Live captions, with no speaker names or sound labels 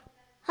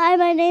Hi,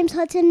 my name's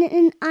Hudson,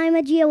 and I'm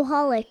a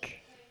geoholic.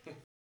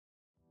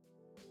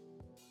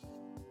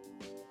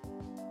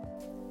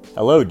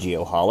 Hello,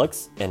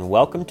 geoholics, and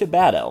welcome to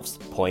Bad Elf's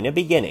Point of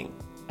Beginning,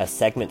 a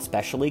segment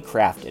specially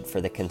crafted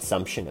for the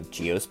consumption of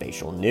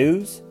geospatial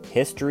news,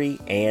 history,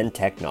 and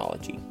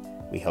technology.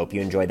 We hope you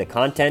enjoy the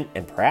content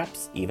and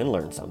perhaps even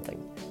learn something.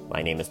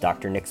 My name is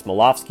Dr. Nik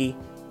Schlosser.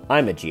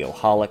 I'm a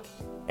geoholic,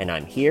 and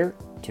I'm here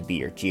to be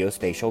your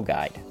geospatial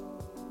guide.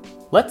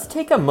 Let's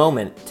take a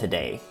moment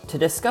today to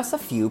discuss a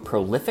few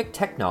prolific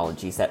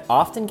technologies that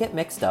often get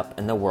mixed up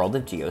in the world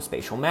of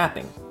geospatial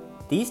mapping.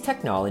 These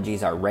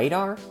technologies are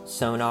radar,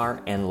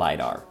 sonar, and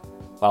LiDAR.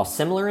 While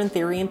similar in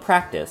theory and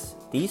practice,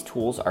 these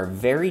tools are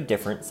very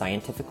different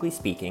scientifically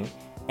speaking,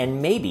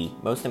 and maybe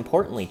most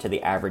importantly to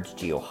the average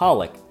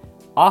geoholic,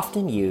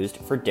 often used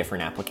for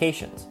different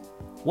applications.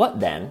 What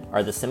then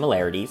are the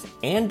similarities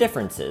and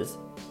differences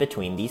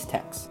between these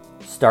techs?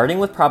 Starting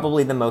with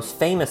probably the most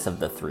famous of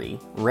the three,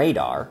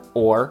 radar,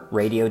 or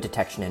radio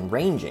detection and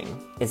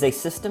ranging, is a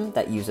system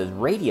that uses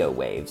radio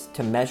waves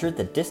to measure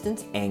the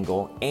distance,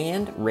 angle,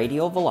 and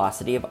radial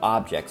velocity of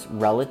objects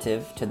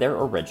relative to their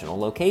original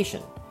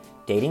location.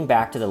 Dating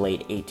back to the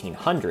late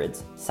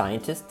 1800s,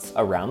 scientists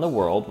around the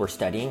world were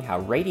studying how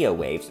radio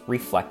waves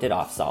reflected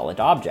off solid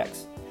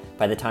objects.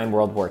 By the time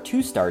World War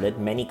II started,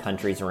 many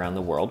countries around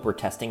the world were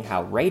testing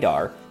how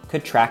radar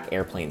could track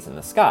airplanes in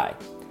the sky.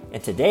 In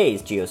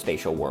today's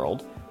geospatial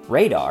world,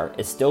 radar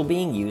is still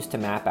being used to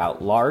map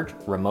out large,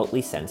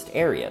 remotely sensed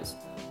areas.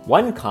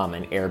 One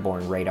common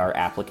airborne radar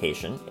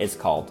application is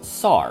called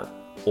SAR,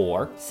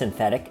 or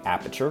synthetic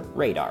aperture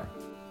radar.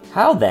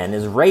 How then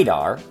is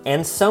radar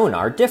and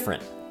sonar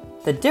different?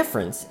 The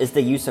difference is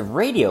the use of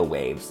radio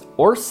waves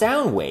or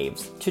sound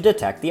waves to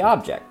detect the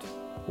object.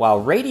 While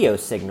radio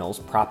signals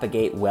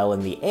propagate well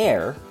in the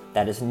air,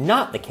 that is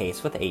not the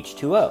case with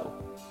H2O.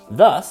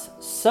 Thus,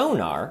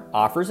 sonar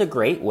offers a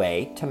great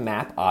way to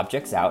map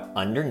objects out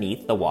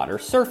underneath the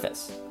water's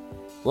surface.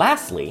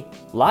 Lastly,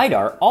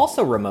 LiDAR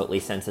also remotely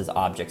senses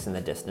objects in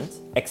the distance,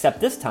 except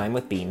this time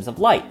with beams of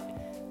light.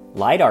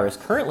 LiDAR is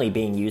currently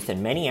being used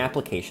in many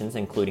applications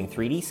including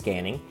 3D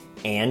scanning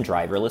and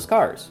driverless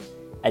cars.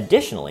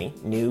 Additionally,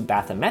 new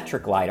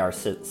bathymetric LiDAR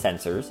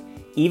sensors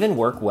even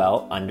work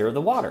well under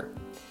the water.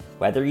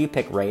 Whether you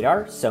pick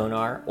radar,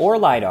 sonar, or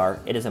LiDAR,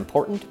 it is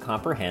important to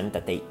comprehend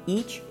that they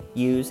each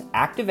use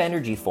active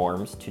energy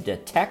forms to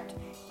detect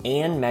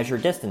and measure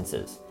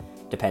distances.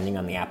 Depending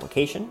on the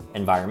application,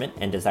 environment,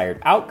 and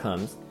desired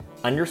outcomes,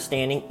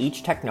 understanding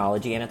each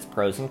technology and its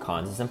pros and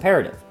cons is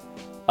imperative.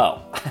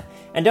 Oh,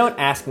 and don't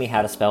ask me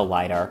how to spell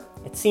LiDAR.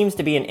 It seems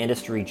to be an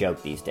industry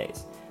joke these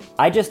days.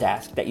 I just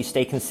ask that you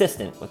stay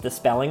consistent with the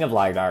spelling of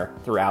LiDAR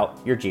throughout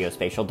your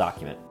geospatial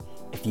document.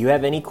 If you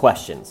have any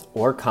questions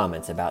or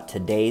comments about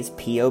today's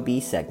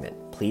POB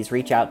segment, please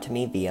reach out to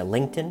me via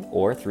LinkedIn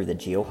or through the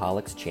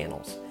Geoholics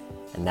channels.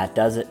 And that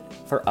does it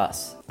for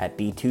us at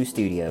B2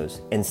 Studios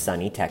in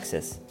sunny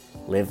Texas.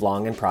 Live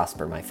long and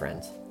prosper, my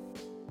friends.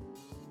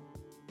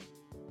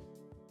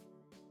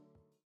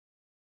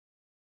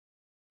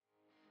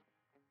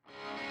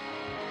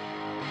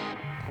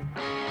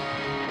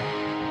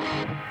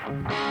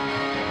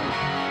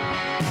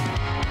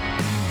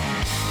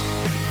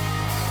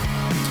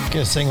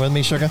 Okay, sing with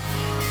me, Suga.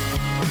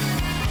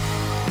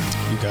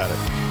 You got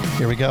it.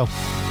 Here we go.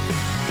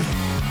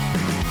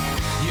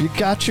 You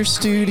got your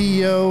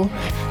studio.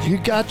 You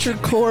got your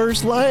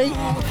Coors Light.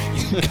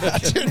 You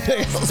got your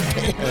nails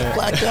painted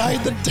black guy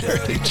in the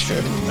dirty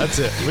trim. That's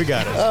it. We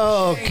got it.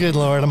 Oh, good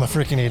Lord. I'm a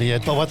freaking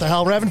idiot. But what the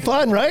hell? We're having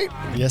fun, right?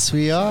 Yes,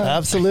 we are.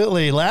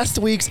 Absolutely. Last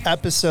week's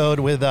episode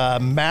with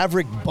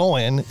Maverick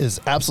Bowen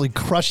is absolutely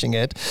crushing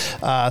it.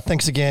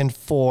 Thanks again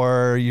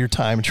for your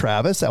time,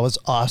 Travis. That was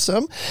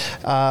awesome.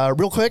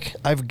 Real quick,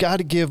 I've got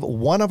to give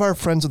one of our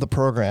friends of the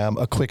program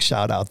a quick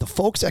shout out. The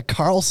folks at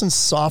Carlson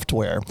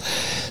Software,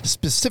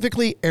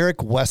 specifically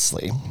Eric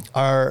Wesley,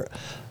 are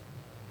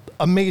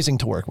amazing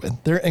to work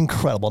with. They're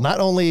incredible. Not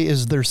only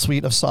is their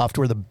suite of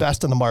software the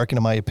best in the market,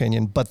 in my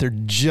opinion, but they're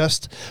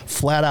just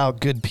flat out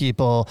good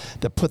people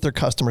that put their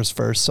customers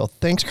first. So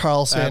thanks,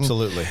 Carlson.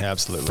 Absolutely.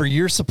 For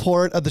your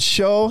support of the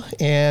show.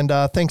 And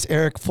thanks,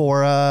 Eric,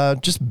 for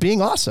just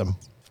being awesome.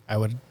 I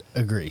would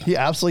agree. He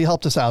absolutely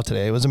helped us out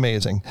today. It was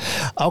amazing.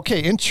 Okay,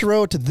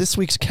 intro to this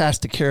week's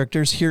cast of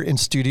characters here in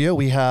studio.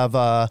 We have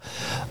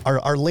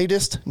our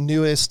latest,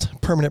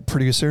 newest permanent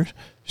producer,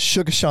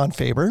 Suga Sean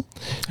Faber,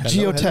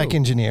 geotech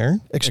engineer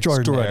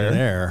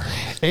extraordinaire,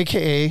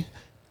 a.k.a.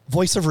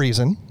 Voice of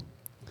Reason.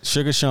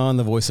 Suga Sean,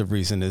 the voice of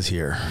reason, is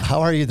here. How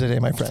are you today,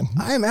 my friend?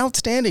 I am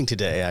outstanding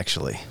today,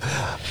 actually.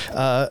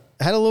 Had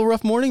a little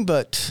rough morning,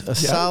 but a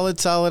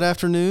solid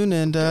afternoon,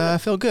 and I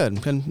feel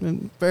good.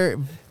 I'm very,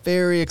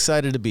 very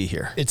excited to be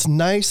here. It's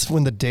nice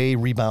when the day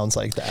rebounds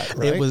like that,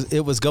 right?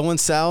 It was going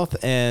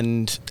south,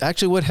 and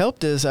actually what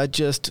helped is I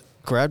just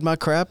grabbed my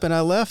crap and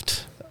I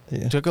left.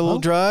 Yeah. Took a little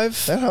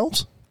drive. That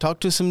helps. talk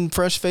to some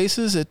fresh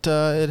faces. It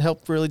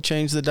helped really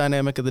change the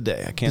dynamic of the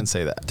day. I can't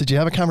say that. Did you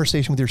have a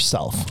conversation with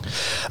yourself?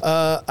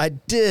 I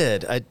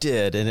did,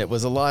 and it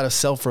was a lot of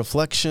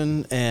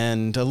self-reflection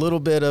and a little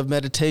bit of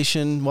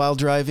meditation while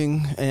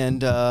driving.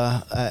 And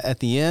at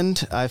the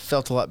end, I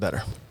felt a lot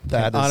better.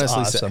 That is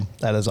awesome.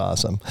 That is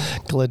awesome.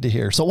 Glad to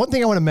hear. So one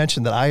thing I want to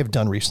mention that I have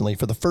done recently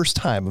for the first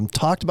time, I've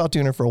talked about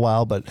doing it for a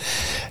while, but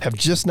have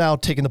just now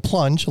taken the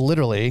plunge,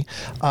 literally,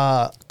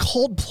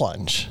 cold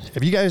plunge.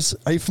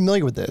 Are you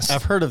familiar with this?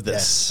 I've heard of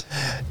this.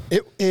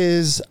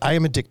 I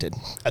am addicted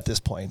at this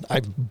point.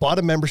 I bought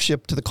a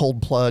membership to the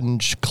cold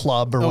plunge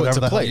club or whatever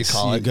the hell you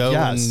call it. You go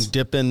and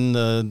dip in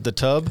the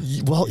tub?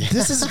 Well,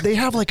 they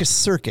have like a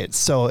circuit.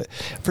 So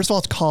first of all,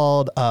 it's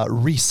called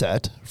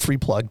Reset, free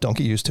plug, don't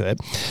get used to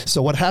it.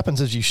 So what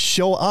happens is you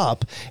show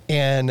up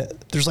and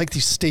there's like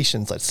these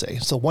stations, let's say.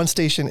 So one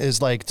station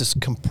is like this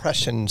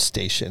compression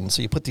station.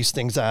 So you put these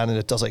things on and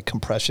it does like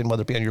compression,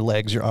 whether it be on your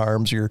legs, your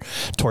arms, your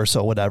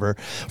torso, whatever,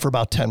 for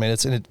about 10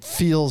 minutes. And it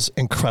feels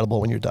incredible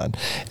when you're done.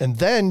 And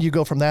then you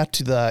go from that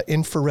to the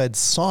infrared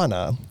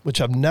sauna, which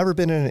I've never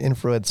been in an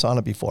infrared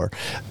sauna before.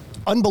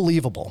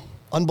 Unbelievable.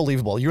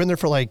 You're in there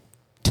for like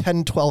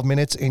 10, 12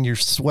 minutes and you're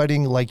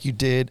sweating like you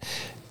did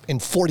in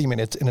 40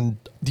 minutes in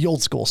the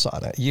old school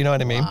sauna. You know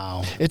what I mean?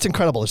 Wow. It's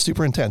incredible. It's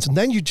super intense. And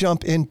then you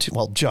jump.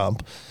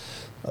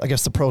 I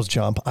guess the pros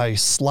jump. I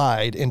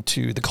slide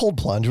into the cold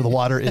plunge where the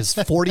water is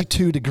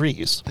 42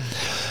 degrees.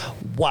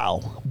 Wow.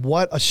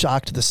 What a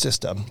shock to the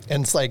system.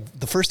 And it's like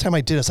the first time I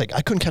did it, it's like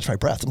I couldn't catch my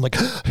breath. I'm like,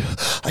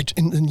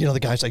 and the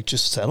guy's like,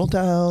 just settle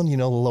down,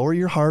 lower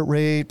your heart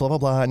rate, blah, blah,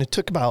 blah. And it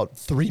took about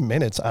 3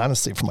 minutes,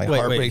 honestly, for my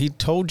heart rate. He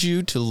told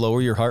you to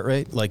lower your heart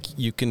rate? Like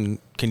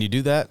can you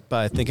do that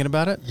by thinking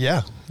about it?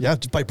 Yeah,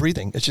 just by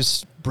breathing. It's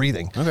just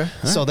breathing. Okay.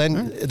 So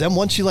then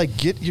once you like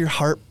get your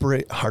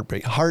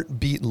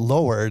heartbeat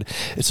lowered,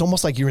 it's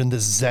almost like you're in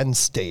this Zen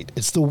state.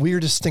 It's the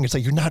weirdest thing. It's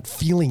like you're not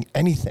feeling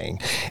anything,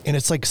 and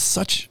it's like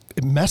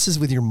it messes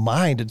with your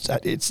mind.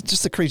 It's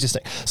just the craziest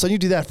thing. So you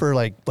do that for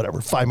like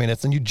 5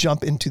 minutes, then you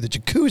jump into the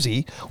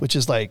jacuzzi, which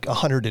is like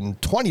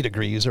 120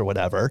 degrees or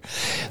whatever.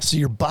 So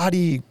your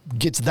body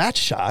gets that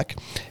shock,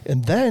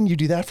 and then you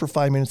do that for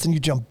 5 minutes, then you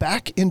jump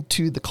back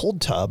into the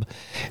cold tub,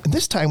 and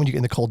this time when you get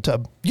in the cold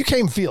tub, you can't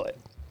even feel it.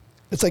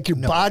 It's like your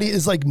body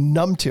is like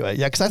numb to it.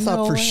 Yeah, because I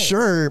thought for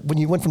sure when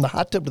you went from the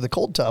hot tub to the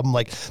cold tub, I'm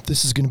like,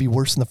 this is going to be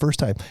worse than the first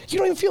time. You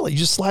don't even feel it. You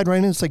just slide right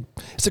in. It's like,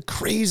 it's the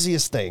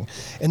craziest thing.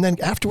 And then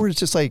afterwards, it's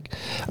just like,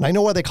 and I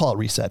know why they call it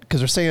reset, because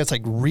they're saying it's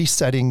like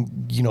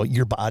resetting,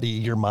 your body,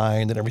 your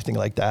mind, and everything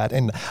like that.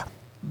 And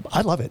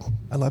I love it.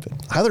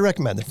 Highly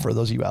recommend it for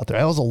those of you out there.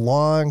 That was a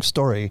long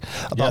story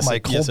about my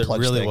cold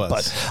plunge thing,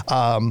 but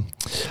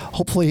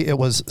hopefully it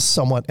was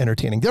somewhat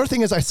entertaining. The other thing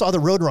is I saw the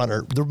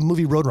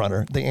movie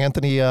Roadrunner, the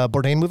Anthony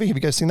Bourdain movie. Have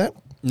you guys seen that?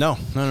 No.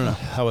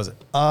 How was it?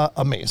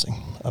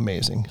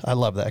 Amazing. I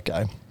love that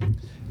guy.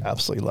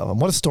 Absolutely love him.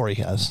 What a story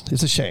he has.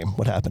 It's a shame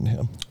what happened to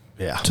him.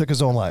 Yeah. Took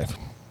his own life.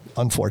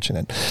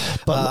 Unfortunate.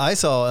 But I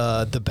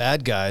saw The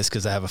Bad Guys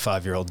because I have a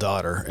 5-year-old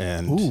daughter,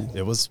 and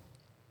it was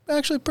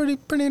actually pretty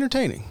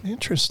entertaining.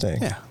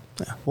 Interesting. Yeah.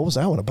 What was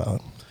that one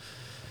about?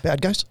 Bad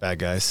guys? Bad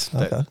guys.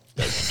 Okay.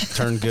 That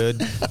turn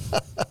good,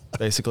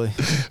 basically.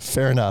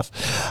 Fair enough.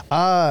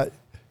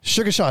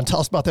 Suga Sean, tell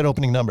us about that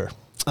opening number.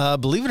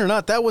 Believe it or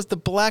not, that was the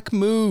Black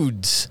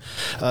Moods,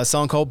 a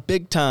song called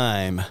Big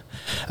Time.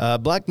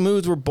 Black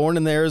Moods were born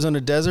in the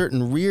Arizona desert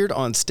and reared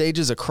on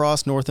stages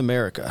across North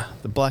America.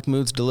 The Black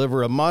Moods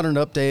deliver a modern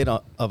update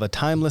of a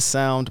timeless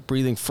sound,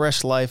 breathing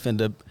fresh life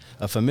into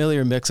a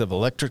familiar mix of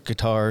electric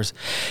guitars,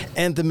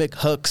 anthemic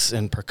hooks,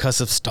 and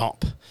percussive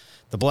stomp.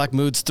 The Black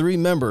Moods' 3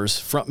 members,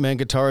 frontman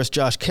guitarist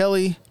Josh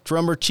Kelly,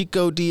 drummer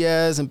Chico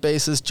Diaz, and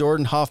bassist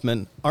Jordan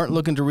Hoffman, aren't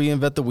looking to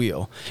reinvent the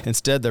wheel.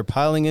 Instead, they're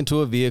piling into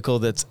a vehicle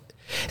that's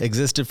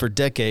existed for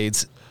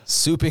decades,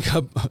 souping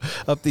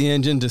up the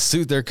engine to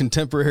suit their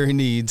contemporary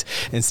needs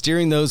and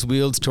steering those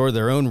wheels toward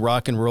their own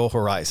rock and roll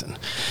horizon.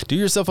 Do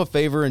yourself a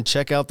favor and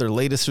check out their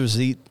latest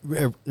release,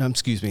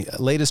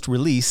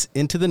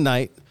 Into the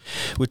Night,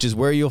 which is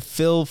where you'll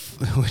find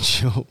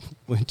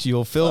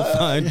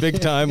Big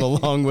Time,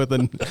 along with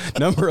a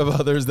number of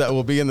others that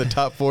will be in the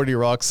top 40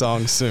 rock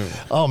songs soon.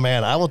 Oh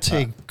man, I will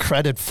take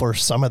credit for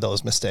some of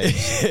those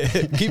mistakes.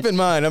 Keep in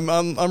mind,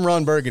 I'm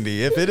Ron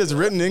Burgundy. If it is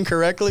written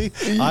incorrectly,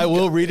 I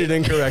will read it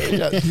incorrectly.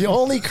 Yeah, the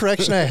only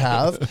correction I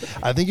have,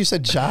 I think you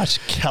said Josh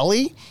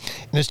Kelly,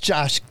 and it's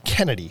Josh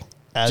Kennedy.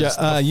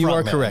 You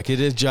are correct. It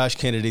is Josh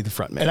Kennedy, the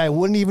frontman. And I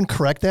wouldn't even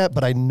correct that,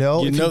 but I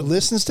know if he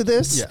listens to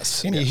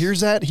this and he hears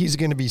that, he's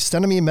going to be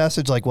sending me a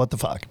message like, what the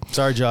fuck?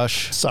 Sorry,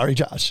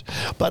 Josh.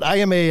 But I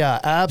am a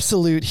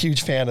absolute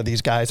huge fan of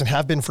these guys and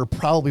have been for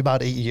probably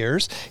about 8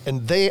 years.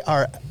 And they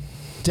are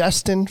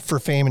destined for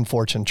fame and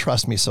fortune,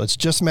 trust me. So it's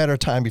just a matter of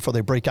time before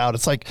they break out.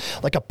 It's like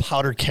a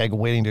powder keg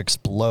waiting to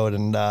explode.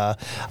 And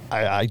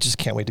I just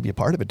can't wait to be a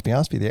part of it, to be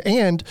honest with you.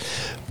 And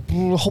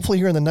hopefully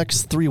here in the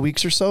next 3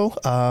 weeks or so,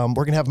 we're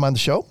going to have them on the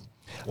show.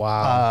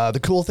 Wow. The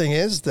cool thing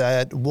is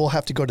that we'll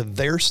have to go to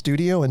their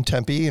studio in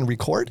Tempe and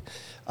record.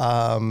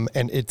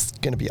 And it's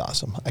going to be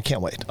awesome. I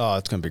can't wait. Oh,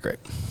 it's going to be great.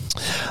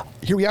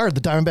 Here we are at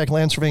the Diamondback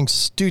Land Surveying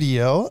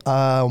Studio.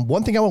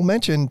 One thing I will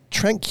mention,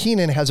 Trent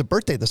Keenan has a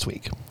birthday this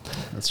week.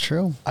 That's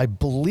true. I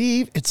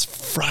believe it's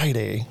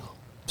Friday.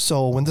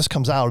 So when this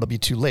comes out, it'll be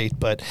too late.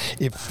 But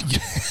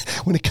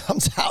when it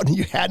comes out and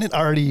you hadn't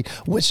already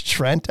wished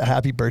Trent a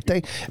happy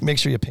birthday, make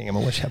sure you ping him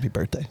and wish happy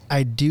birthday.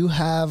 I do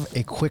have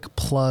a quick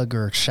plug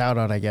or shout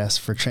out, I guess,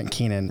 for Trent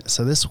Keenan.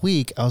 So this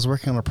week I was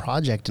working on a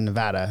project in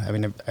Nevada. I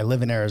mean, I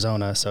live in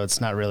Arizona, so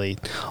it's not really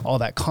all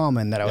that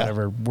common that I would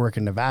ever work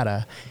in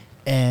Nevada.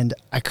 And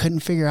I couldn't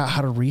figure out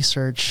how to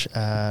research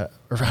or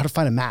how to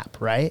find a map,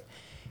 right?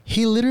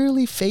 He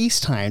literally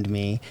FaceTimed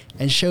me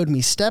and showed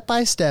me step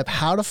by step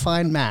how to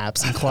find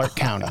maps in Clark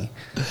County.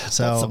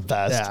 So That's the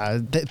best.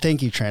 Yeah,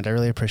 thank you, Trent. I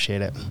really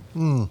appreciate it.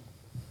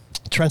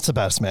 Trent's the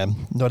best,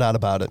 man. No doubt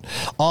about it.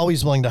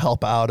 Always willing to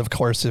help out. Of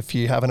course, if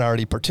you haven't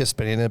already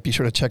participated in it, be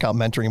sure to check out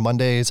Mentoring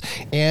Mondays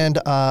and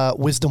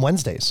Wisdom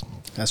Wednesdays.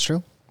 That's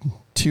true.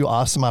 2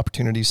 awesome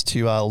opportunities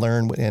to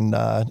learn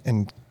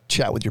and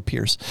chat with your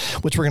peers,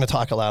 which we're going to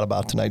talk a lot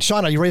about tonight.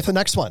 Sean, are you ready for the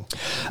next one?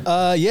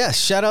 Yes.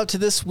 Shout out to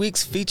this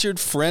week's featured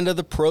friend of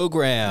the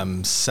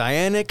program,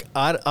 Cyanic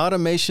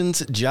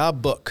Automation's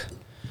Job Book.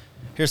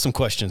 Here's some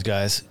questions,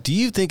 guys. Do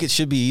you think it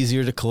should be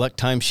easier to collect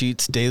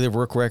timesheets, daily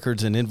work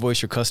records, and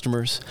invoice your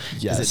customers?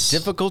 Yes. Is it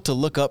difficult to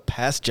look up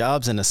past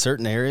jobs in a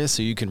certain area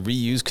so you can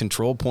reuse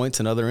control points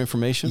and other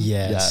information?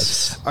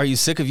 Yes. Are you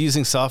sick of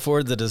using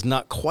software that does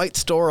not quite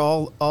store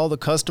all the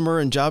customer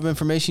and job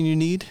information you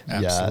need?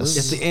 Yes.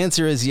 If the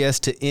answer is yes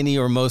to any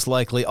or most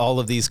likely all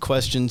of these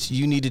questions,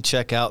 you need to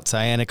check out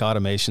Cyanic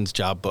Automation's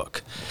Job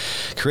Book.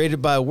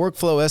 Created by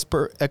workflow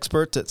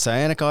experts at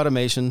Cyanic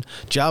Automation,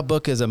 Job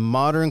Book is a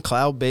modern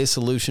cloud-based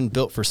solution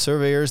built for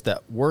surveyors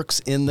that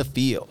works in the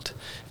field.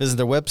 Visit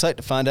their website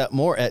to find out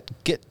more at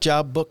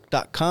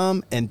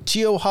getjobbook.com, and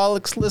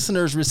Geoholics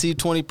listeners receive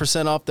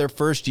 20% off their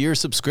first year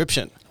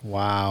subscription.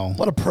 Wow.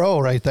 What a pro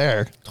right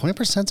there.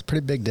 20% is a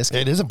pretty big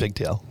discount. It is a big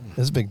deal.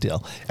 It's a big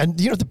deal.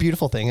 And you know, the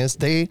beautiful thing is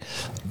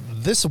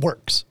this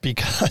works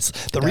because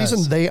the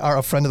reason they are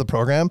a friend of the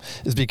program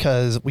is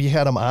because we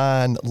had them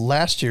on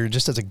last year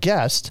just as a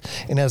guest.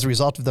 And as a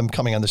result of them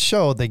coming on the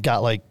show, they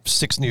got like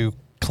 6 new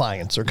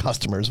clients or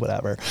customers,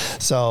 whatever.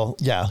 So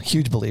yeah,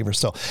 huge believer.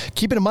 So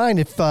keep it in mind,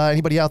 if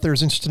anybody out there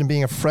is interested in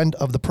being a friend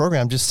of the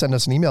program, just send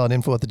us an email at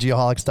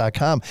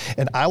info@thegeoholics.com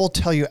and I will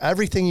tell you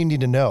everything you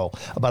need to know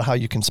about how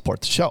you can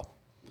support the show.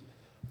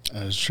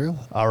 That is true.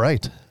 All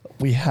right.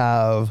 We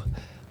have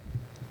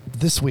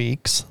this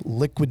week's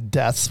Liquid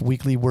Death's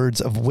Weekly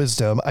Words of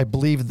Wisdom. I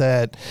believe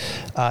that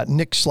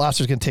Nik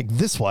Schlosser is going to take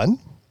this one.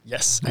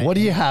 Yes. What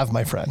do you have,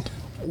 my friend?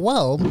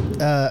 Well,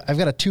 I've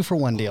got a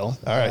 2-for-1 deal.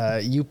 All right.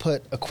 You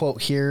put a quote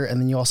here,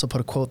 and then you also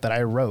put a quote that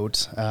I wrote.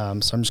 So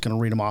I'm just going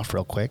to read them off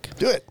real quick.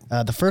 Do it.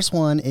 The first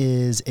one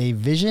is, a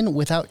vision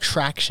without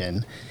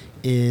traction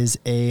is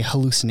a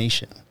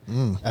hallucination.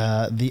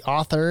 The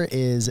author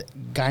is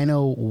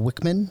Gyno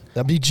Wickman.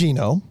 That'd be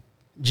Gino.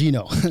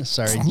 Gino.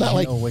 Sorry. Not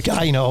like Gyno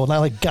Wickman. gyno, not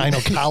like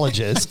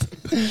gynecologist.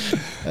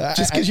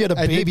 Just because you had a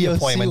baby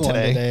appointment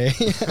today.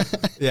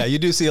 Yeah, you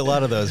do see a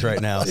lot of those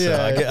right now, so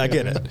I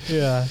get it.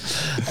 Yeah.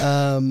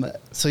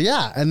 So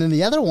yeah, and then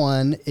the other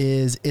one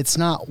is, it's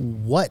not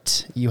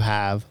what you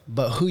have,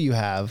 but who you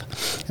have.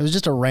 It was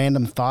just a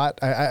random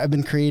thought. I've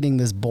been creating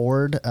this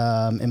board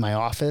in my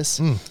office,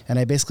 and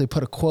I basically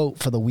put a quote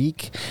for the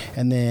week,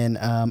 and then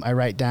I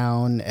write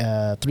down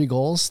 3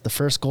 goals. The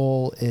first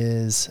goal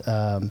is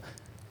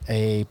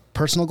a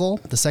personal goal.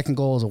 The second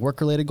goal is a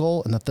work-related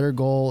goal, and the third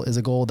goal is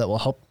a goal that will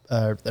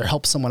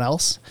help someone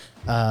else.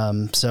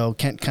 So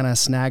Kent kind of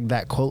snagged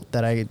that quote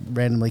that I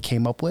randomly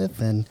came up with,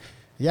 and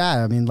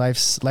yeah, I mean,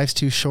 life's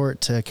too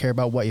short to care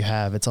about what you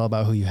have. It's all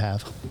about who you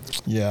have.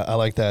 Yeah, I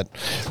like that.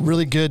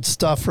 Really good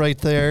stuff right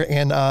there.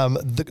 And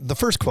the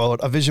first quote,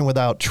 a vision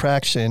without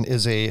traction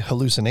is a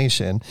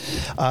hallucination.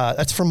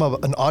 That's from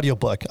an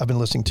audiobook I've been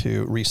listening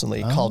to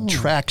recently called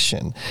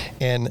Traction.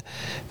 And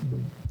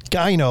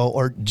Gyno,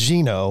 or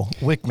Gino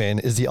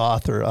Wickman, is the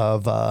author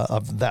of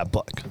that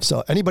book.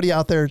 So anybody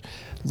out there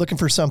looking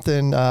for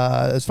something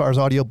as far as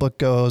audiobook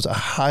goes, I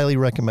highly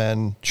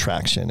recommend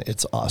Traction.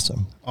 It's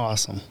awesome.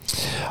 Awesome.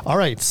 All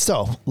right,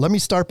 so let me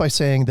start by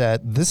saying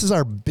that this is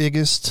our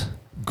biggest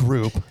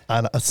group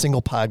on a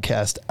single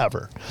podcast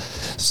ever.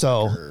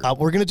 So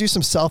we're going to do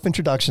some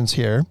self-introductions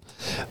here.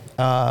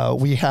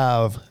 We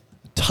have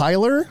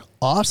Tyler,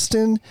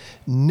 Austin,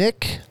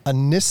 Nick,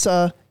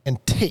 Anissa,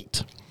 and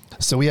Tate.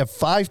 So we have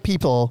 5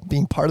 people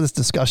being part of this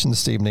discussion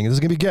this evening. This is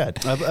going to be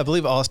good. I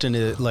believe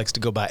Austin likes to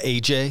go by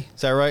AJ.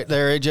 Is that right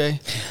there, AJ?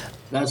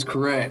 That's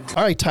correct.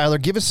 All right, Tyler,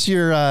 give us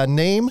your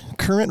name,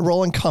 current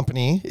role and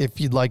company,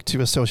 if you'd like to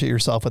associate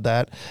yourself with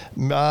that,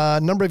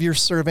 number of years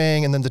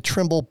surveying, and then the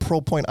Trimble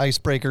ProPoint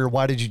Icebreaker.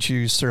 Why did you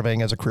choose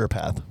surveying as a career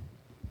path?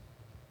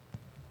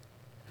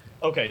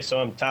 Okay, so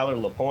I'm Tyler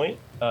Lapointe.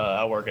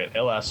 I work at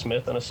L.I.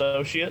 Smith &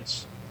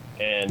 Associates,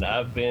 and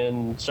I've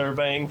been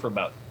surveying for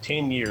about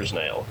 10 years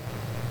now.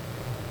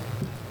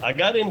 I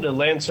got into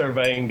land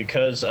surveying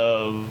because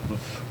of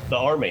the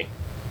Army.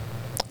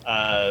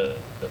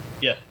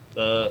 Yeah.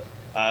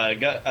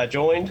 I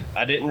joined.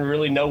 I didn't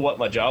really know what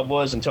my job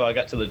was until I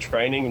got to the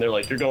training. They're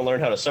like, you're going to learn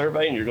how to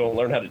survey and you're going to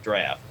learn how to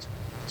draft.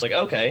 It's like,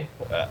 okay,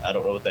 I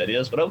don't know what that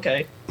is, but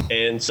okay.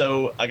 And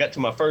so I got to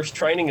my first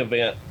training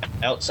event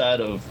outside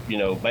of,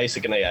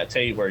 basic and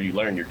AIT where you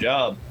learn your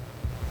job.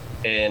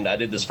 And I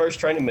did this first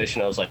training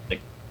mission. I was like,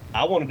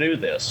 I want to do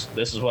this.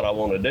 This is what I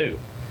want to do.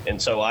 And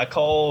so I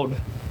called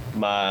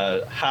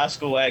my high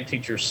school ag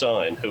teacher's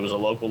son, who was a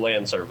local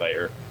land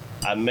surveyor.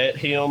 I met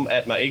him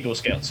at my Eagle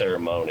Scout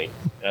ceremony.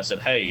 And I said,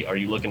 hey, are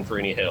you looking for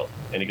any help?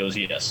 And he goes,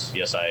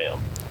 yes, I am.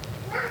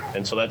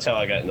 And so that's how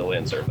I got into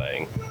land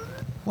surveying.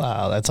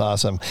 Wow, that's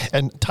awesome.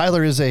 And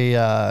Tyler is he's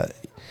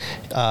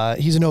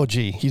an OG.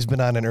 He's been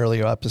on an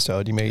earlier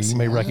episode. You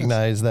may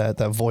recognize that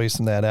voice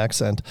and that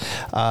accent.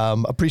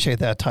 Appreciate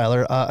that,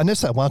 Tyler.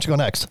 Anissa, why don't you go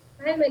next?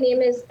 Hi, my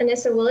name is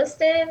Anissa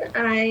Williston.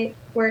 I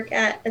work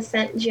at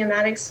Ascent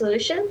Geomatic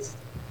Solutions.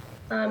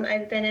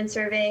 I've been in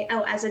surveying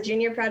as a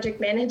junior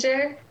project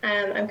manager.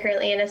 I'm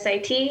currently in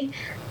SIT.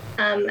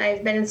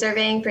 I've been in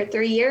surveying for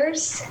 3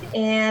 years,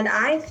 and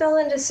I fell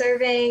into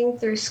surveying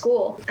through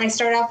school. I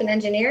started off in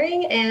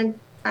engineering, and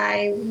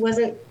I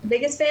wasn't the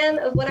biggest fan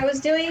of what I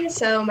was doing,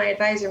 so my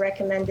advisor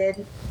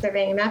recommended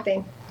surveying and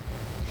mapping.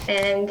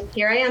 And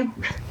here I am.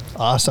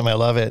 Awesome. I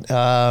love it.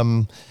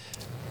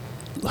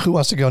 Who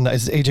wants to go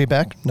next? Is AJ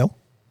back? No,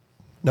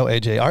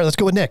 AJ. All right, let's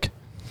go with Nick.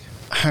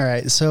 All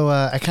right. So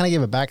I kind of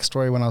gave a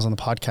backstory when I was on the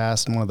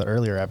podcast in one of the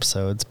earlier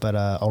episodes, but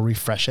I'll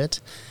refresh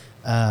it.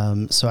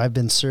 So I've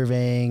been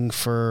surveying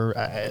for,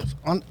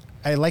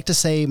 I like to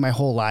say my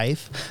whole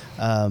life,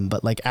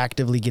 but like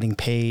actively getting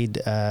paid,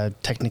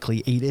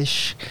 technically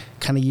 8-ish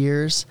kind of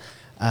years.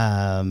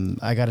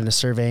 I got into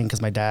surveying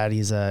because my dad,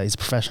 he's a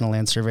professional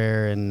land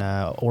surveyor in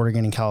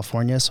Oregon and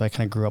California. So I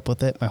kind of grew up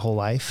with it my whole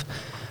life.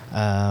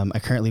 I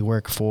currently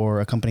work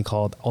for a company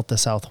called Alta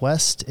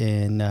Southwest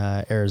in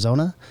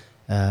Arizona,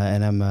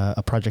 and I'm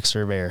a project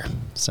surveyor.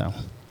 So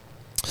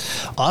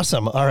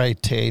awesome. All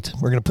right, Tate,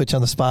 we're going to put you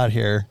on the spot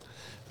here.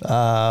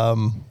 How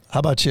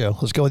about you?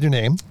 Let's go with your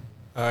name.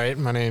 All right,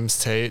 my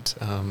name's Tate.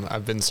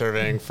 I've been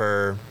surveying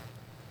for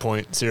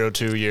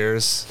 0.02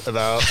 years,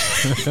 about.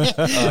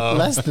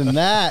 Less than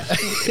that.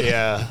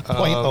 Yeah.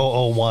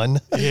 0.001.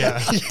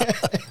 Yeah.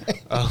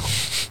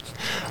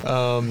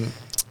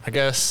 I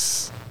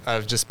guess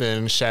I've just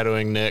been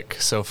shadowing Nick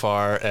so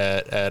far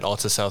at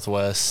Alta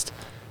Southwest.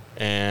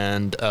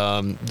 And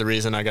the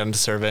reason I got into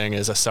surveying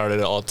is I started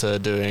at Alta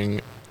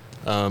doing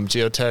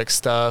geotech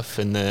stuff,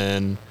 and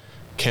then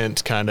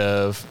Kent kind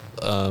of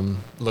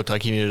looked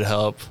like he needed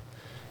help,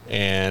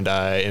 and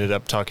I ended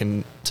up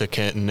talking to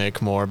Kent and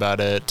Nick more about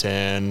it,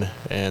 and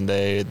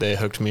they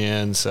hooked me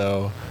in.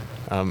 So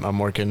I'm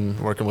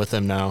working with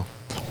them now,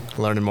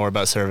 learning more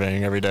about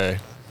surveying every day.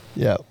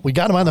 Yeah, we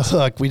got him on the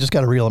hook. We just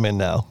got to reel him in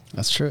now.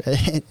 That's true.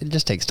 It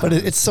just takes time.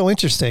 But it's so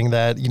interesting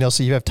that,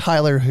 so you have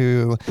Tyler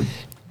who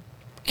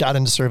got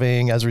into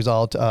surveying as a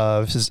result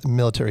of his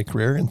military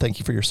career, and thank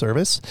you for your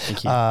service.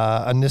 Thank you.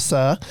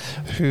 Anissa,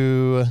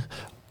 who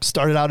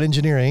started out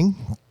engineering.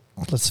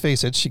 Let's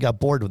face it, she got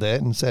bored with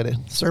it and said,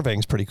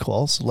 surveying's pretty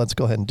cool, so let's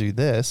go ahead and do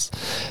this.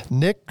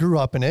 Nick grew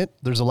up in it.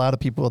 There's a lot of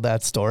people with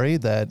that story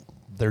that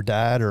their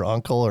dad or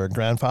uncle or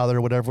grandfather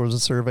or whatever was a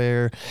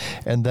surveyor.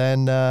 And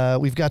then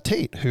we've got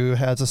Tate, who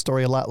has a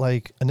story a lot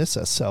like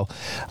Anissa. So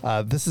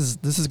this is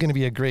going to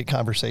be a great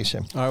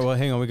conversation. All right, well,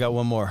 hang on. We got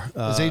one more.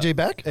 Is AJ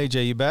back?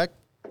 AJ, you back?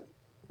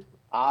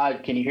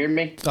 Can you hear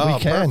me? Oh, We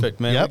can. perfect,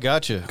 man. Yep. We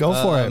got you. Go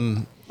for it.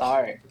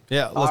 All right.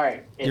 Yeah. All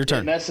right. Your If turn.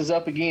 it messes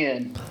up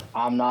again,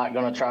 I'm not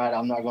going to try it.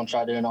 I'm not going to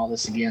try doing all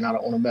this again. I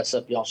don't want to mess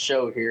up y'all's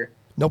show here.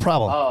 No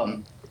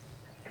problem.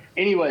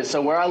 Anyway,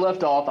 so where I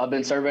left off, I've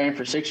been surveying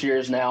for 6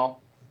 years now.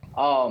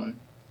 And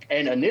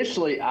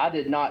initially, I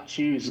did not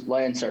choose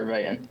land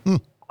surveying.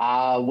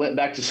 I went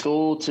back to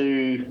school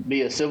to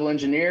be a civil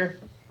engineer,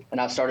 and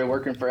I started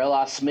working for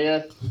L.I.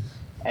 Smith,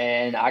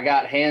 and I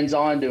got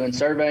hands-on doing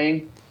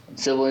surveying and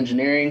civil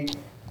engineering,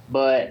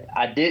 but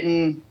I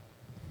didn't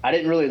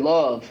really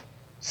love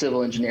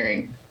civil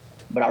engineering,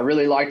 but I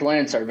really liked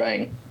land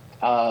surveying.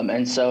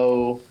 And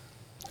so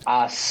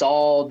I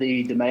saw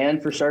the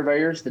demand for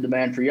surveyors, the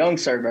demand for young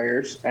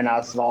surveyors, and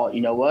I thought,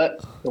 you know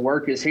what? The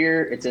work is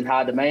here. It's in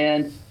high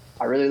demand.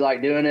 I really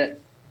like doing it,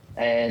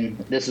 and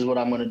this is what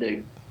I'm going to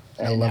do.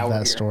 I And now love we're that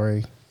here.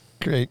 story.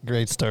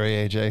 Great story,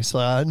 AJ. So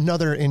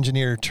another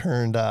engineer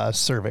turned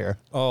surveyor.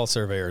 All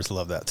surveyors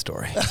love that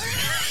story.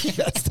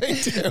 Yes, they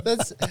do.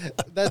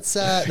 That's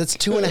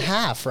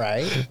 2.5,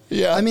 right?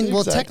 Yeah, I mean,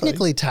 well, exactly.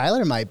 technically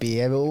Tyler might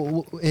be. I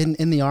mean,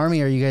 in the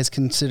Army, are you guys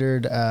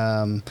considered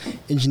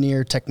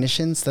engineer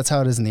technicians? That's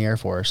how it is in the Air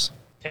Force.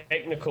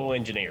 Technical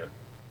engineer.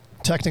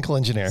 Technical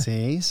engineer.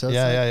 See, so it's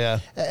Yeah.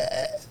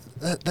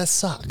 that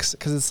sucks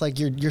because it's like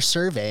you're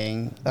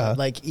surveying.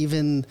 Like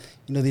even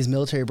these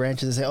military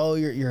branches they say, "Oh,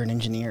 you're an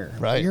engineer."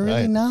 Right, But you're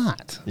really right.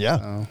 not. Yeah.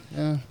 So,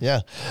 yeah. Yeah.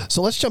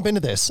 So let's jump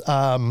into this.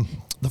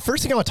 The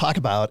first thing I want to talk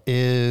about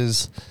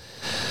is,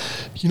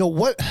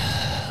 what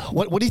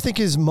do you think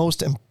is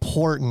most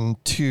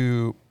important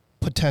to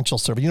potential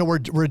survey.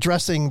 We're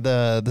addressing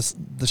the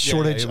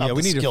shortage of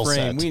the skill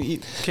set. You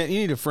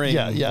need to frame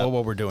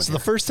what we're doing. So the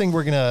first thing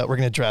we're gonna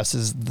address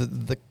is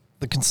the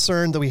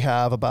concern that we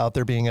have about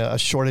there being a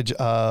shortage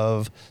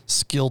of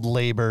skilled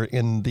labor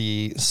in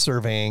the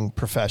surveying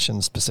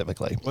profession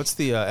specifically. What's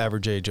the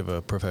average age of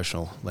a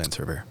professional land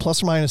surveyor?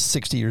 Plus or minus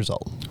 60 years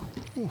old.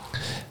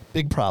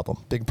 Big problem.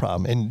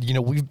 And,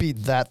 we've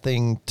beat that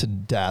thing to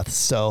death.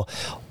 So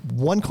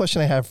one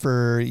question I have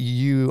for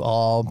you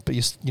all,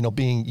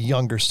 being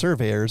younger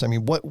surveyors, I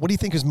mean, what do you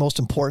think is most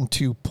important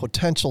to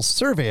potential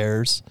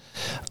surveyors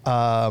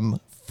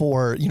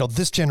for,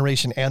 this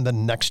generation and the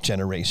next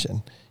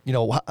generation?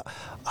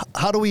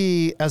 How do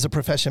we, as a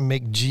profession,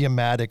 make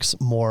geomatics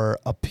more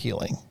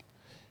appealing?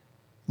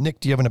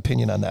 Nick, do you have an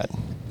opinion on that?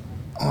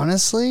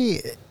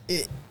 Honestly,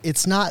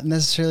 it's not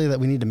necessarily that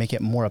we need to make it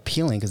more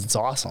appealing because it's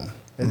awesome.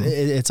 Mm-hmm.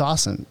 It's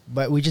awesome,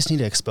 but we just need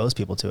to expose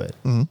people to it.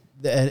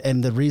 Mm-hmm.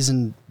 And the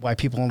reason why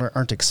people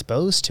aren't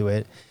exposed to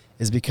it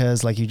is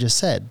because, like you just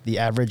said, the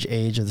average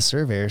age of the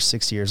surveyor is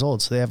 60 years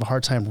old. So they have a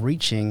hard time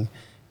reaching,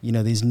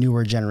 these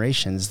newer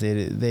generations.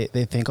 They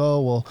think,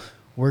 oh, well,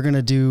 we're going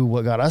to do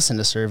what got us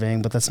into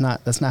surveying, but that's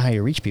not how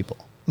you reach people.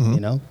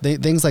 Mm-hmm.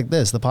 Things like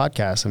this, the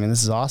podcast. I mean,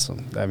 this is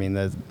awesome. I mean,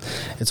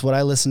 it's what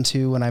I listened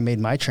to when I made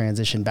my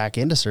transition back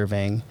into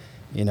surveying.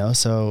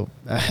 So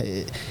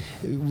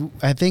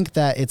I think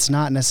that it's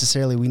not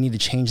necessarily we need to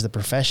change the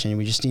profession.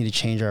 We just need to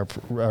change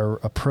our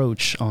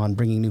approach on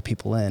bringing new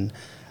people in.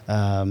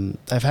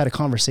 I've had a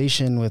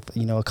conversation with,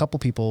 a couple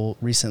people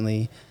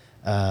recently.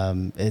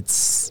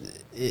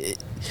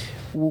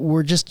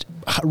 We're just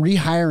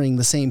rehiring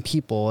the same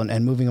people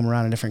and moving them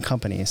around in different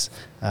companies.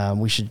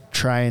 We should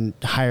try and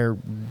hire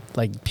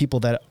people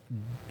that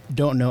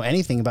don't know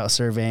anything about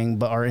surveying,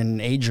 but are in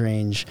an age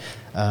range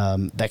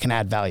that can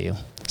add value.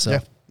 So.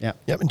 Yeah. Yeah.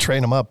 Yep, and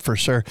train them up for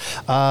sure.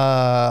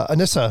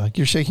 Anissa,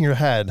 you're shaking your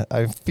head.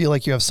 I feel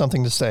like you have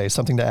something to say,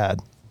 something to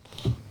add.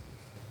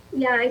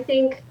 Yeah, I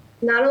think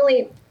not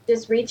only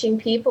just reaching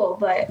people,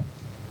 but,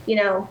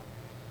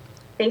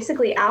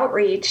 basically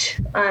outreach,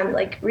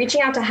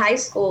 reaching out to high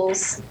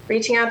schools,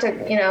 reaching out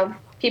to,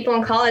 people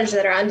in college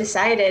that are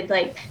undecided,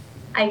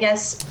 I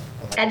guess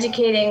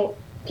educating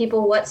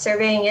people what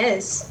surveying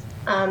is.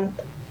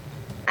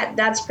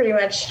 That's pretty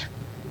much...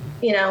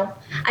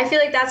 I feel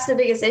like that's the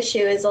biggest issue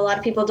is a lot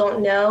of people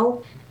don't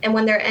know. And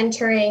when they're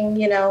entering,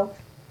 the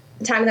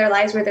time of their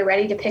lives where they're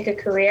ready to pick a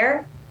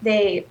career,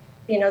 they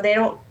don't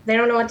know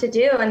what to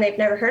do and they've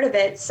never heard of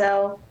it.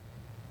 So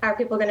how are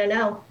people going to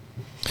know?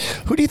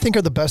 Who do you think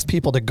are the best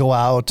people to go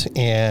out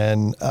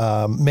and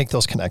make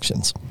those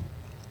connections?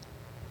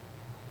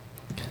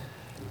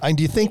 And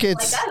do you think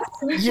it's,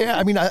 yeah,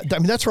 I mean,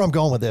 that's where I'm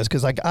going with this.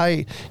 Cause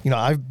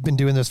I've been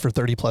doing this for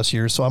 30 plus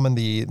years. So I'm in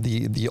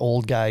the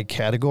old guy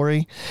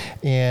category.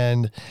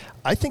 And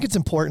I think it's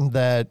important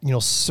that,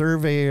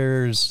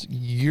 surveyors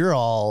your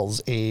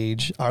all's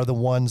age are the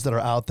ones that are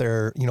out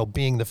there,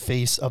 being the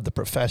face of the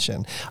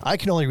profession. I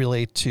can only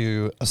relate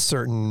to a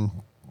certain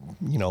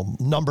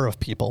number of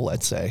people,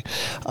 let's say,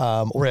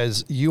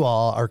 whereas you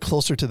all are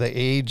closer to the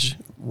age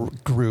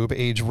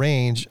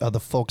range of the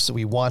folks that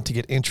we want to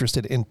get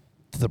interested in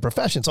the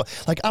profession. So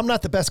I'm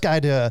not the best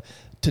guy to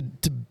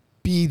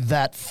be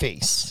that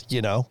face,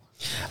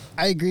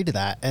 I agree to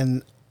that.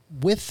 And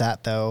with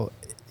that though,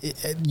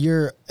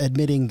 you're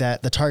admitting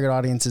that the target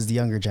audience is the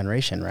younger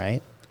generation,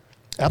 right?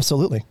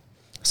 Absolutely.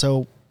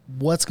 So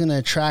what's going to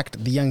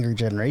attract the younger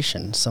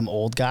generation? Some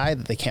old guy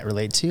that they can't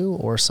relate to,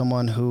 or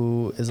someone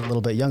who is a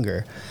little bit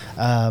younger?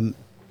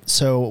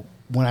 So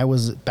when I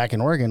was back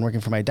in Oregon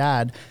working for my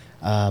dad,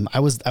 I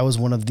was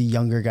one of the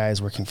younger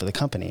guys working for the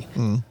company.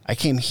 Mm. I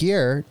came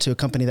here to a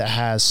company that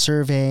has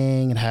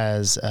surveying, it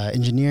has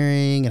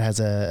engineering, it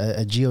has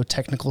a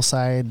geotechnical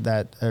side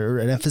or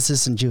an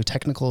emphasis in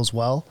geotechnical as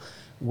well,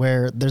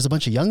 where there's a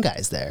bunch of young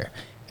guys there.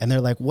 And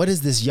they're like, what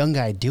is this young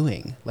guy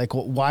doing?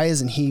 Why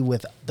isn't he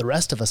with the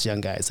rest of us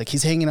young guys?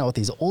 He's hanging out with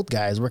these old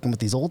guys, working with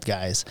these old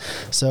guys.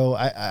 So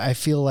I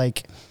feel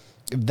like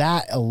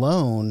that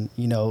alone,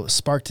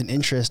 sparked an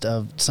interest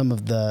of some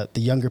of the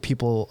younger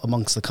people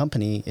amongst the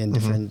company in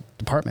different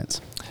departments.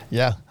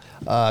 Yeah,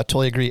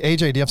 totally agree.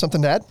 AJ, do you have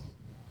something to add?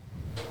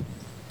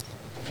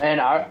 And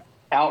our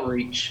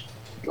outreach,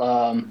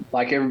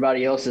 like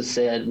everybody else has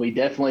said,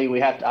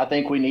 I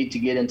think we need to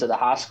get into the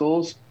high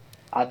schools.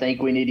 I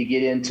think we need to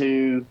get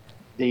into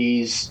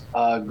these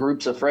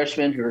groups of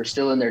freshmen who are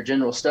still in their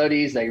general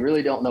studies. They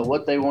really don't know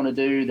what they want to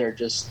do.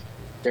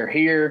 They're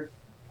here.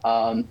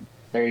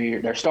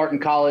 They're starting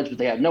college, but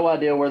they have no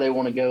idea where they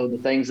want to go, the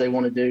things they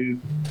want to do.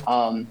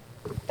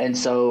 And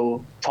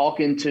so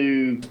talking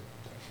to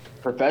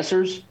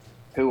professors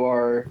who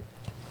are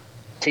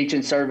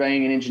teaching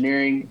surveying and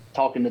engineering,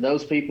 talking to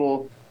those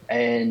people,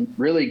 and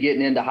really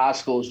getting into high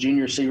schools,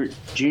 junior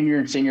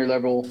and senior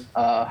level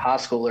high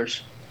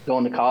schoolers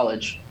going to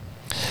college,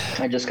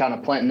 and just kind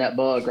of planting that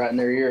bug right in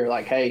their ear,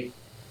 hey,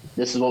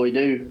 this is what we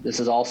do. This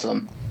is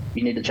awesome.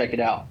 You need to check it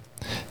out.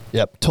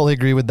 Yep, totally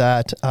agree with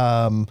that.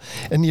 And,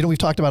 we've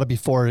talked about it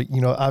before.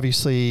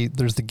 Obviously,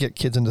 there's the Get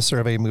Kids into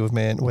Survey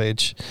movement,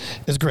 which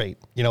is great.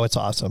 It's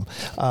awesome.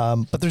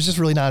 But there's just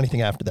really not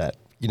anything after that.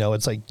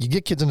 It's like you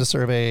get kids into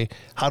survey.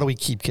 How do we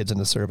keep kids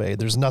into survey?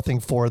 There's nothing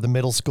for the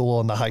middle school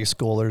and the high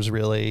schoolers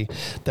really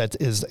that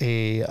is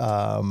a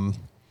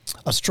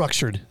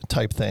structured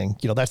type thing.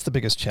 That's the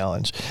biggest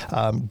challenge.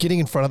 Getting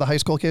in front of the high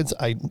school kids,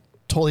 I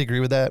totally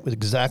agree with that, with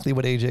exactly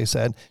what AJ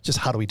said. Just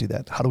how do we do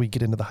that? How do we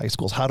get into the high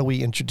schools? How do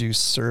we introduce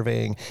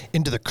surveying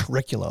into the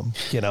curriculum,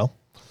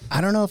 I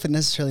don't know if it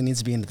necessarily needs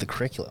to be into the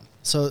curriculum.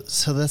 So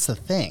that's the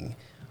thing.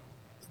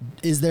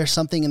 Is there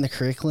something in the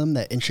curriculum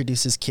that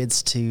introduces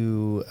kids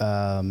to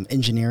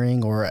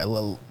engineering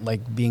or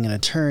like being an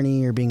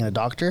attorney or being a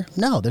doctor?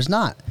 No, there's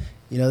not.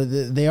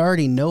 They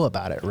already know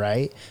about it,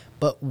 right?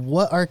 But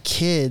what are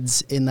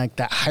kids in like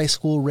that high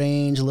school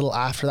range, a little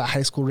after that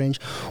high school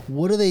range,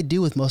 what do they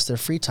do with most of their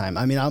free time?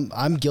 I mean,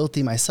 I'm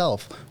guilty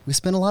myself. We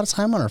spend a lot of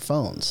time on our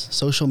phones,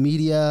 social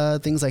media,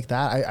 things like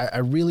that. I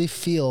really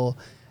feel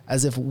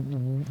as if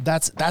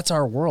that's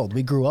our world.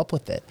 We grew up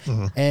with it.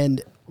 Mm-hmm.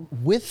 And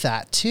with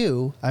that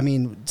too, I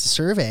mean,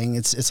 surveying,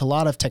 it's a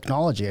lot of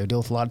technology. I deal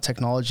with a lot of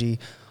technology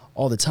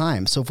all the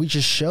time. So if we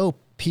just show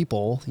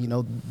people,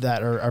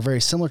 that are very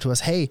similar to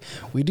us, hey,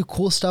 we do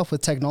cool stuff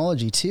with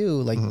technology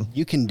too. Like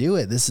you can do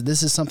it. This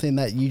is something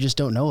that you just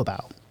don't know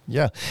about.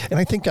 Yeah. And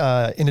I think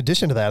in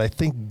addition to that, I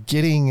think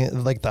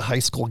getting like the high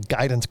school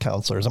guidance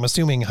counselors, I'm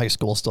assuming high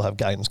schools still have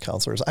guidance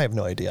counselors. I have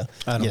no idea.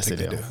 I don't think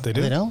they do. They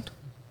do? They don't?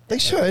 They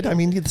should. I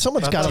mean,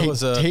 someone's got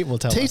to. Tate will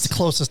tell Tate's us.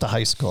 closest to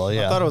high school.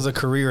 Yeah. I thought it was a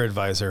career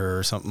advisor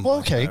or something. Well,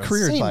 okay, like that.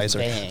 career Same advisor.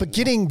 thing. But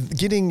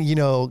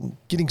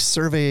getting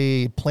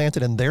survey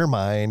planted in their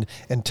mind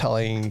and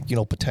telling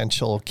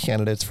potential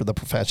candidates for the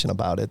profession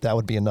about it, that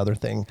would be another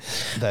thing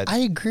that I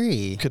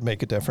agree could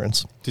make a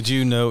difference. Did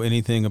you know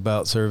anything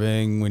about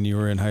surveying when you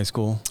were in high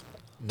school?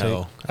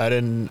 No, I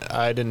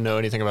didn't know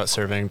anything about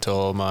surveying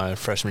until my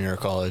freshman year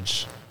of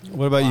college.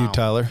 What about you,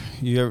 Tyler?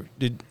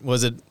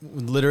 Was it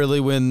literally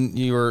when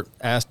you were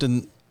asked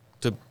to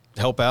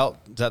help out?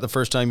 Is that the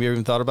first time you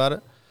even thought about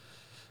it?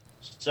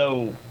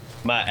 So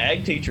my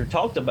ag teacher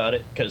talked about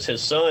it because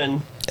his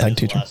son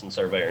is a licensed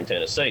surveyor in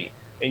Tennessee.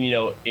 And,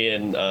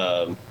 in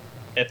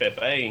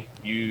FFA,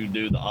 you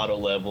do the auto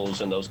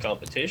levels and those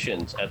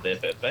competitions at the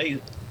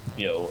FFA,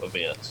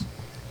 events.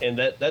 And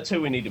that's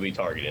who we need to be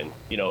targeting,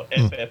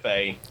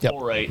 FFA,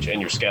 4-H, and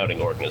your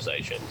scouting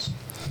organizations.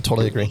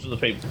 Totally agree.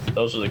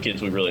 Those are the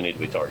kids we really need to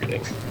be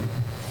targeting.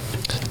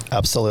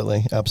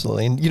 Absolutely.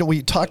 And,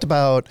 we talked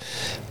about,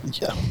 I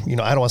don't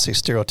want to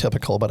say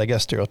stereotypical, but I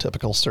guess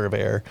stereotypical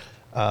surveyor.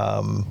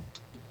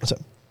 What's it?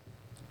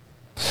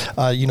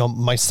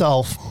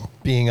 Myself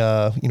being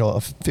a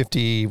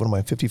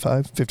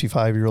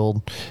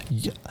 55-year-old.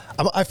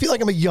 I feel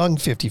like I'm a young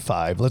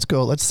 55.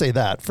 Let's say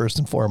that first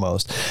and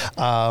foremost.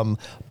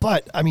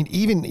 But I mean,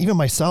 even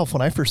myself,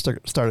 when I first got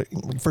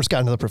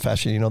into the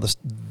profession,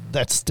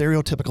 that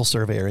stereotypical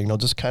surveyor,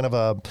 just kind of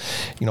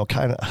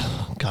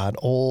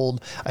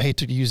old. I hate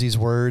to use these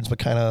words, but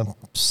kind of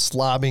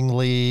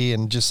slobbingly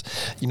and just,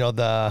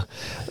 the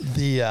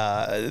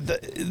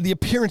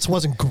appearance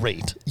wasn't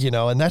great,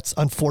 and that's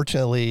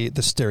unfortunately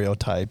the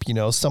stereotype,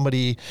 somebody,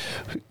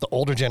 the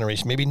older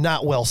generation, maybe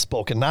not well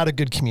spoken, not a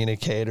good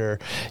communicator,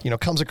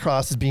 comes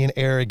across as being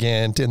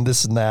arrogant and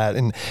this and that.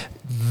 And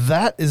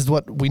that is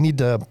what we need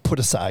to put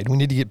aside. We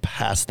need to get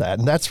past that.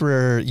 And that's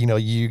where,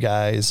 you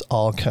guys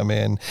all come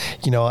in,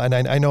 and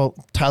I know,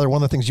 Tyler,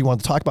 one of the things you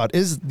want to talk about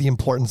is the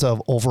importance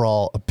of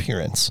overall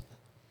appearance.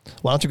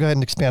 Why don't you go ahead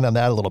and expand on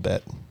that a little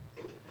bit?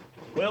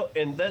 Well,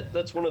 and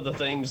that's one of the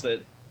things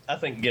that I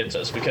think gets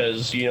us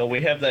because,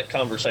 we have that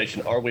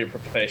conversation, are we a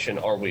profession,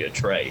 are we a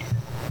trade?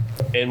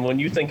 And when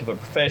you think of a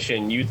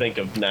profession, you think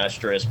of nice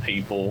dressed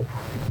people,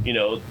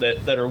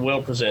 that are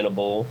well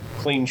presentable,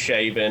 clean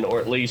shaven, or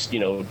at least,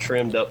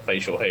 trimmed up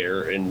facial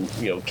hair and,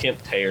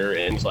 kempt hair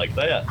and things like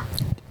that.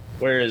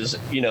 Whereas,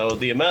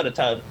 the amount of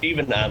time,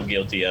 even I'm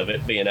guilty of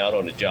it, being out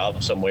on a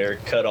job somewhere,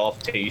 cut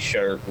off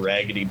t-shirt,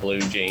 raggedy blue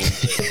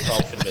jeans that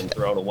probably should have been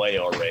thrown away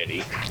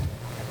already.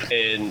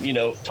 And,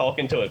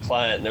 talking to a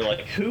client, and they're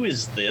like, who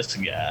is this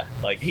guy?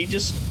 Like, he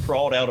just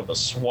crawled out of a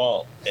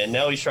swamp, and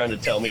now he's trying to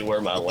tell me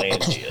where my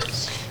land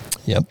is.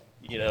 Yep.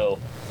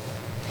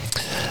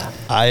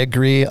 I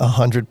agree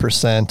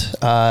 100%.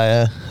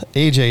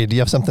 AJ, do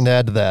you have something to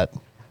add to that?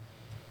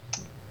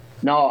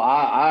 No,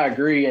 I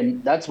agree.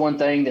 And that's one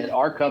thing that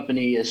our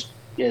company is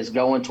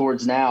going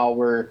towards now.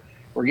 We're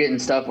getting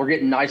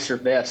nicer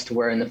vests to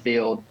wear in the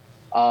field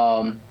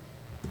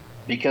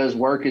because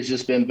work has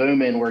just been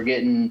booming. We're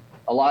getting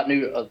a lot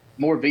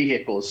more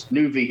vehicles,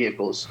 new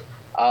vehicles.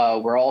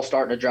 We're all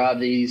starting to drive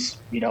these,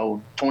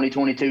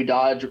 2022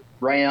 Dodge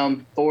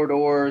Ram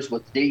 4-doors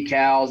with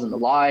decals and the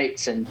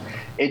lights. And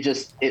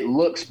it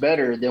looks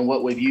better than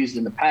what we've used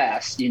in the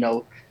past,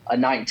 a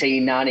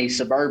 1990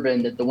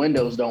 Suburban that the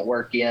windows don't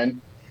work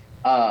in.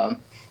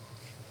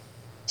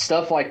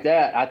 Stuff like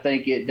that, I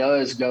think it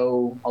does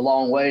go a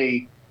long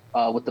way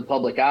with the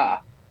public eye.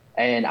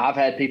 And I've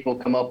had people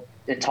come up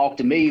and talk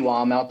to me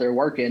while I'm out there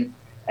working,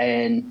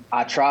 and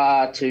I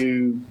try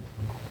to,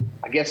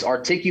 I guess,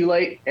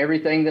 articulate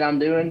everything that I'm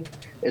doing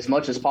as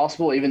much as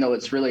possible, even though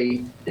it's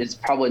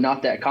probably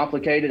not that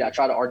complicated. I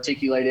try to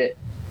articulate it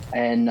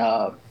and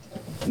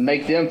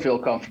make them feel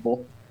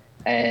comfortable.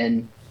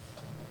 And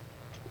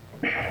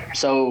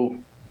so,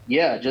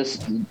 yeah,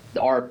 just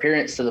our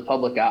appearance to the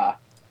public eye,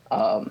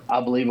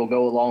 I believe, will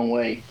go a long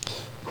way.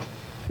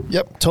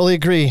 Yep, totally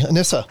agree.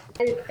 Anissa?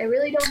 I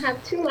really don't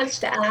have too much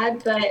to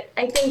add, but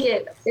I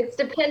think it's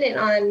dependent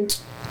on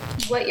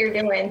what you're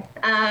doing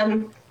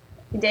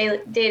day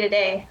to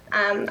day.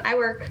 I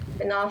work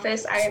in the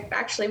office. I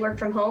actually work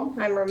from home.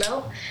 I'm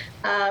remote.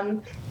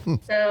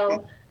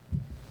 So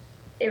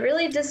it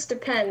really just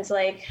depends.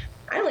 Like,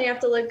 I only have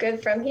to look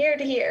good from here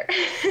to here.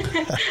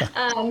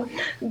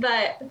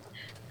 But,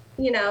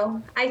 you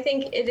know, I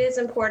think it is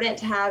important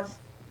to have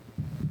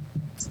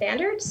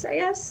standards, I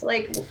guess,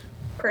 like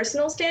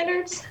personal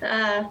standards.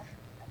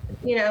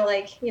 You know,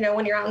 like, you know,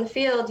 when you're out in the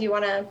field, you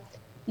want to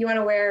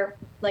wear,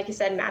 like you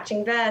said,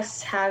 matching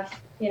vests,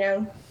 have, you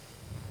know,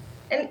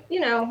 and, you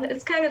know,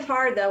 it's kind of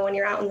hard though when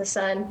you're out in the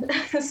sun.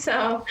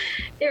 So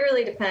it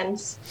really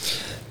depends.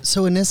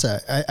 So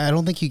Anissa, I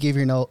don't think you gave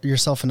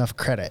yourself enough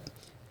credit.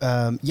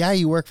 Yeah,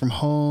 you work from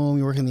home,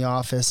 you work in the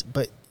office,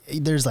 but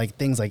there's like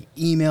things like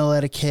email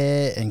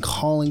etiquette and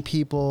calling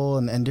people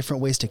and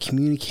different ways to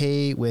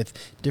communicate with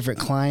different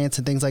clients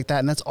and things like that.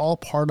 And that's all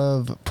part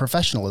of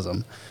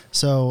professionalism.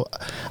 So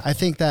I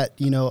think that,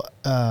 you know,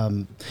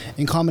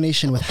 in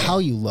combination with how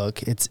you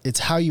look, it's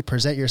how you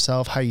present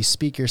yourself, how you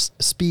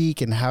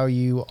speak and how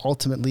you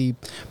ultimately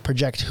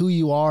project who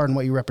you are and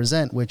what you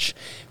represent, which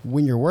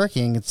when you're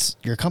working, it's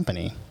your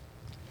company.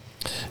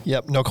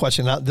 Yep, no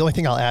question. The only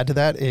thing I'll add to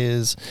that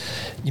is,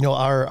 you know,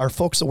 our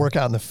folks that work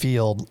out in the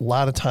field, a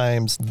lot of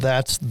times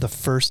that's the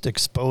first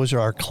exposure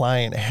our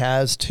client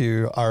has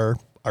to our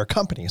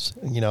companies,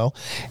 you know,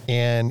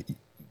 and,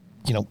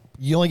 you know,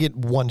 you only get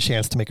one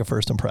chance to make a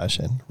first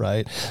impression,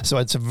 right? So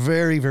it's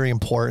very, very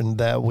important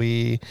that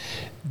we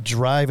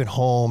drive it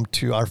home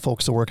to our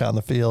folks that work out in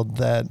the field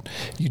that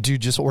you do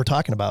just what we're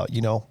talking about,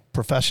 you know,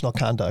 professional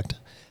conduct.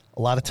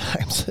 A lot of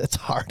times it's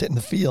hard in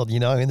the field, you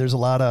know. I mean, there's a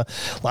lot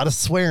of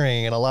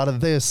swearing and a lot of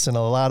this and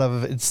a lot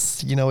of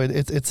it's, you know,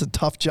 it's a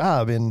tough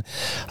job, and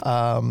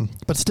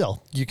but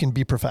still you can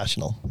be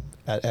professional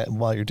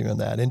while you're doing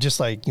that. And just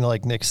like, you know,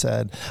 like Nik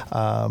said,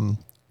 you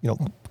know,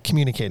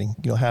 communicating,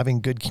 you know,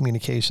 having good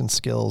communication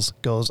skills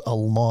goes a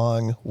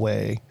long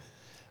way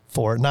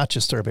for not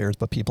just surveyors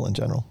but people in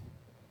general.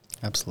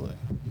 Absolutely.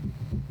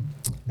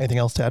 Anything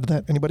else to add to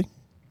that? Anybody?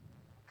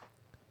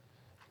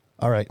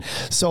 All right.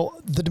 So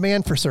the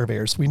demand for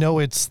surveyors, we know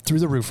it's through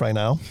the roof right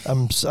now.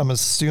 I'm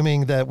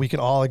assuming that we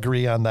can all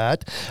agree on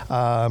that.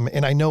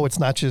 And I know it's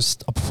not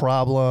just a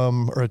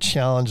problem or a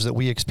challenge that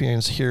we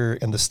experience here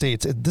in the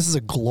States. This is a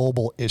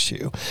global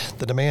issue.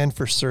 The demand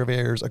for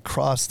surveyors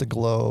across the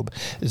globe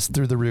is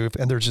through the roof,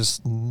 and there's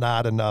just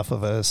not enough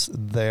of us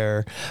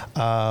there.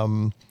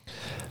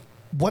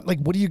 What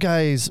do you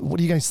guys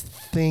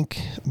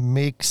think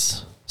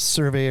makes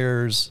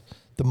surveyors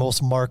the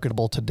most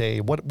marketable today?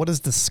 What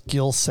is the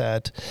skill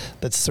set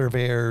that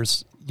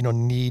surveyors, you know,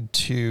 need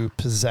to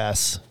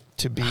possess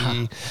to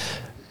be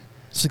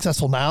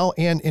successful now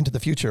and into the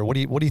future? What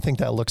do you think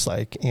that looks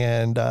like?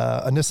 And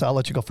Anissa, I'll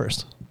let you go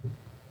first.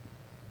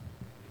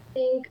 I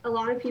think a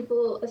lot of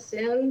people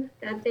assume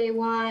that they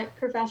want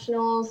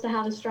professionals to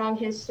have a strong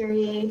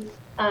history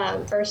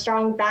or a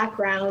strong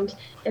background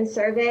in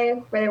survey,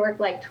 where they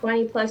work like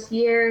 20 plus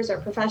years, or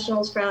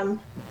professionals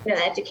from, you know,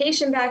 the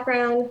education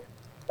background.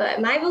 But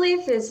my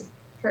belief is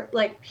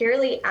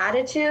purely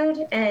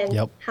attitude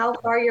and how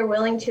far you're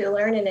willing to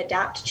learn and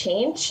adapt to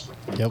change.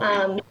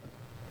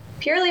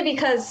 Purely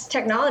because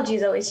technology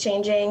is always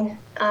changing,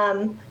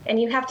 and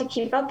you have to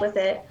keep up with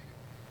it.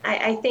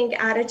 I think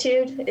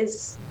attitude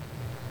is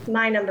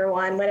my number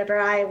one. Whenever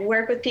I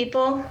work with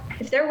people,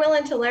 if they're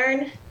willing to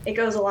learn, it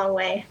goes a long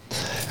way.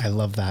 I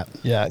love that.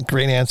 Yeah,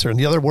 great answer. And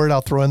the other word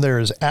I'll throw in there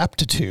is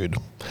aptitude,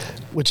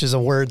 which is a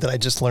word that I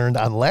just learned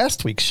on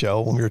last week's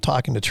show when we were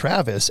talking to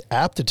Travis.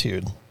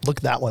 Aptitude.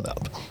 Look that one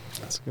up.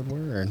 That's a good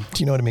word. Do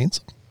you know what it means?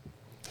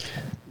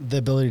 The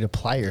ability to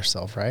apply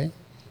yourself, right?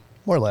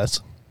 More or less.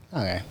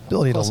 Okay.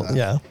 Ability to,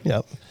 yeah.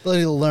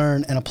 Ability to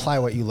learn and apply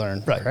what you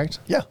learn. Right. Correct?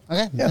 Yeah.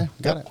 Okay. Yeah.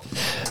 Got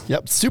it.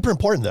 Yep. Super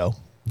important though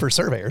for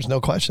surveyors, no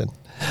question.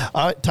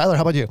 All right, Tyler,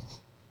 how about you?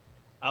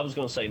 I was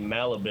going to say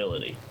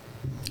malleability.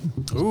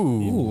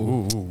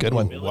 Ooh, good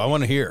one. Well, I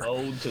want to hear.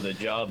 Owed to the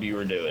job you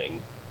were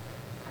doing.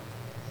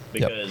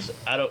 Because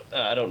I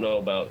don't know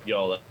about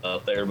y'all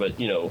out there, but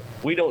you know,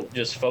 we don't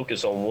just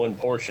focus on one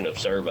portion of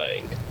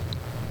surveying.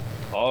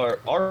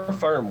 Our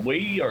firm,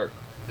 we are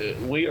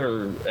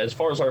as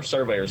far as our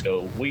surveyors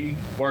go, we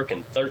work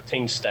in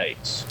 13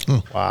 states.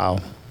 Wow.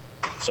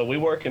 So we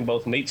work in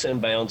both meets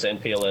and bounds and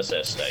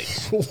PLSS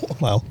states.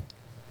 Wow.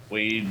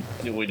 We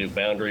do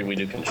boundary, we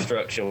do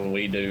construction,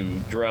 we do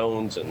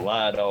drones and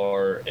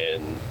LiDAR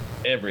and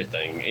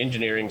everything,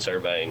 engineering,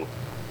 surveying.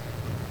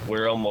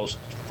 We're almost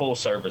full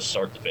service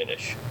start to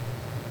finish.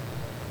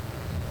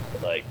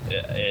 like,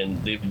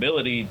 and the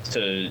ability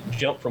to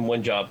jump from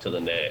one job to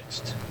the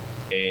next,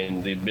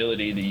 and the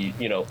ability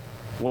to,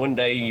 one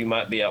day you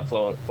might be out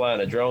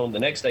flying a drone, the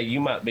next day you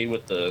might be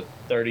with the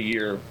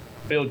 30-year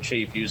field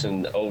chief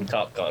using old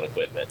TopCon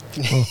equipment.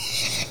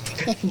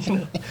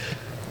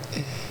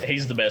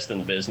 He's the best in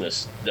the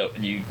business.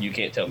 You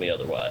can't tell me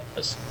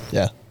otherwise.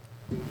 Yeah.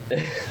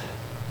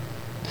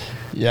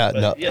 Yeah.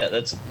 But no. yeah,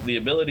 that's the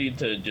ability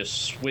to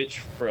just switch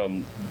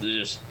from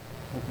the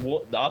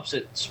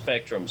opposite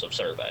spectrums of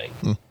surveying.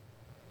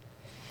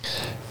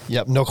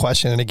 Yep, no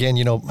question. And again,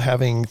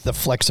 having the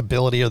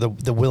flexibility or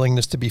the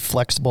willingness to be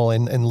flexible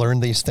and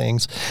learn these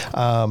things.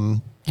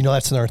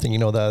 That's another thing,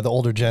 the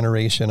older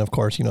generation, of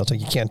course, it's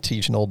like you can't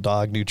teach an old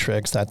dog new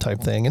tricks, that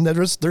type thing. And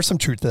there's some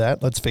truth to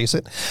that, let's face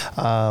it.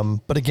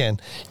 But again,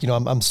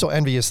 I'm so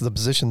envious of the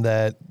position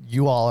that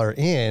you all are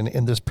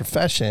in this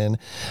profession,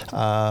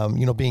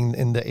 being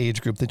in the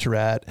age group that you're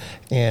at.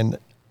 And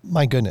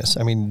my goodness,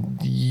 I mean,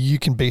 you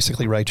can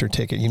basically write your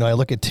ticket. I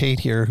look at Tate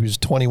here, who's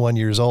 21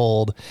 years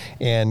old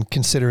and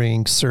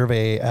considering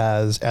survey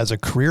as a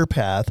career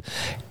path.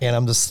 And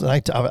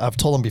I've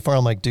told him before,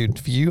 I'm like, dude,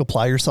 if you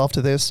apply yourself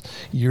to this,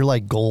 you're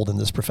like gold in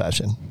this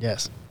profession.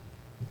 Yes.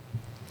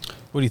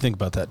 What do you think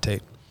about that,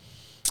 Tate?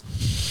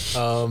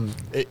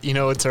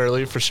 It's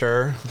early for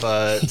sure,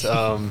 but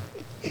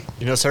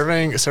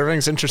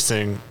surveying's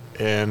interesting.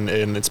 And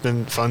it's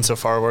been fun so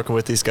far working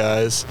with these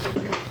guys,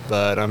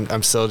 but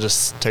I'm still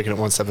just taking it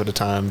one step at a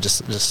time,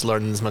 just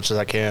learning as much as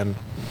I can.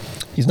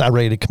 He's not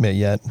ready to commit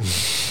yet.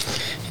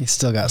 He's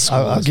still got school.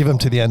 I'll give him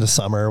to the end of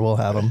summer. We'll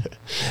have him.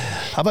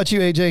 How about you,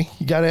 AJ?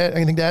 You got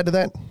anything to add to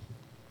that?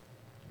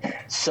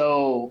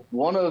 So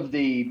one of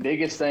the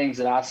biggest things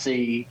that I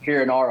see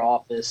here in our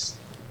office,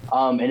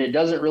 and it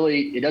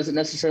doesn't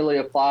necessarily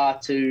apply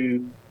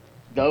to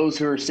those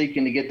who are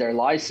seeking to get their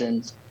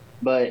license,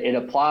 but it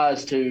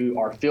applies to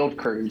our field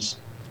crews,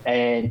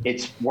 and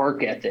it's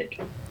work ethic.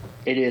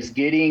 It is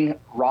getting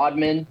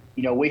rodmen.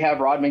 We have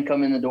rodmen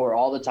come in the door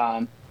all the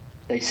time.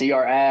 They see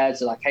our ads.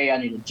 They're like, hey, I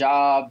need a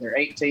job. They're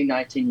 18,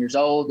 19 years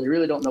old. They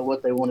really don't know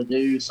what they want to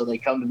do, so they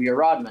come to be a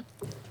rodman.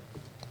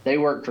 They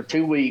work for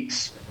 2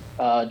 weeks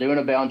doing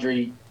a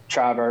boundary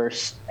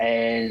traverse,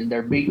 and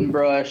they're beating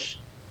brush.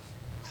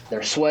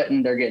 They're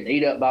sweating. They're getting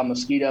eat up by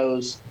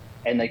mosquitoes,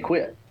 and they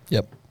quit.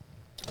 Yep.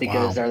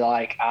 Because they're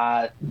like,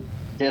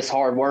 this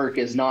hard work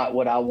is not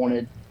what I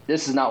wanted.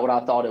 This is not what I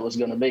thought it was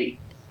going to be.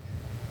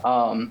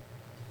 And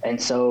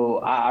so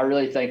I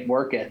really think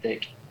work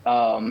ethic.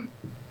 And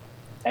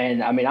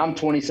I mean, I'm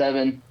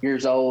 27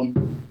 years old,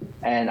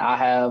 and I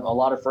have a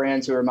lot of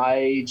friends who are my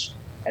age,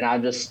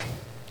 and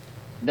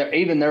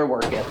even their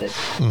work ethic,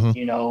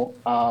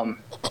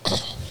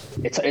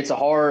 it's a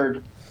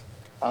hard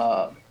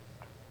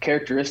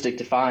characteristic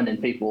to find in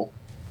people,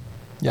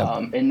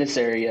 in this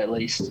area at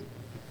least.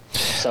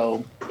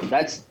 So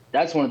that's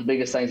one of the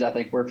biggest things I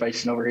think we're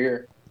facing over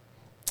here.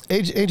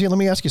 AJ, let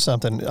me ask you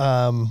something.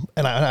 And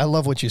I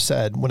love what you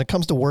said. When it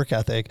comes to work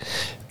ethic,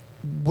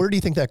 where do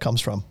you think that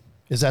comes from?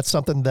 Is that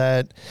something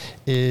that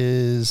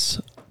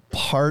is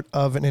part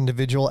of an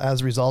individual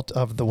as a result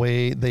of the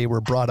way they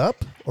were brought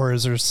up, or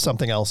is there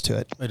something else to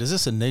it? Wait, is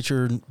this a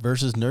nature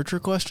versus nurture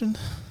question?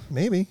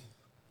 Maybe.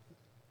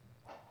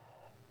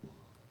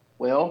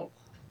 Well,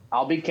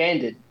 I'll be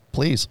candid.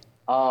 Please.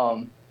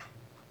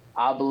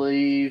 I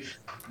believe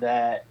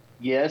that,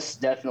 yes,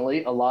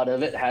 definitely a lot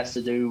of it has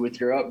to do with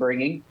your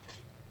upbringing.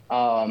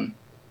 Not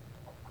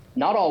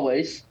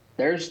always.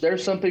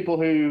 There's some people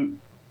who,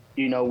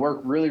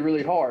 work really,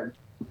 really hard,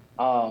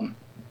 and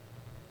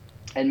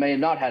may have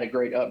not had a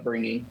great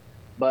upbringing.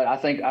 But I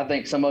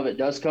think some of it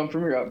does come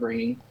from your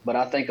upbringing. But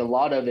I think a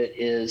lot of it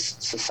is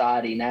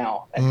society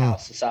now and how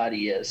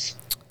society is.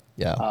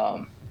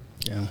 Yeah.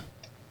 Yeah.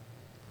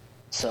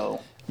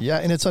 So. Yeah,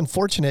 and it's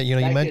unfortunate.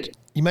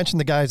 You mentioned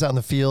the guys out in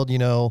the field.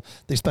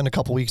 They spend a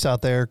couple weeks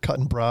out there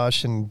cutting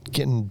brush and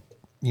getting,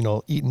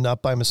 eaten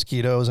up by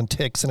mosquitoes and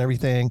ticks and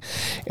everything.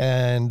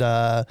 And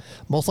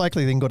most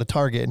likely they can go to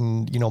Target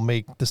and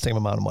make the same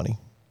amount of money.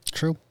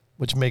 True.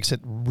 Which makes it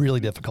really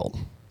difficult.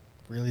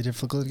 Really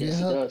difficult to get Yes, it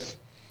help. does.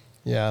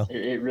 Yeah.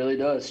 It really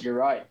does. You're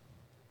right.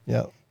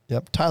 Yeah.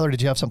 Yep. Tyler,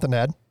 did you have something to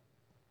add?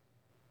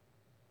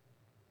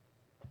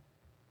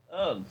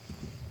 I'm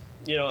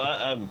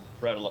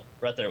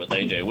right there with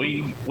AJ.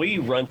 We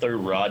run through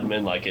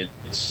rodman like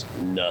it's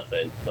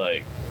nothing.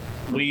 Like,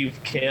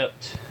 we've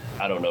kept,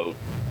 I don't know,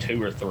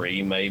 2 or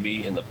 3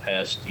 maybe in the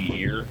past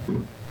year,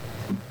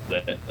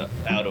 that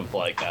out of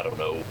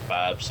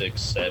 5,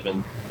 6,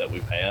 7 that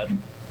we've had.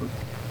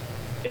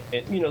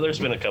 And, there's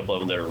been a couple of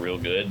them that are real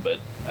good, but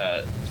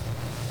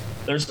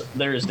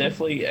there is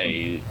definitely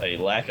a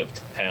lack of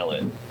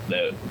talent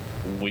that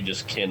we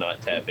just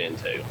cannot tap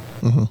into.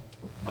 Mm-hmm.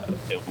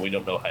 And we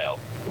don't know how.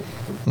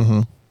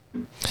 Mm-hmm.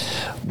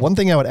 One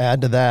thing I would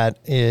add to that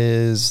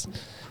is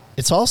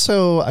it's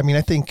also, I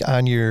think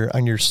on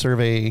your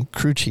survey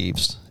crew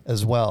chiefs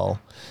as well,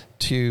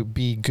 to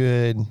be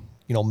good,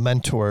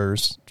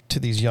 mentors to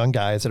these young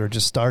guys that are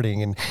just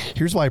starting. And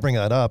here's why I bring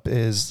that up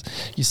is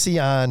you see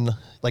on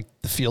like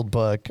the field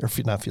crew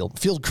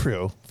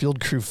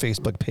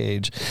Facebook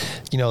page,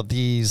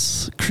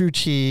 these crew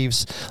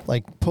chiefs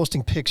like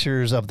posting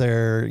pictures of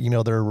their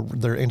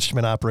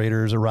instrument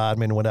operators or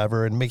rodmen,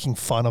 whatever, and making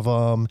fun of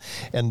them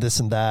and this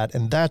and that.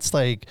 And that's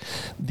like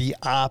the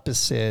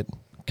opposite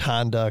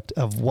conduct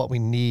of what we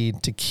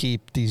need to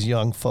keep these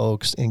young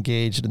folks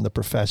engaged in the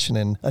profession.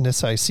 And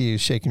Anissa, I see you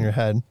shaking your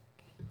head.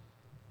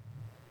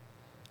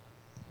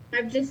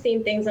 I've just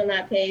seen things on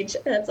that page.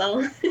 That's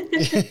all.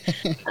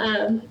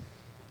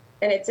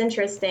 And it's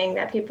interesting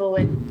that people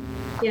would,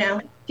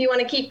 if you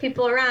want to keep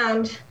people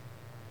around,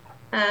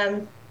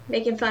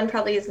 making fun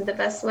probably isn't the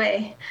best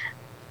way.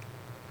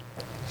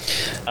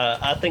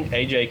 I think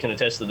AJ can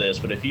attest to this,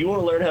 but if you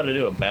want to learn how to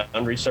do a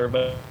boundary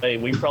survey,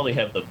 we probably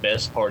have the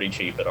best party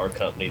chief at our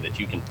company that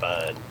you can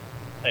find.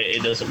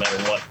 It doesn't matter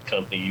what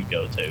company you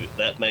go to.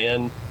 That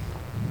man,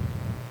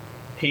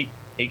 he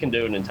can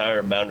do an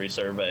entire boundary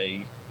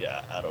survey,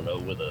 I don't know,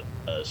 with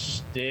a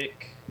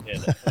stick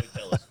and a toy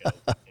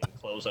telescope and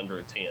close under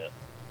a tent.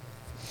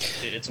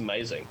 It's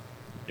amazing.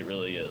 It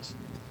really is.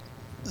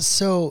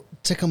 So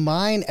to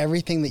combine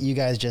everything that you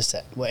guys just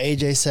said, what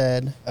AJ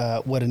said,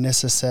 what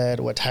Anissa said,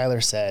 what Tyler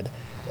said,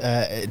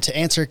 to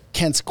answer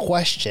Kent's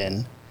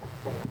question,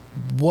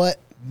 what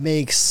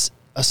makes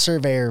a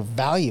surveyor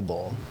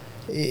valuable?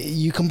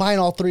 You combine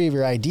all three of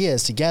your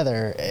ideas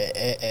together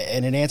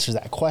and it answers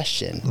that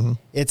question. Mm-hmm.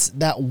 It's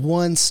that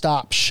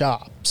one-stop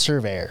shop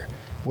surveyor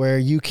where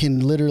you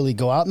can literally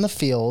go out in the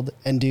field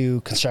and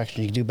do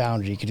construction. You can do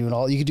boundary. You can do it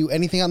all. You can do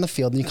anything on the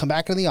field. And you come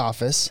back into the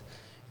office,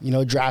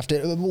 draft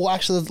it. Well,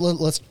 actually,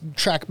 let's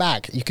track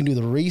back. You can do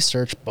the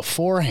research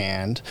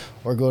beforehand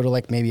or go to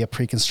like maybe a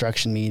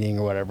pre-construction meeting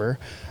or whatever.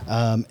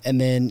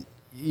 And then,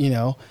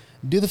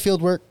 do the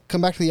field work,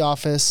 come back to the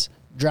office,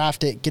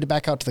 draft it, get it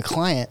back out to the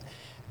client.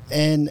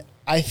 And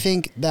I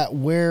think that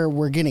where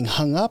we're getting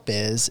hung up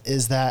is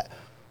that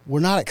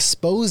we're not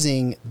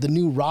exposing the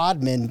new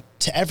rodman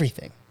to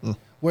everything.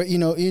 Where,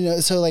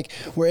 so like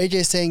where AJ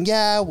is saying,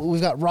 yeah,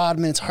 we've got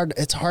rodmen.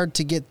 It's hard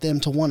to get them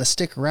to want to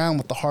stick around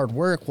with the hard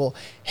work. Well,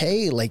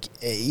 hey, like,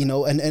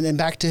 and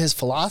back to his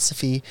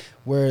philosophy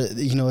where,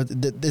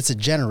 it's a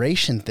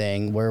generation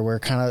thing where we're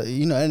kind of,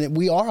 and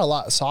we are a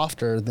lot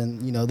softer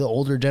than, the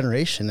older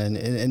generation and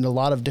in a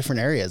lot of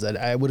different areas.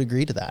 I would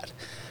agree to that.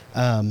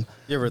 You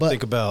ever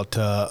think about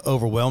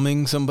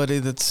overwhelming somebody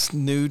that's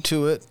new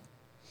to it?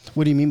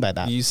 What do you mean by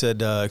that? You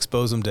said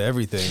expose them to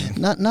everything.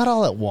 Not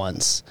all at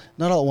once.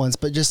 Not all at once,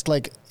 but just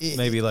like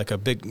maybe like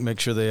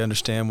make sure they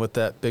understand what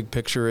that big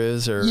picture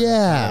is, or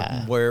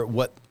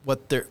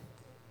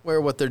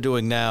what they're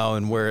doing now,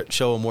 and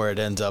show them where it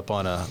ends up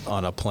on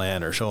a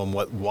plan, or show them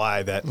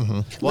why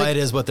it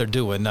is what they're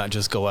doing, not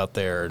just go out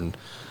there and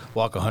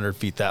walk 100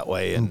 feet that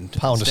way and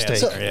pound a steak.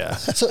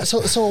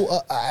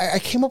 So I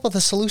came up with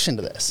a solution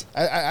to this.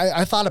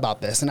 I thought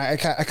about this, and I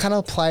kind of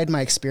applied my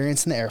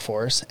experience in the Air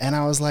Force, and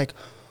I was like,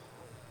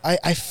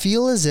 I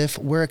feel as if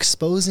we're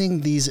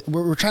exposing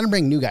we're trying to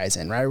bring new guys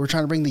in, right? We're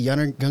trying to bring the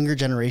younger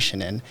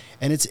generation in,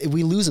 and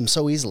we lose them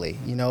so easily.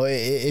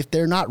 If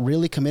they're not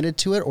really committed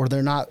to it, or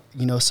they're not,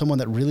 someone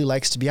that really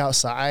likes to be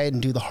outside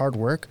and do the hard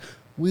work,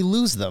 we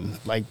lose them.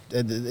 Like,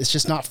 it's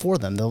just not for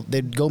them.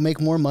 They'd go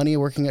make more money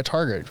working at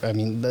Target. I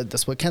mean,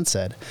 that's what Kent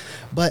said.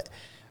 But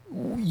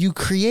you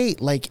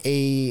create like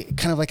a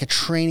kind of like a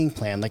training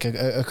plan, like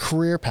a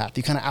career path.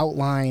 You kind of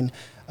outline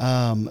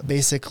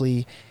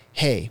basically,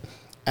 hey,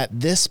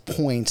 at this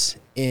point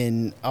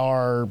in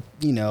our,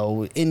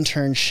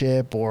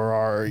 internship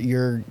or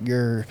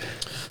your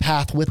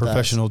path with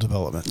professional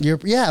development.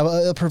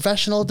 A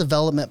professional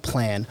development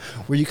plan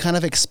where you kind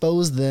of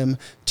expose them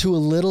to a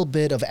little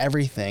bit of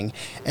everything.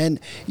 And,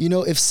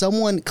 if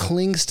someone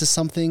clings to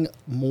something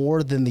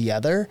more than the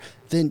other,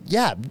 then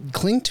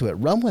cling to it,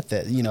 run with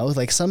it.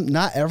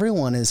 Not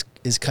everyone is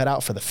cut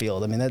out for the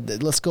field. I mean,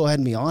 let's go ahead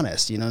and be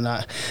honest.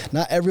 Not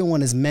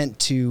everyone is meant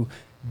to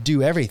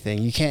do everything.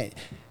 You can't,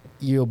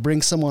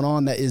 bring someone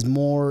on that is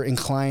more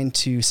inclined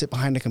to sit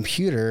behind a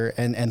computer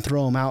and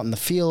throw them out in the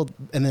field,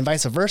 and then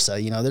vice versa.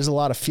 There's a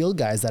lot of field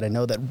guys that I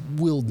know that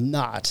will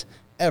not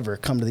ever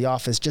come to the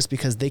office just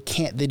because they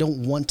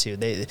don't want to.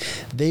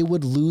 They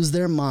would lose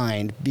their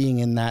mind being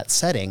in that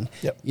setting.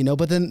 Yep.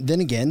 But then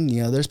again,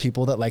 there's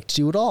people that like to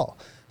do it all.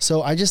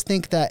 So I just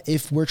think that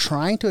if we're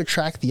trying to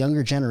attract the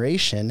younger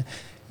generation,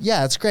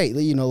 it's great.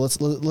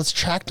 Let's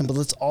attract them, but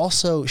let's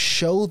also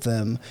show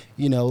them,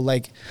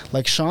 like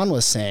Sean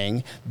was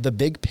saying, the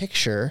big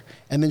picture,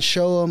 and then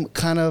show them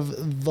kind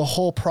of the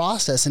whole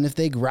process. And if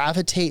they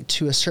gravitate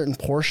to a certain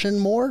portion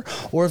more,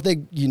 or if they,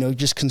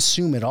 just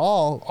consume it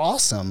all,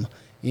 awesome.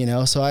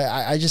 So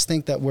I just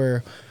think that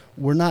we're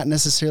not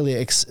necessarily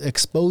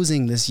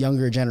exposing this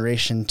younger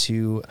generation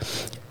to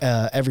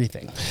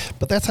everything.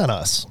 But that's on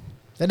us.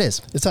 It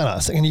is. It's on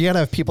us. And you got to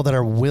have people that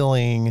are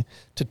willing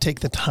to take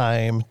the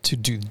time to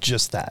do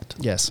just that.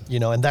 Yes.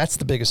 And that's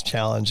the biggest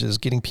challenge, is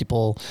getting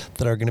people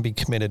that are going to be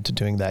committed to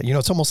doing that.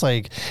 It's almost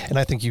like, and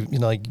I think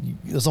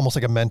it's almost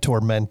like a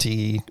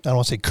mentor-mentee, I don't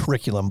want to say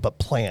curriculum, but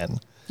plan.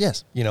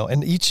 Yes.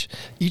 And each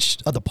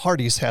of the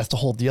parties has to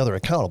hold the other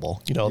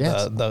accountable.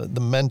 Yes.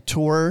 The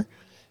mentor,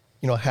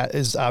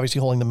 is obviously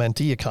holding the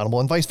mentee accountable,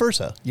 and vice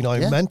versa.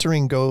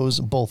 Mentoring goes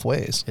both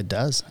ways. It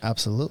does.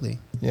 Absolutely.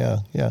 Yeah.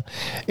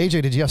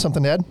 AJ, did you have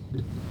something to add?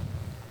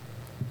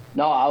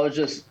 No, I was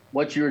just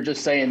what you were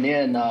just saying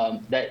then,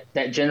 that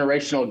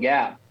generational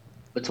gap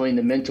between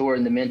the mentor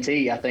and the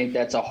mentee. I think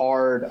that's a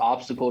hard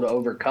obstacle to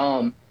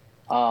overcome.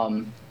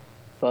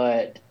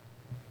 But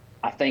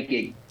I think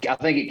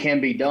it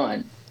can be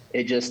done.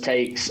 It just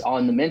takes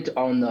on the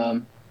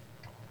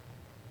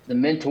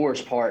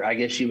mentor's part, I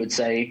guess you would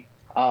say,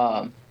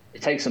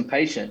 it takes some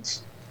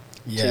patience.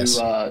 Yes.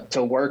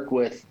 To work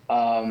with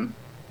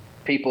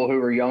people who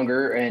are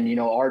younger and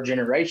our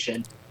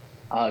generation,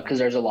 because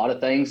there's a lot of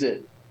things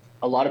that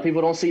a lot of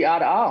people don't see eye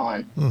to eye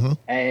on. Mm-hmm.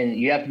 And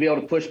you have to be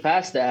able to push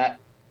past that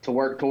to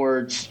work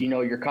towards,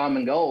 your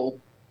common goal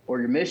or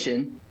your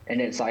mission.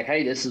 And it's like,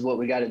 hey, this is what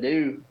we got to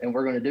do, and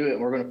we're going to do it.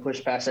 And we're going to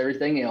push past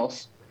everything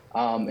else.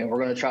 And we're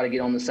going to try to get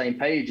on the same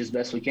page as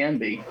best we can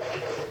be.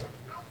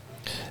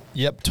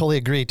 Yep, totally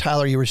agree.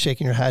 Tyler, you were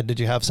shaking your head. Did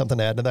you have something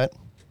to add to that?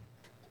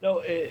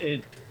 No,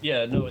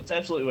 it's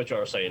absolutely what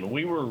y'all are saying.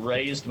 We were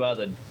raised by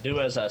the do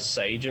as I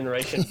say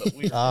generation, but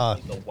we are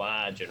the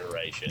why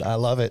generation. I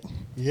love it.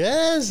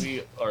 Yes.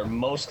 We are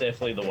most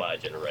definitely the why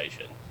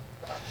generation.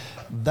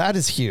 That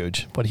is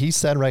huge. What he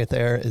said right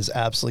there is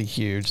absolutely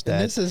huge.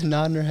 And this is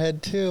nodding her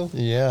head too.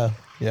 Yeah.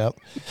 Yep.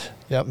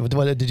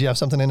 Did you have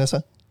something,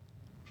 Anissa?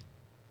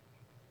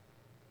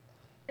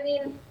 I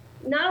mean,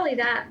 not only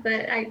that,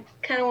 but I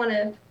kind of want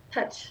to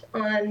touch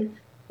on,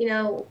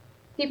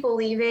 people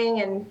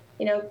leaving and,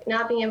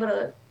 not being able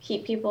to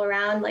keep people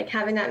around, like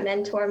having that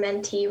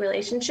mentor-mentee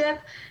relationship.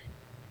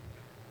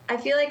 I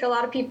feel like a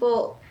lot of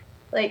people,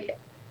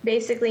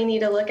 basically need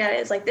to look at it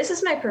as this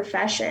is my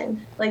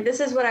profession. This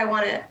is what I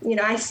want to,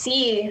 I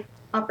see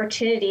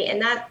opportunity, and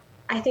that,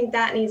 I think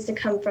that needs to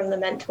come from the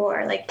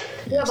mentor.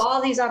 You have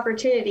all these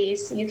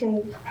opportunities. You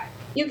can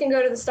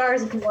go to the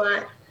stars if you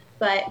want,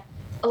 but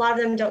a lot of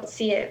them don't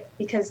see it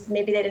because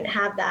maybe they didn't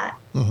have that,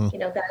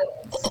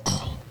 guidance.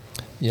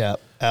 Yeah,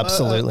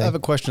 absolutely. I have a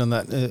question on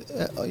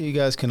that. You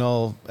guys can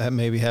all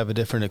maybe have a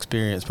different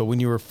experience, but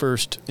when you were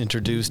first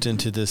introduced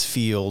into this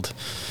field,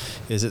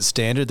 is it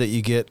standard that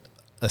you get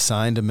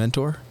assigned a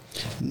mentor?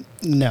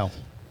 No.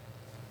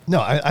 No,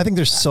 I think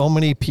there's so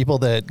many people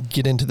that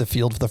get into the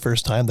field for the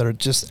first time that are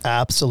just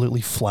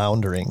absolutely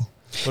floundering.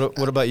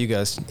 What about you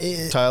guys?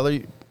 Tyler,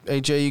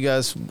 AJ, you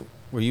guys,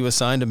 were you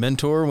assigned a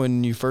mentor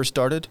when you first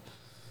started?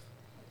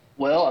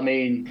 Well, I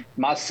mean,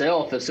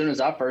 myself, as soon as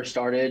I first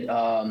started,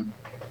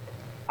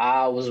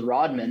 I was a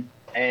rodman,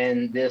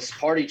 and this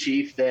party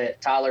chief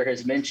that Tyler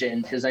has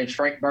mentioned, his name's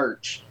Frank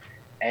Birch,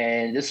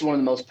 and this is one of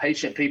the most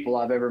patient people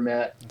I've ever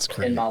met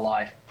in my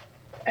life.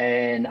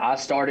 And I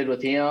started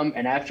with him,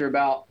 and after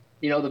about,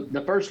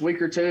 the first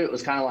week or two, it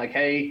was kind of like,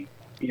 hey,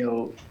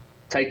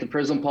 take the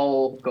prism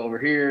pole, go over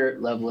here,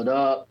 level it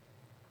up,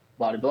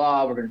 blah, blah,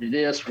 blah, we're going to do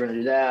this, we're going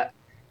to do that.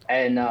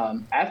 And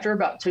after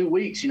about 2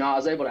 weeks, I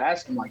was able to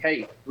ask him,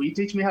 hey, will you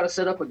teach me how to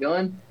set up a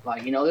gun?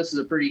 This is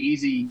a pretty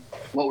easy,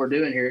 what we're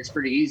doing here, it's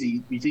pretty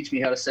easy. Will you teach me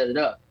how to set it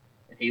up?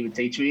 And he would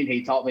teach me, and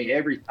he taught me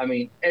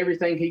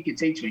everything he could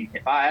teach me.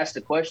 If I asked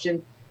a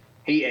question,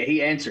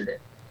 he answered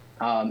it.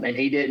 And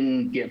he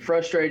didn't get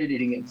frustrated, he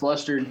didn't get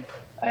flustered.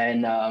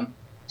 And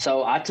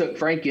so I took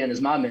Frank in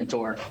as my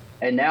mentor.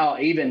 And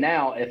even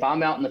now, if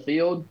I'm out in the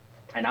field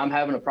and I'm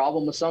having a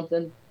problem with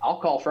something,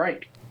 I'll call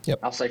Frank. Yep.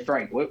 I'll say,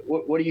 Frank,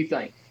 what do you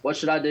think? What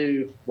should I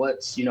do?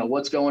 What's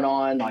going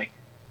on?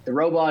 The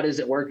robot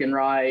isn't working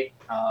right.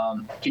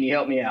 Can you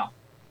help me out?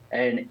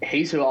 And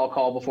he's who I'll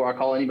call before I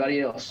call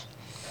anybody else.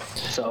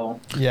 So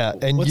yeah.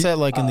 And what's that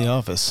like in the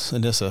office,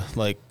 Anissa?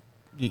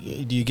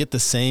 Do you get the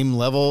same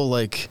level?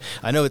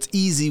 I know it's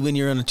easy when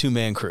you're on a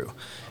 2-man crew.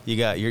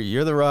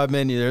 You're the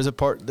rodman. There's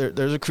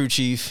a crew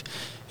chief.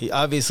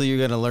 Obviously you're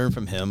going to learn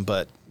from him,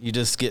 but you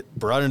just get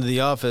brought into the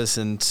office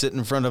and sit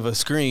in front of a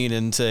screen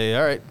and say,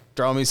 all right,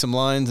 draw me some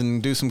lines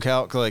and do some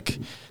calc.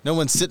 No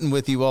one's sitting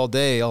with you all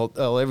day,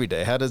 every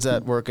day. How does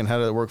that work, and how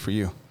did it work for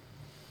you?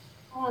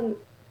 I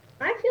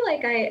feel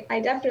like I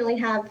definitely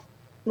have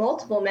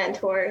multiple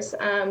mentors.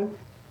 I'm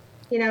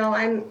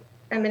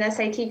an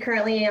SIT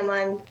currently. I'm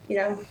on,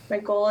 my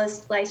goal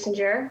is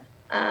licensure.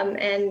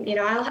 And,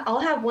 I'll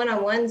have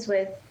one-on-ones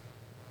with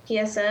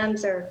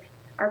PSMs or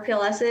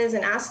RPLSs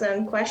and ask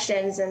them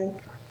questions, and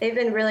they've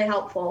been really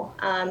helpful.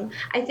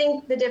 I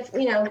think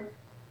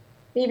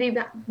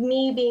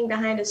me being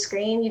behind a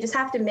screen, you just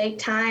have to make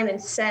time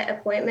and set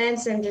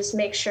appointments and just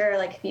make sure,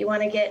 if you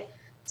want to get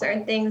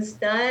certain things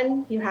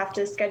done, you have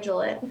to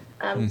schedule it.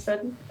 So it's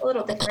a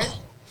little different.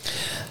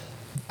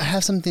 I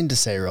have something to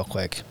say real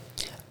quick.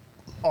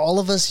 All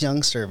of us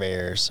young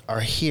surveyors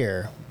are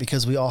here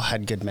because we all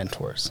had good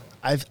mentors.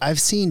 I've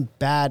seen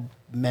bad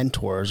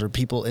mentors or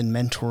people in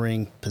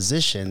mentoring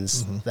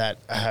positions that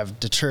have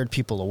deterred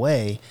people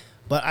away,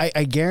 but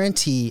I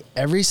guarantee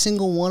every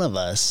single one of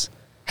us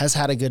has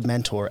had a good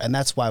mentor, and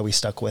that's why we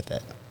stuck with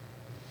it.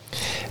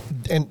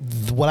 And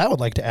what I would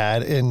like to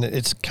add, and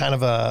it's kind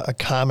of a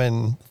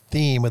common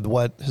theme with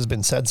what has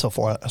been said so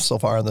far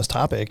on this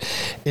topic,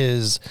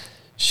 is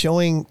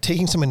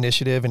taking some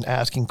initiative and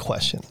asking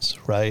questions,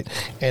 right?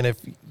 And if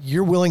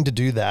you're willing to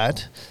do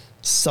that,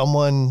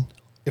 someone,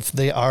 if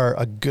they are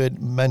a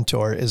good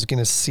mentor, is going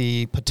to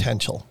see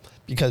potential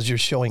because you're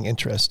showing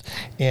interest.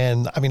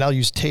 And I mean, I'll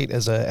use Tate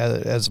as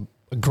a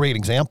great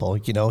example.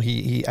 You know,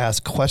 he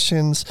asks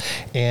questions,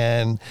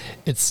 and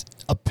it's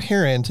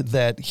apparent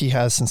that he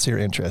has sincere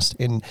interest,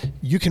 and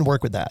you can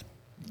work with that.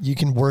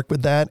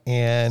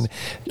 And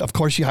of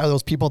course you hire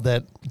those people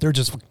that they're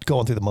just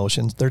going through the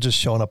motions. They're just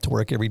showing up to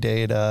work every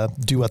day to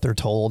do what they're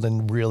told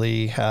and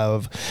really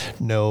have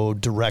no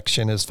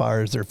direction as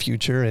far as their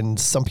future. And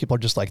some people are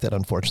just like that,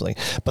 unfortunately.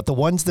 But the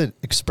ones that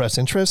express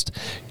interest,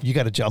 you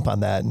got to jump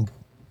on that and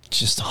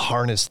just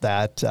harness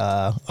that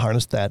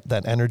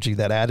energy,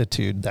 that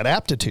attitude, that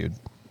aptitude.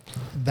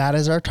 That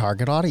is our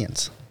target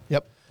audience.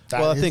 Yep.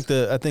 Well, I think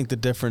the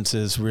difference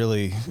is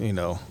really, you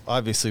know,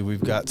 obviously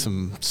we've got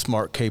some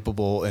smart,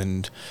 capable,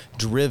 and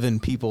driven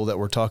people that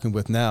we're talking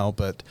with now,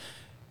 but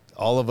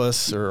all of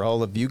us or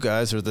all of you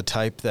guys are the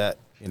type that,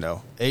 you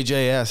know,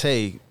 AJ asks,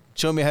 hey,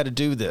 show me how to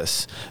do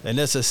this.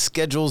 Anissa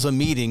schedules a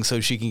meeting so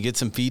she can get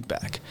some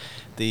feedback.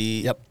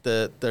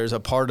 There's a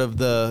part of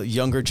the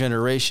younger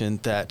generation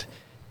that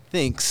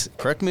thinks,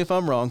 correct me if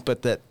I'm wrong,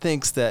 but that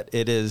thinks that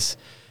it is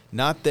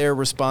not their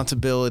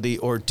responsibility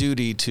or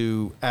duty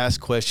to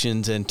ask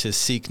questions and to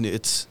seek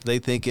they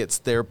think it's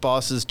their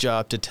boss's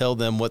job to tell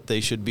them what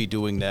they should be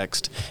doing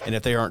next. And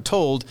if they aren't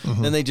told,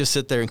 then they just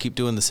sit there and keep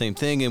doing the same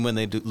thing. And when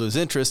they lose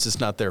interest,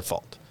 it's not their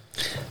fault.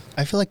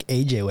 I feel like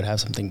AJ would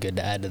have something good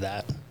to add to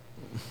that.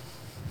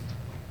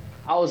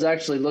 I was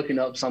actually looking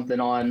up something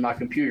on my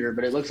computer,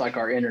 but it looks like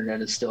our internet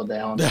is still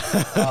down.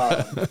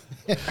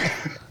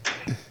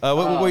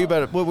 What were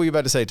you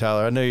about to say,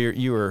 Tyler? I know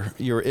you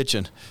were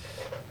itching.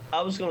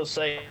 I was going to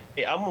say,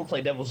 I'm going to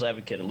play devil's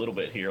advocate a little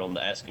bit here on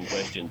the asking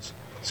questions.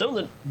 Some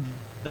of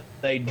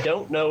they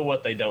don't know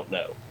what they don't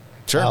know.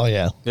 Sure. Oh,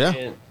 yeah. Yeah.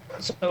 And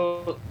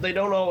so they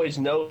don't always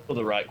know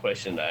the right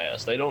question to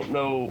ask. They don't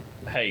know,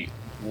 hey,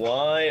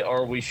 why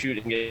are we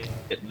shooting it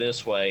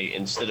this way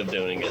instead of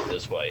doing it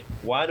this way?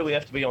 Why do we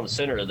have to be on the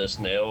center of this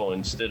nail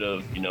instead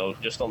of, you know,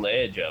 just on the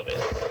edge of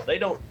it? They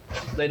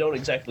don't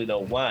exactly know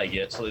why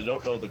yet, so they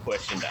don't know the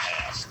question to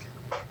ask.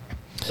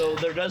 So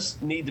there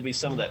does need to be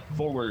some of that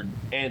forward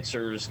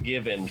answers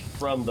given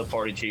from the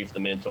party chief, the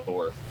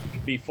mentor,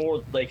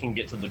 before they can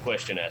get to the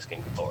question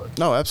asking part.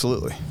 No,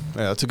 absolutely.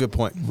 Yeah, that's a good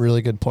point.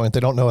 Really good point. They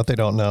don't know what they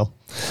don't know.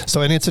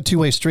 So, and it's a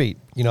two-way street.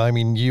 You know, I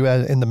mean, you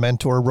in the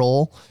mentor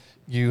role,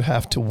 you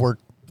have to work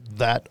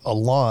that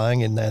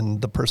along, and then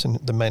the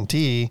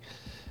mentee,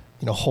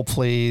 you know,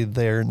 hopefully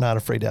they're not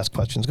afraid to ask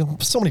questions.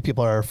 So many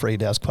people are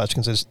afraid to ask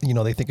questions, as you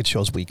know, they think it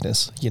shows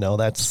weakness. You know,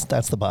 that's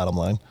the bottom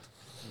line.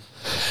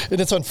 And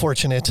it's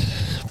unfortunate,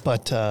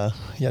 but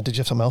yeah. Did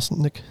you have something else,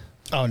 Nick?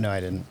 Oh, no, I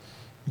didn't.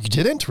 You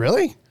didn't?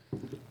 Really?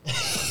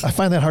 I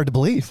find that hard to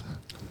believe.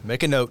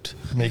 Make a note.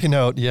 Make a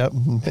note. Yep.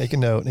 Make a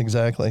note.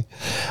 Exactly.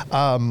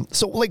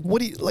 So, like,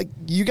 what do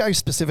you guys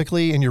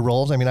specifically in your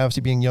roles? I mean,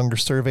 obviously being younger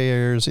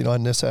surveyors, you know,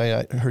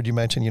 Anissa, I heard you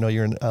mention, you know,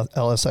 you're an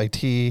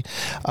LSIT.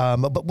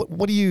 But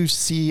what do you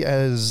see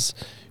as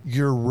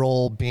your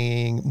role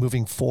being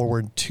moving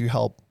forward to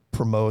help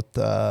promote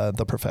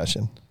the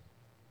profession?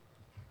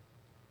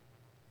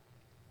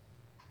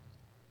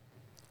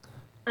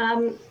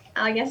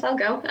 I guess I'll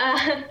go.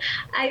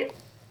 I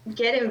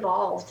get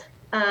involved.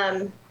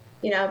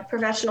 You know,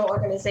 professional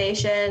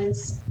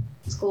organizations,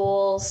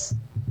 schools.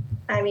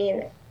 I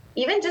mean,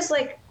 even just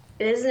like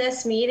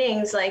business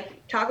meetings,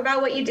 like talk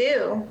about what you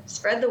do,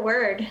 spread the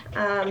word.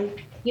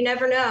 You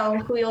never know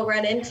who you'll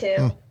run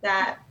into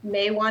that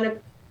may want to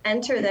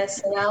enter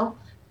this, you know.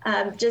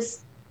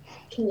 Just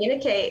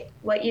communicate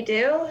what you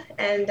do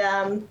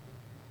and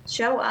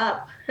show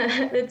up.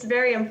 It's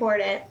very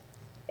important.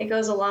 It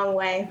goes a long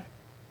way.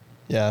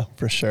 Yeah,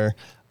 for sure.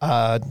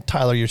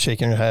 Tyler, you're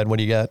shaking your head. What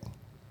do you got?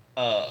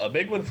 A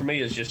big one for me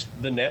is just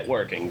the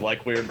networking,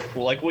 like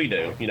we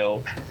do. You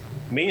know,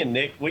 me and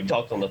Nick, we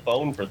talked on the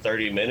phone for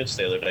 30 minutes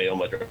the other day on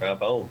my drive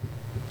home.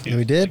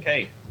 We did. Like,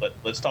 hey,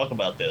 let's talk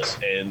about this,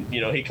 and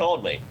you know, he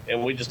called me,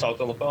 and we just talked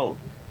on the phone.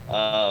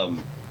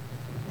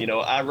 You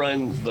know, I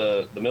run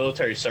the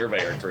military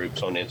surveyor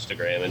groups on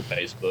Instagram and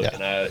Facebook,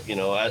 and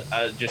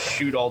I just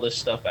shoot all this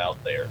stuff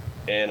out there,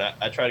 and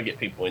I try to get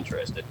people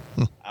interested.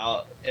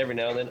 Every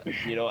now and then,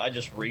 you know, I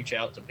just reach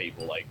out to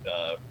people like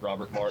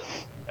Robert Martin.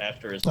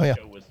 After his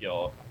show with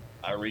y'all,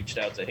 I reached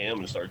out to him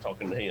and started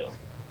talking to him.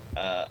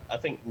 I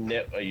think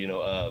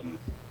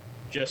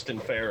Justin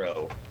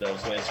Farrow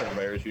does Land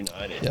Surveyors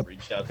United.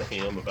 Reached out to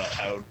him about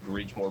how to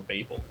reach more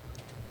people.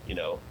 You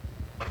know,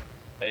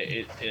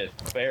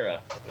 Farah,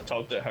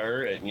 talked to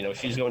her, and you know,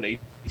 she's going to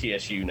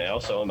ETSU now,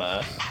 so am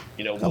I.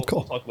 You know, we'll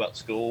talk about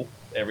school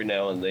every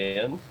now and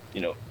then.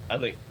 You know, I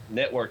think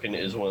networking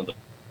is one of the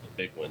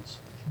big ones.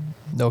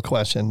 No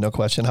question.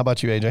 How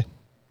about you, AJ?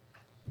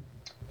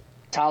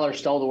 Tyler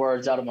stole the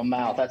words out of my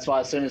mouth. That's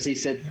why as soon as he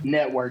said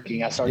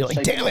networking, I started You're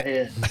like, shaking my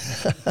 "Damn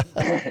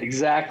head.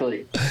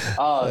 Exactly.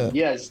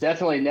 Yes,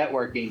 definitely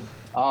networking.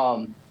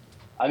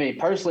 I mean,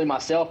 personally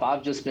myself,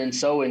 I've just been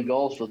so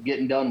engulfed with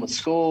getting done with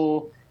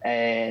school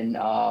and,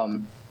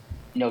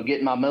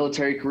 getting my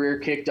military career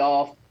kicked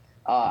off.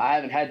 I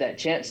haven't had that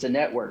chance to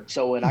network.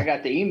 So when I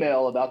got the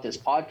email about this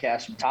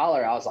podcast from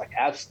Tyler, I was like,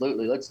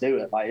 absolutely, let's do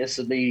it. Like, this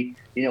would be,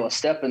 a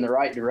step in the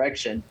right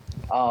direction.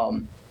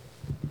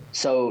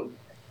 So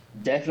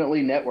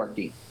definitely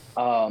networking.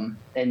 And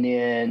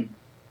then,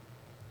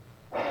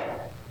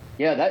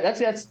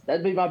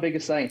 that'd be my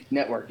biggest thing,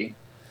 networking.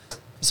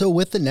 So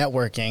with the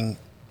networking,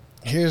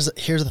 here's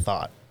the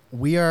thought.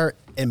 We are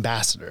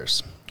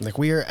ambassadors. Like,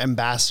 we are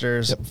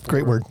ambassadors. Yep,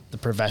 great word. The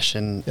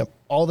profession. Yep.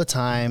 All the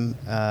time,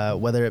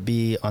 whether it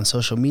be on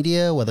social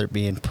media, whether it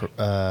be in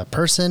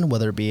person,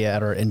 whether it be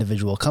at our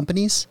individual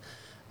companies.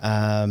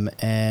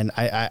 And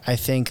I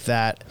think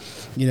that,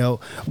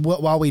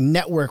 while we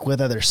network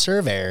with other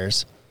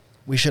surveyors,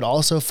 we should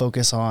also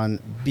focus on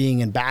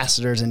being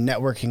ambassadors and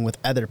networking with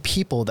other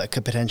people that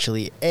could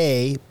potentially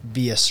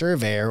be a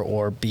surveyor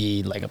or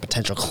be like a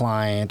potential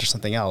client or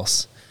something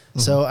else. Mm-hmm.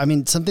 So, I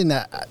mean, something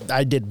that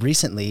I did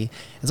recently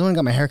is when I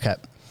got my hair cut,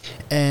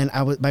 and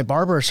my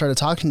barber started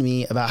talking to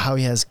me about how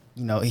he has,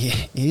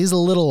 he's a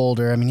little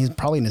older. I mean, he's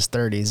probably in his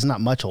 30s. He's not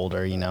much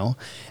older,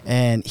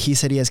 and he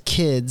said he has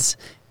kids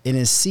in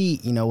his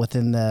seat,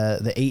 within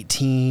the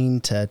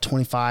 18 to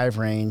 25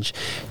 range,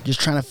 just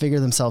trying to figure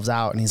themselves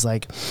out. And he's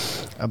like,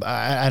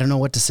 I don't know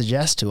what to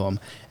suggest to him.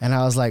 And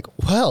I was like,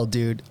 well,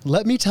 dude,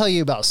 let me tell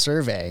you about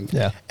surveying.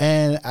 Yeah.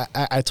 And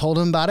I told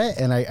him about it,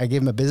 and I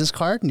gave him a business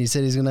card, and he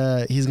said he's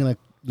gonna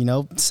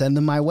send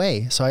them my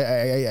way. So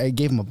I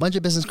gave him a bunch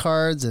of business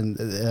cards, and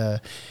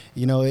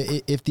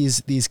if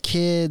these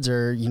kids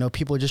or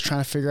people are just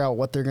trying to figure out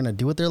what they're gonna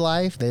do with their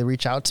life, they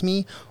reach out to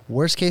me.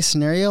 Worst case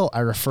scenario,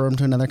 I refer them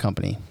to another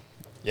company.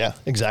 Yeah,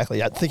 exactly.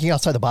 Yeah, thinking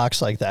outside the box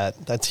like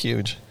that's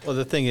huge. Well,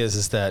 the thing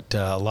is that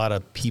a lot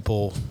of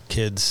people,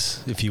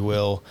 kids, if you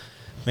will,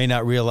 may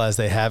not realize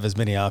they have as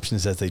many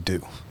options as they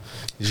do.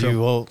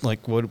 Sure.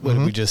 What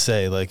did we just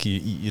say? Like,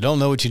 you don't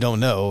know what you don't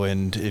know,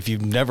 and if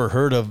you've never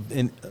heard of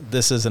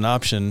this as an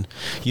option,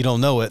 you don't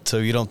know it, so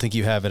you don't think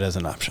you have it as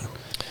an option.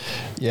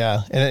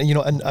 Yeah,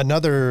 and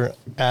another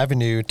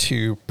avenue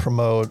to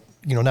promote,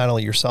 not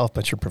only yourself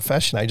but your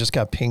profession. I just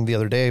got pinged the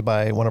other day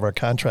by one of our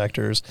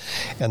contractors,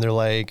 and they're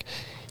like,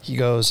 he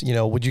goes,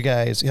 would you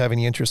guys have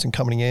any interest in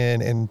coming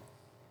in and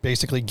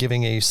basically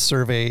giving a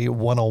survey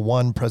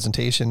 101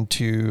 presentation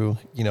to,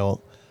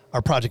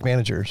 our project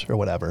managers or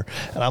whatever.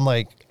 And I'm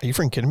like, are you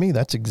freaking kidding me?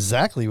 That's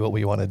exactly what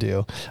we want to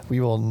do.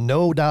 We will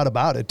no doubt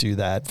about it do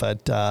that.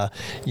 But,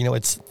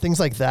 it's things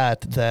like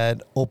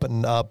that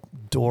open up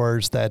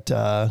doors that,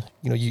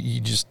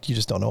 you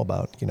just don't know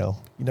about. You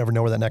never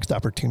know where that next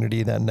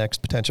opportunity, that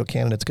next potential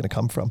candidate's going to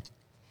come from.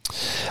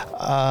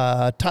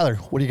 Tyler,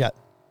 what do you got?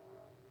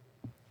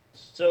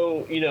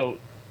 So,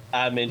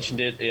 I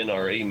mentioned it in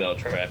our email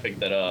traffic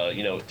that,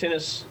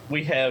 tennis,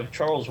 we have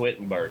Charles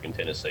Wittenberg in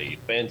Tennessee.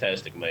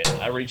 Fantastic man.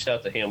 I reached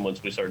out to him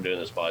once we started doing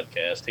this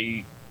podcast.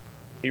 He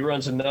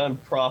runs a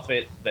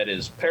nonprofit that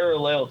is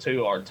parallel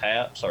to our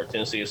TAPS, our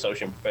Tennessee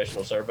Association of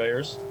Professional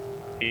Surveyors.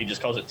 He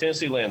just calls it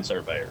Tennessee Land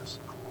Surveyors.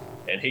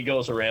 And he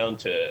goes around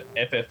to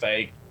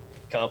FFA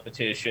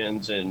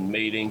competitions and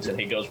meetings, and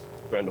he goes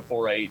around to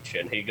 4-H,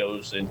 and he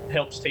goes and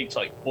helps teach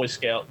like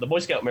the Boy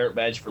Scout Merit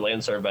Badge for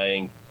land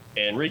surveying,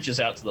 and reaches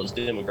out to those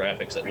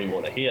demographics that we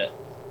want to hit.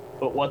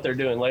 But what they're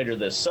doing later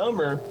this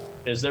summer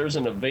is there's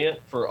an event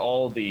for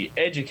all the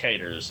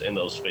educators in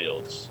those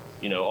fields,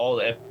 all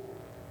the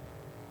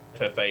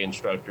FFA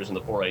instructors and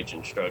the 4-H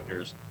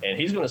instructors. And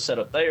he's going to set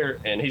up there,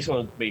 and he's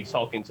going to be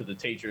talking to the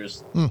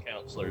teachers, the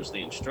counselors,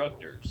 the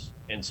instructors.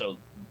 And so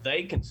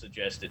they can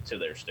suggest it to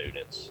their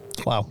students.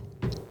 Wow.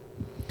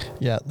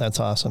 Yeah, that's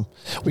awesome.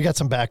 We got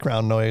some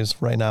background noise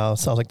right now. It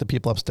sounds like the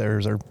people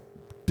upstairs are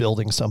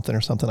building something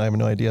or something. I have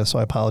no idea, so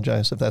I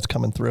apologize if that's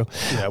coming through.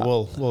 Yeah,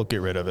 we'll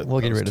get rid of it.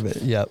 We'll get rid of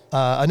it. Yeah.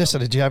 Anissa,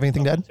 did you have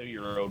anything to add?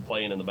 2-year-old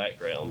playing in the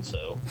background,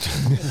 so.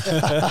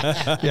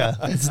 Yeah,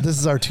 this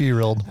is our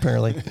 2-year-old,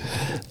 apparently.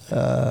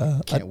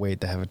 Can't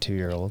wait to have a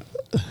 2-year-old.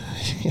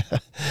 Yeah.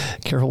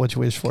 Careful what you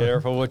wish for.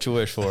 Careful what you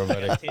wish for,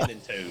 buddy. 10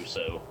 and 2,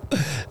 so.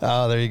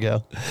 Oh, there you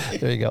go.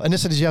 There you go.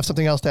 Anissa, did you have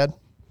something else to add?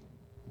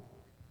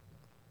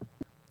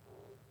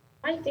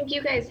 I think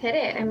you guys hit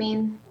it. I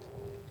mean,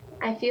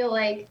 I feel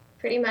like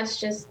pretty much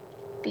just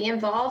be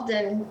involved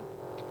and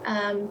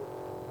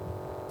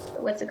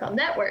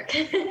network.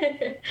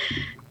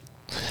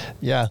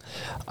 Yeah.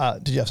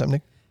 Did you have something,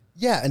 Nick?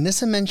 Yeah,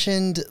 Anissa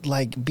mentioned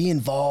be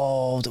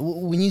involved.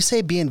 When you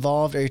say be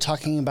involved, are you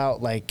talking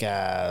about like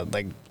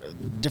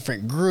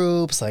different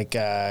groups?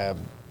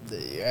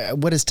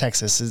 What is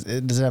Texas?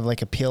 Does it have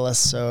like a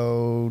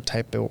PLSO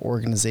type of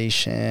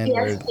organization?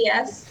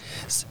 Yes.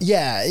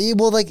 Yeah.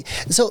 Well,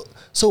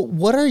 so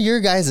what are your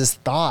guys'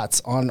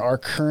 thoughts on our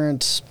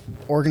current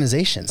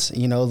organizations?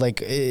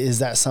 Is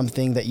that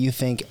something that you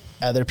think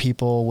other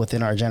people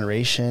within our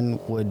generation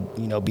would,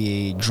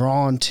 be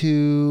drawn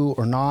to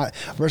or not,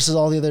 versus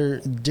all the other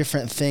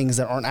different things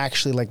that aren't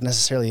actually like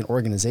necessarily an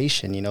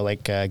organization,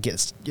 like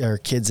get our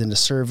kids into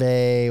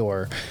survey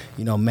or,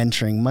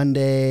 mentoring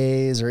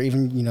Mondays, or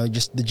even,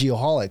 just the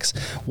geoholics.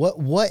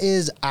 What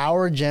is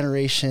our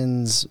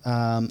generation's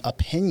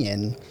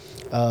opinion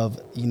of,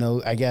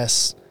 I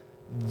guess,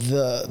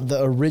 the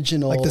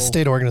original, like the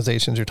state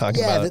organizations you're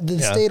talking about. The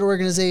state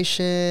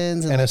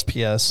organizations, and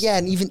NSPS.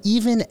 And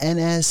even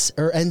NS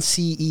or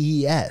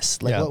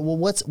NCEES. Like,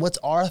 what's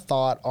our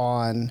thought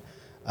on,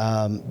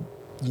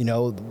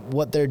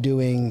 what they're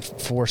doing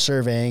for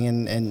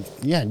surveying, and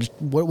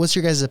what's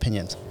your guys'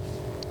 opinions?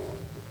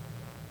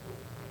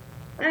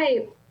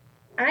 I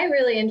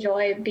really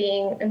enjoy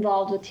being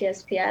involved with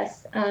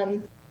TSPS.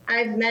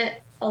 I've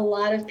met a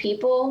lot of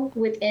people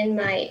within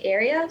my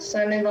area, so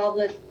I'm involved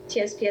with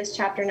TSPS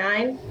Chapter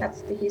 9,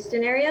 that's the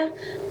Houston area.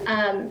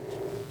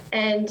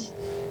 And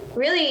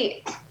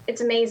really,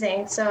 it's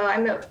amazing. So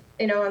I'm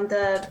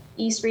the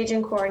East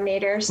Region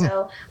Coordinator,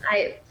 so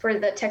for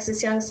the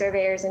Texas Young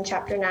Surveyors in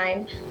Chapter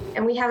 9,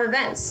 and we have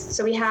events.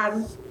 So we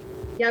have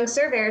young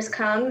surveyors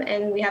come,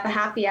 and we have a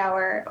happy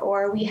hour,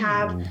 or we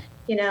have,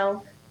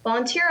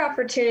 volunteer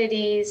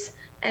opportunities.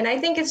 And I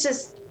think it's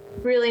just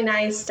really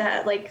nice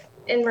to,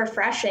 and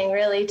refreshing,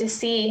 really, to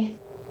see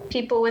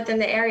people within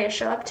the area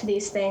show up to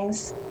these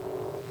things.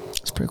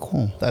 It's pretty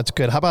cool. That's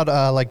good. How about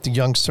the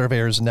Young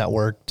Surveyors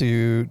Network?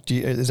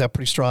 Is that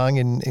pretty strong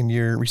in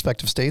your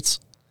respective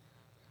states?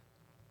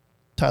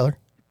 Tyler?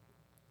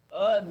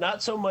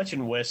 Not so much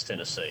in West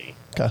Tennessee.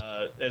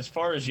 Okay. As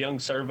far as young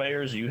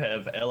surveyors, you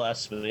have L.I.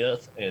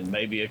 Smith and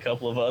maybe a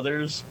couple of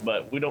others,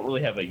 but we don't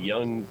really have a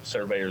young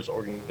surveyors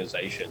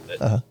organization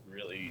that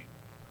really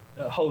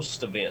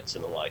hosts events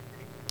and the like.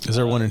 Is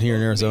there one in here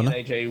in Arizona? Me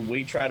and AJ,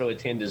 we try to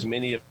attend as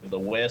many of the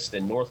West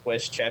and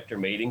Northwest chapter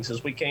meetings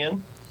as we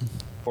can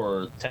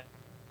for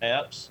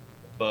TAPS,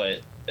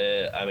 but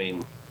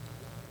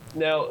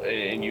no,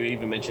 and you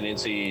even mentioned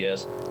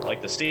NCES,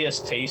 like the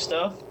CST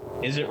stuff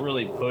isn't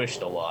really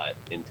pushed a lot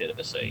in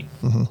Tennessee.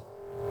 Mm-hmm.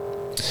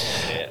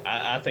 And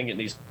I think it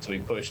needs to be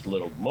pushed a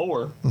little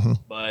more,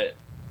 but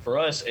for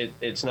us,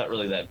 it's not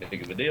really that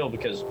big of a deal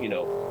because,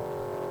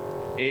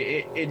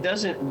 it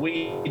doesn't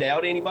weed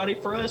out anybody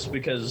for us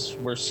because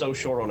we're so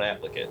short on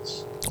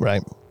applicants.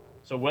 Right.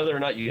 So whether or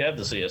not you have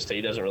the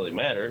CST doesn't really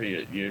matter.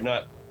 You're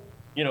not,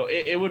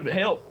 it would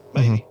help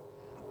maybe,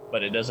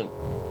 but it doesn't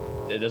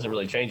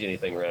really change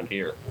anything around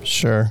here.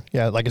 Sure.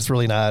 Yeah. It's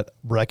really not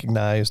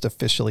recognized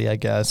officially, I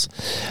guess.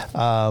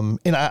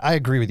 And I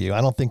agree with you.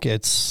 I don't think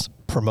it's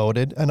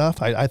promoted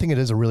enough. I think it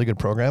is a really good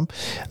program,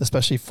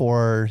 especially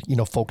for,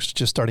 folks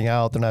just starting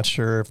out. They're not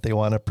sure if they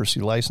want to pursue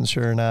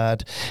licensure or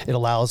not. It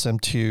allows them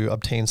to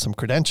obtain some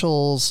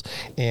credentials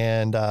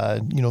and,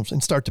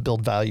 and start to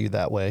build value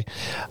that way.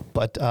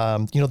 But,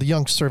 the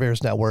Young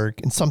Surveyors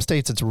Network, in some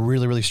states, it's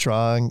really, really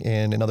strong.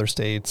 And in other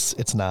states,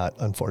 it's not,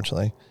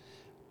 unfortunately.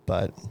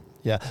 But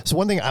yeah. So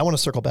one thing I want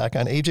to circle back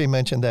on, AJ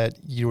mentioned that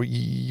you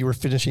were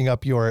finishing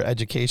up your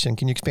education.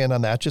 Can you expand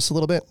on that just a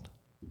little bit?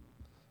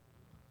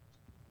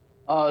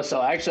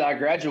 So actually, I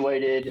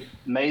graduated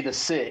May the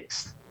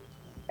 6th,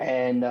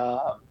 and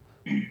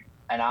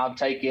I'm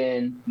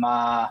taking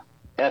my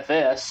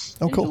FS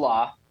in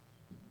July.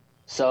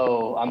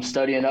 So I'm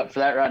studying up for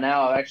that right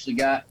now. I've actually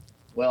got,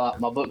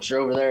 my books are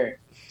over there.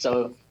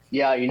 So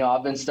yeah,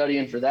 I've been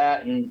studying for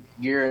that and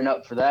gearing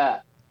up for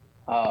that.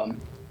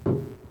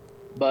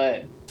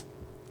 But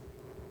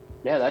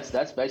yeah,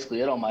 that's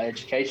basically it on my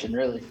education,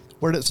 really.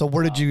 Where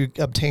did you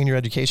obtain your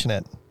education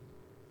at?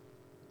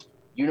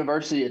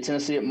 University of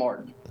Tennessee at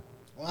Martin.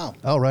 Wow.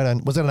 Oh, right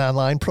on. Was it an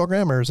online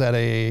program or is that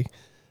a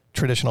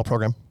traditional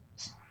program?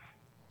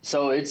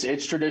 So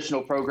it's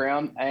traditional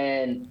program,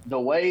 and the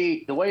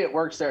way it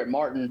works there at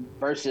Martin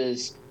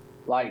versus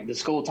like the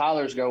school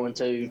Tyler's going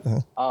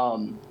to,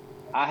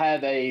 I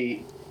have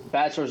a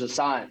bachelor's of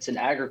science in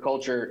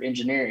agriculture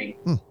engineering,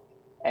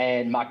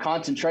 and my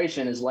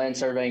concentration is land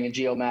surveying and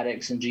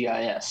geomatics and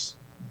GIS.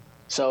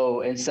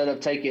 So instead of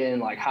taking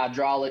like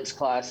hydraulics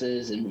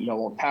classes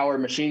and power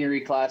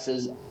machinery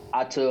classes,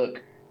 I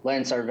took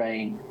land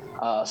surveying,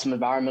 some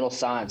environmental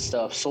science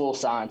stuff, soil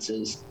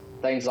sciences,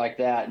 things like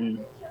that,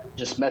 and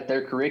just met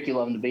their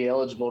curriculum to be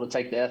eligible to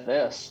take the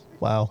FS.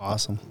 Wow,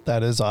 awesome!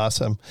 That is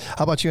awesome.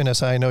 How about you,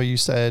 Anissa? I know you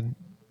said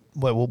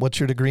what's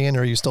your degree in,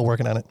 or are you still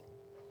working on it?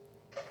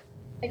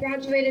 I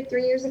graduated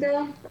 3 years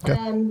ago.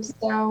 Okay.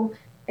 So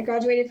I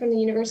graduated from the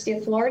University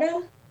of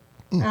Florida.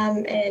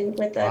 And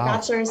with a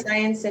Bachelor of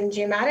Science in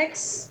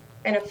Geomatics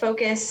and a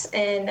focus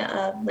in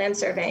land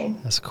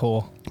surveying. That's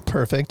cool.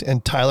 Perfect.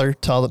 And Tyler,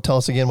 tell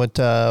us again what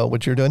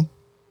you're doing.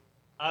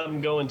 I'm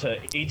going to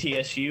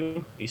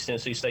ETSU, East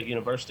Tennessee State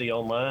University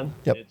online.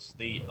 Yep. It's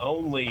the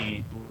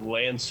only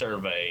land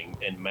surveying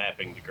and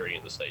mapping degree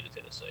in the state of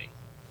Tennessee.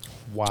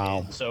 Wow.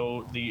 And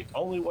so the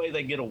only way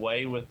they get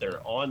away with their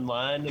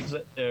online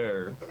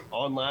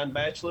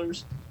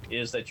bachelors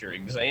is that your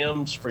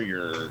exams for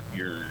your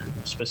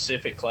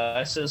specific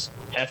classes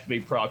have to be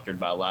proctored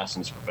by a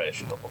licensed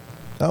professional.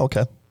 Oh,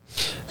 okay.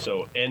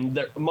 So, and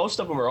most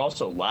of them are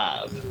also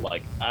live.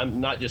 Like,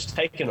 I'm not just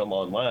taking them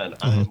online.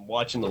 I'm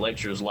watching the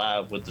lectures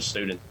live with the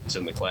students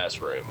in the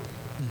classroom.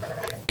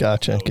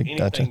 Gotcha. So anything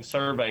Gotcha.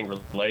 surveying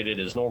related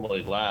is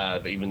normally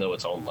live, even though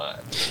it's online.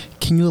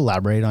 Can you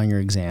elaborate on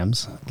your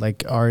exams?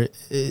 Like,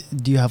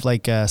 do you have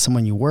like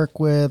someone you work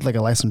with, like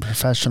a licensed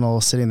professional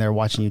sitting there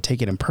watching you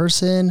take it in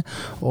person,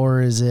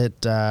 or is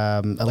it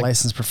a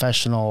licensed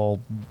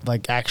professional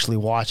like actually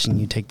watching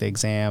you take the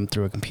exam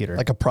through a computer?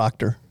 Like a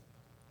proctor.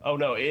 Oh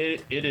no,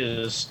 it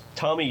is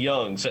Tommy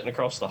Young sitting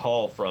across the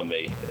hall from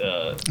me,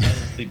 the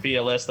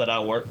BLS that I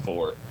work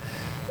for.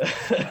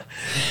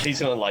 He's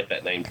gonna like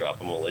that name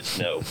drop. I'm gonna let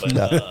you know.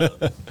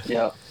 But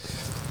Yeah.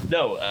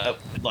 no,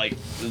 like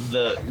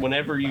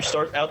whenever you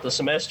start out the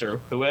semester,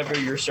 whoever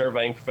your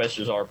surveying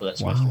professors are for that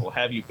semester will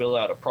have you fill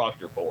out a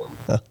proctor form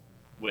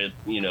with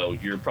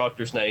your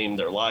proctor's name,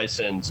 their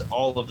license,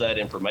 all of that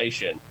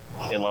information,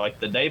 and like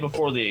the day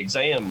before the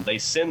exam, they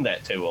send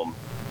that to them.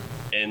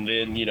 And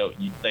then,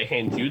 they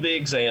hand you the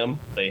exam.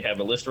 They have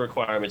a list of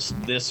requirements,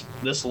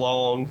 this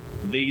long,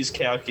 these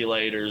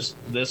calculators,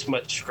 this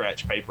much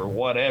scratch paper,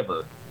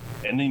 whatever.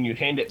 And then you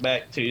hand it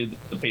back to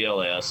the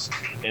PLS,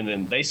 and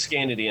then they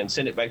scan it in,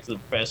 send it back to the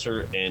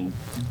professor, and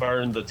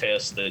burn the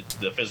test, the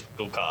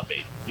physical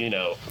copy.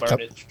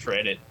 Burn it,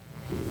 shred it,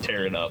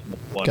 tear it up,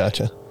 whatever.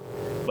 Gotcha.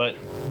 But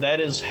that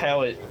is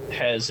how it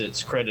has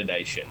its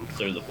accreditation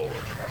through the board.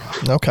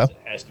 Okay. It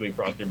has to be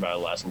proctored by a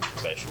licensed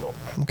professional.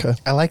 Okay.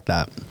 I like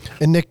that.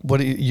 And Nick,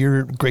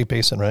 you're Great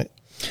Basin, right?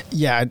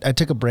 Yeah, I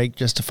took a break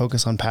just to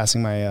focus on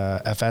passing my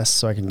FS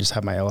so I can just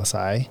have my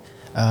LSI.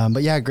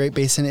 But yeah, Great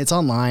Basin, it's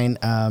online,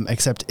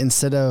 except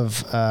instead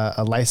of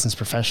a licensed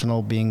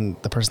professional being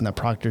the person that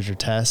proctors your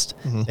test,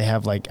 they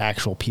have like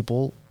actual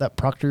people that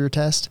proctor your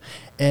test.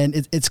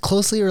 And it's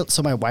closely,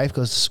 so my wife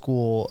goes to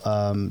school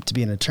to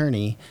be an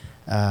attorney,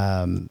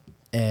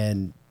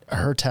 and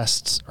her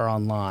tests are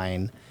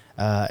online.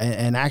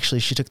 And actually,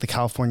 she took the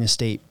California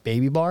State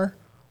Baby Bar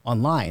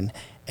online.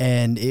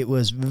 And it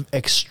was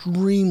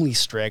extremely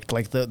strict,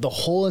 like the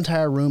whole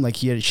entire room, like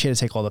she had to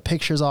take all the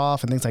pictures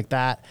off and things like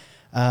that.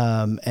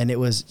 And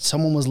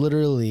someone was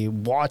literally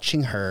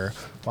watching her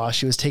while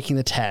she was taking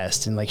the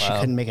test, and like she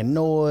couldn't make a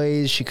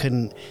noise, she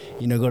couldn't,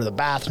 go to the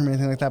bathroom or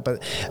anything like that.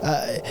 But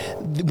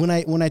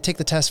when I take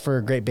the test for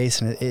Great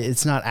Basin,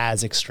 it's not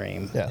as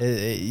extreme. Yeah.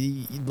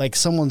 Like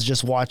someone's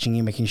just watching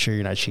you, making sure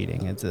you're not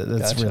cheating. That's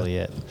Gotcha. really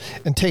it.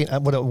 And Tate,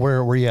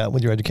 where were you at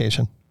with your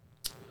education?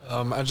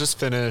 I just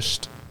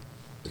finished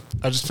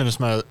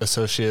my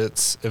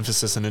associate's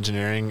emphasis in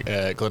engineering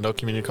at Glendale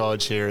Community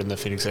College here in the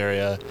Phoenix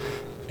area.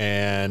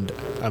 And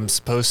I'm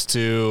supposed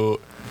to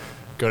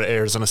go to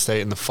Arizona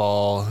State in the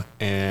fall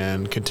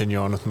and continue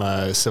on with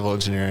my civil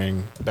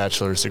engineering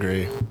bachelor's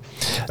degree.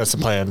 That's the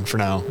plan for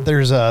now.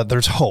 There's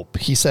hope.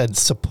 He said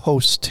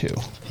supposed to.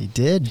 He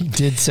did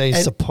say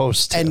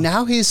supposed to. And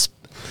now he's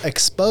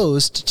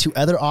exposed to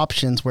other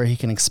options where he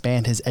can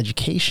expand his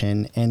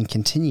education and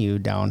continue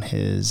down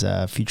his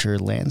future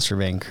land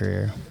surveying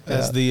career.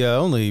 As the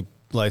only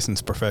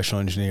licensed professional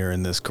engineer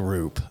in this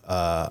group,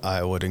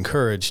 I would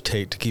encourage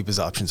Tate to keep his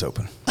options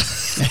open.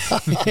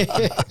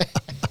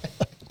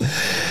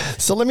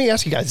 So let me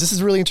ask you guys, this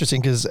is really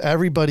interesting because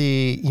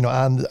everybody,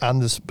 on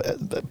this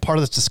part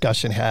of this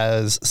discussion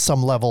has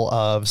some level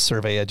of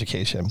survey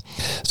education.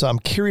 So I'm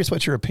curious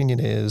what your opinion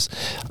is.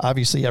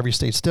 Obviously, every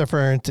state's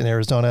different. In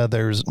Arizona,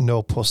 there's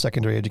no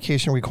post-secondary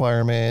education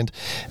requirement.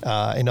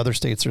 In other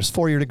states, there's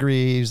 4-year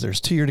degrees.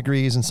 There's 2-year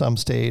degrees in some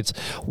states.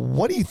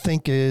 What do you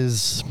think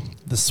is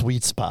the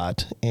sweet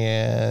spot?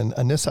 And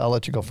Anissa, I'll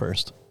let you go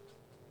first.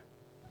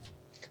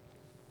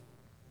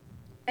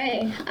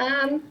 Hey,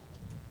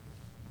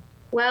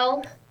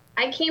 well,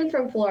 I came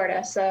from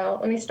Florida, so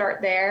let me start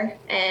there.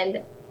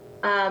 And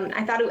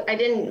I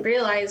didn't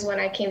realize when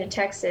I came to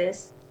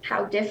Texas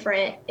how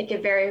different it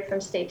could vary from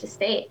state to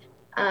state.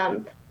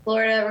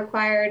 Florida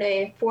required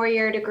a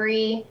 4-year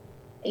degree.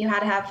 You had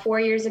to have 4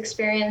 years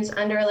experience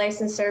under a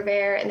licensed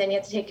surveyor, and then you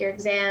had to take your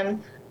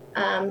exam.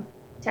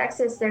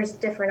 Texas, there's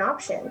different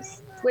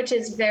options, which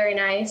is very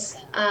nice.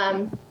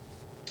 If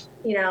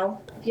you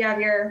have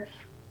your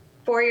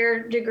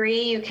 4-year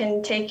degree, you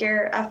can take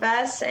your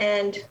FS,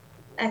 and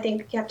I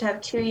think you have to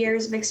have 2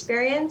 years of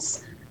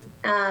experience.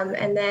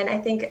 And then I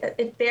think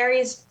it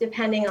varies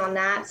depending on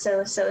that.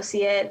 So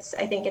associates,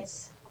 I think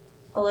it's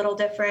a little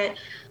different.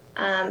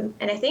 And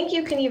I think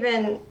you can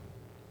even,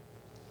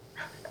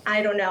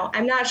 I don't know,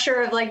 I'm not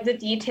sure of like the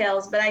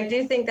details, but I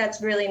do think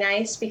that's really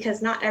nice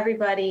because not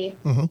everybody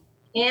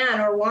can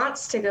or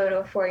wants to go to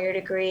a 4-year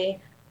degree.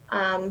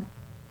 And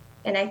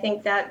I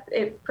think that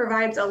it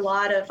provides a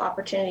lot of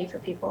opportunity for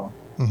people.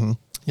 Mm-hmm.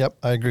 Yep,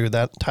 I agree with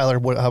that.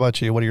 Tyler, how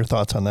about you? What are your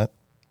thoughts on that?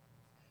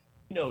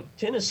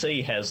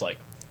 Tennessee has like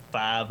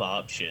 5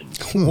 options.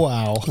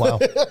 Wow.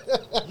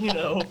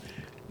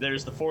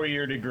 There's the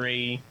 4-year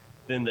degree,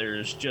 then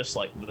there's just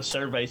like the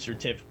survey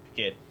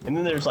certificate, and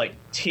then there's like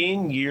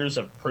 10 years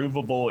of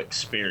provable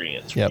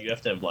experience where you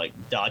have to have like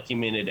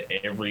documented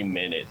every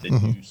minute that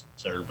you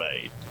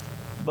surveyed.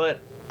 But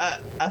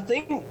I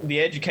think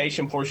the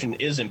education portion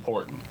is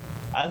important.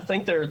 I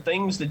think there are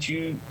things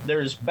that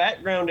there's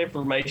background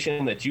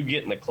information that you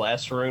get in the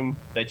classroom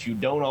that you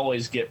don't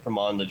always get from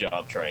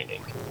on-the-job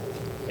training.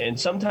 And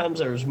sometimes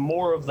there's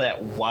more of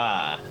that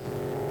why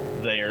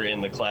there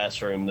in the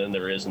classroom than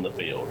there is in the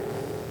field.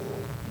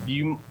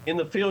 In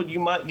the field, you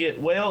might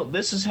get, well,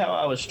 this is how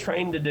I was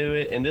trained to do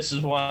it, and this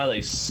is why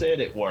they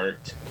said it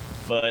worked.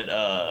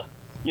 But,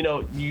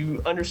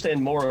 you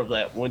understand more of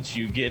that once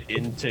you get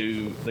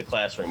into the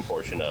classroom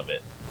portion of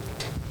it.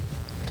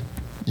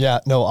 Yeah,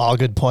 no, all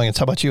good points.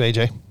 How about you,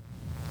 AJ?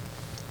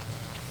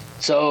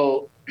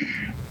 So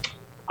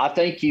I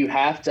think you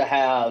have to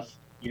have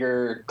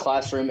your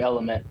classroom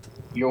element,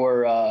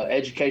 your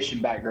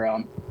education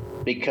background,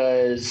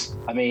 because,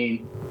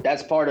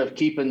 that's part of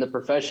keeping the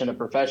profession a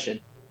profession,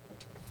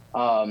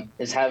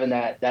 is having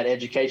that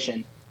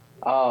education.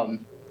 I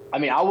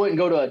wouldn't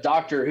go to a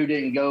doctor who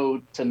didn't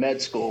go to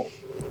med school.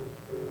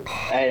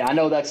 And I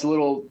know that's a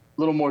little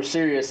more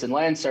serious than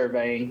land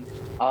surveying,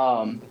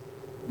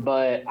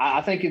 but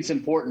I think it's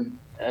important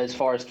as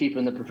far as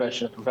keeping the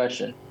profession a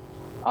profession.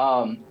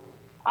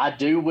 I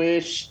do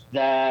wish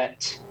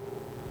that,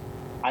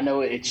 I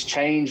know it's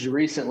changed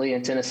recently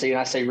in Tennessee, and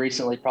I say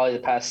recently, probably the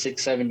past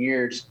 6-7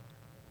 years,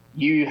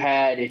 you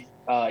had, if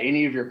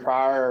any of your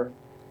prior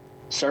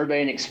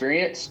surveying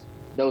experience,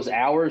 those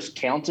hours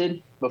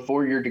counted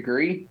before your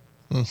degree.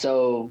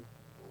 So,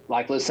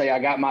 like, let's say I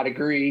got my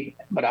degree,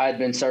 but I had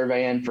been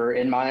surveying for,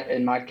 in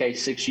my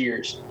case, 6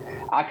 years.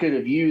 I could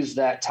have used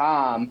that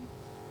time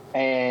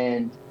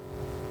and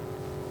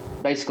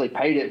basically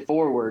paid it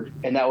forward,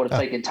 and that would have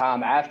taken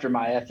time after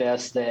my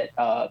FS, that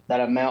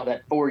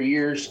 4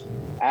 years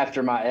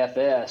after my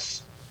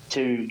FS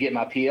to get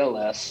my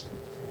PLS,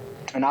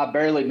 and I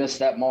barely missed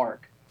that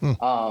mark.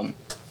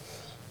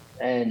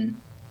 And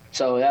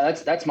so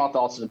that's my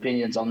thoughts and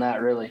opinions on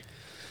that, really.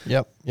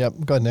 Yep.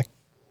 Go ahead, Nick.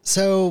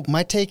 So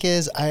my take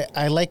is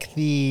I like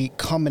the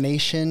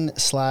combination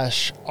 /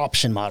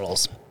 option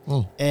models.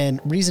 And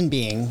reason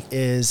being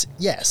is,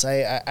 yes,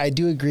 I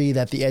do agree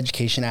that the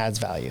education adds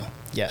value.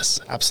 Yes,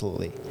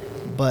 absolutely.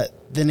 But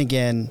then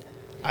again,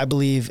 I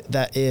believe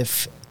that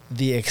if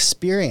the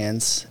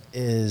experience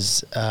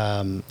is,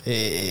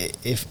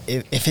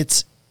 if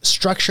it's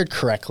structured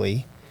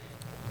correctly,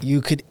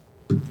 you could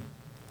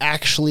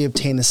actually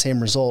obtain the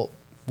same result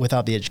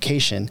without the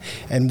education.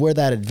 And where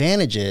that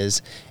advantage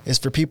is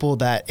for people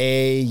that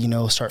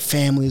start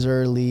families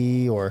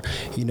early, or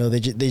they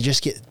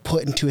just get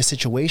put into a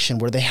situation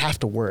where they have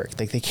to work.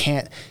 Like, they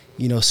can't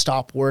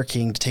stop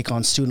working to take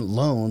on student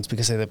loans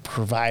because they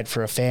provide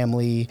for a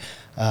family.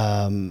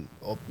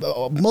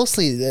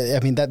 Mostly,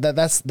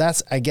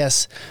 that's I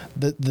guess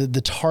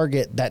the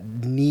target that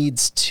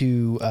needs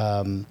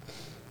to.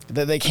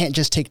 That they can't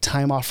just take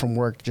time off from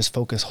work, just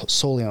focus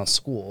solely on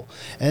school.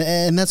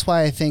 And that's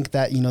why I think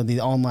that, the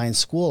online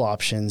school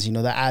options,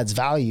 that adds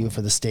value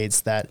for the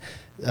states, that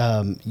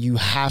you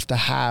have to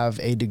have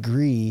a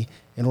degree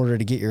in order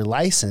to get your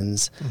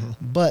license.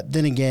 But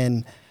then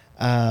again,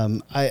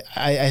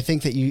 I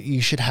think that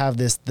you should have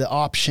the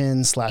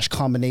option /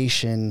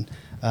 combination,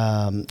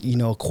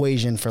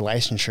 equation for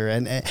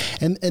licensure.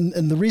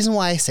 And the reason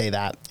why I say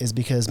that is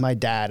because my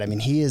dad,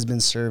 he has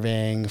been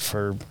surveying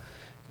for,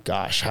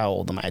 gosh, how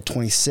old am I?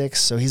 26.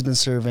 So he's been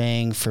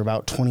surveying for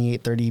about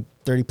 28, 30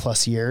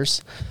 plus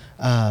years.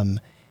 And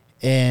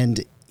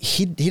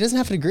he doesn't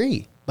have a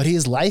degree, but he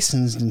is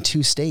licensed in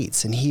 2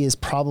 states, and he is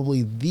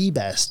probably the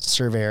best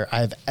surveyor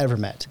I've ever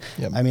met.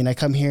 Yep. I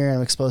come here and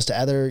I'm exposed to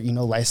other,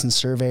 licensed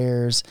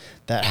surveyors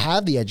that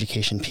have the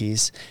education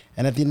piece.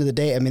 And at the end of the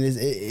day,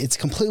 it's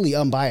completely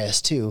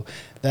unbiased too,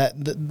 that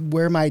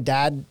where my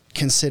dad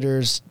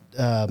considers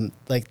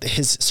like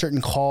his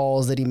certain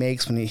calls that he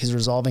makes when he's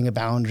resolving a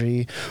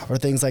boundary or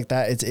things like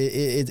that,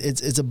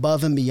 it's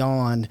above and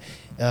beyond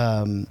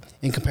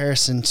in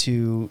comparison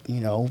to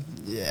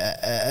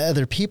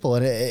other people,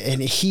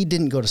 and he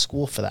didn't go to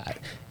school for that.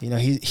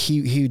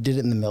 He did it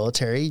in the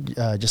military,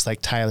 just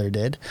like Tyler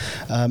did,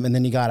 and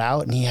then he got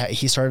out and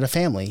he started a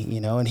family,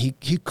 and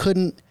he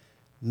couldn't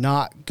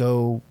not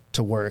go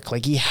to work.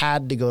 Like, he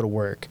had to go to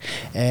work,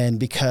 and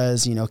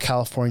because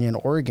California and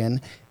Oregon,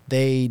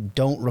 they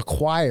don't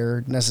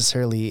require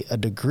necessarily a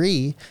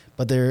degree,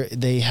 but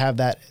they have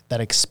that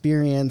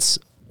experience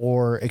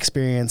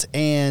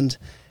and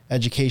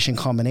education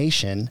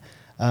combination.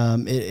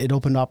 It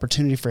opened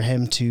opportunity for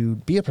him to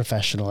be a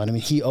professional. And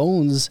he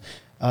owns,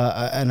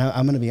 and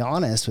I'm going to be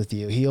honest with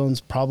you, he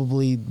owns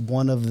probably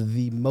one of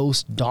the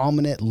most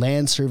dominant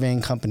land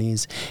surveying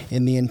companies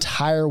in the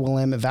entire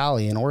Willamette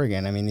Valley in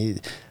Oregon.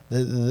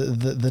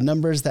 The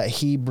numbers that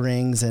he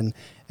brings and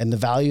the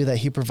value that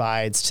he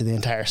provides to the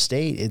entire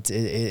state,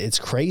 it's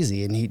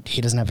crazy, and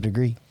he doesn't have a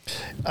degree.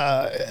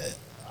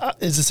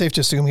 Is it safe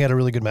to assume he had a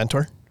really good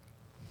mentor?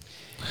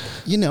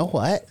 You know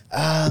what?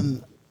 I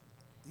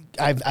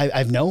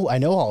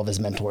know all of his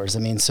mentors.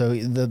 So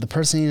the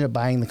person he ended up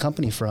buying the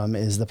company from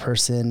is the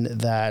person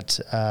that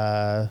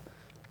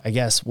I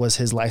guess was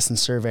his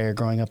licensed surveyor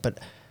growing up. But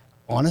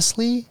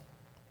honestly,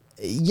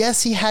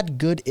 yes, he had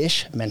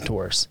good-ish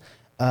mentors.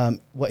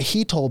 what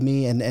he told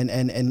me,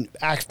 and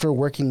after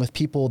working with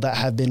people that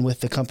have been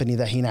with the company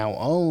that he now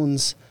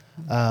owns,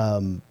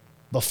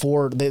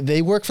 before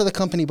they worked for the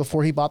company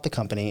before he bought the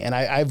company, and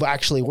I've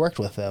actually worked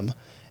with them,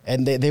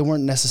 and they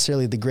weren't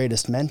necessarily the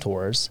greatest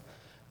mentors.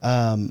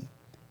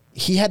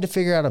 He had to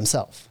figure out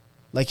himself.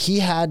 Like he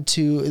had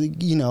to,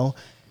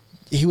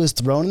 he was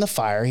thrown in the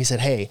fire. He said,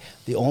 hey,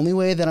 the only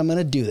way that I'm going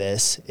to do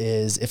this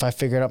is if I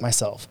figure it out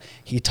myself.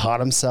 He taught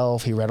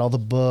himself. He read all the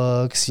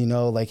books,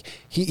 like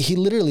he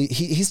literally,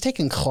 he's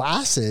taken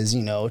classes,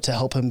 to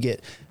help him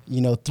get,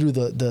 through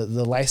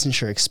the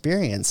licensure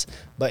experience,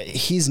 but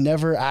he's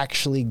never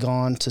actually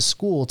gone to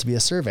school to be a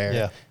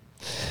surveyor.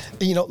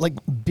 Yeah. Like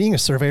being a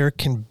surveyor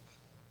can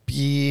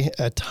be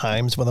at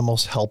times one of the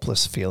most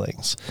helpless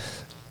feelings.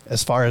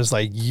 As far as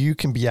like you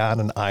can be on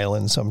an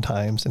island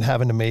sometimes and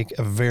having to make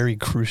a very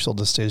crucial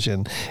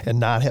decision and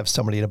not have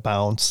somebody to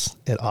bounce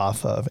it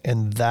off of.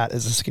 And that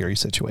is a scary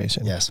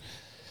situation. Yes.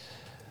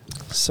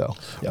 So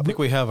I think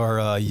we have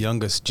our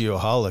youngest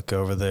geoholic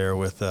over there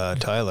with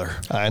Tyler.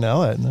 I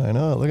know it.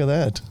 Look at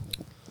that.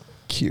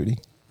 Cutie.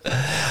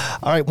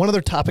 All right. One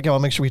other topic I want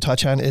to make sure we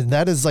touch on, and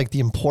that is like the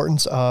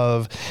importance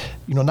of,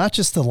 not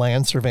just the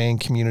land surveying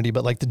community,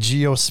 but like the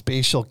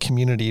geospatial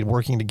community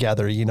working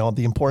together,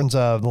 the importance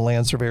of the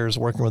land surveyors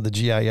working with the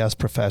GIS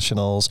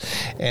professionals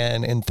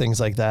and things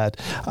like that.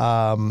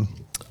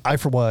 I,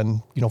 for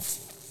one,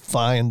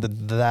 find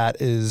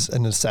that is a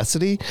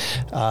necessity,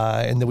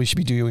 and that we should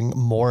be doing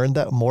more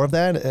of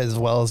that, as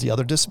well as the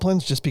other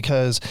disciplines, just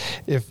because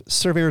if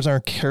surveyors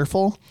aren't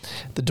careful,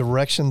 the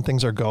direction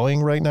things are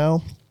going right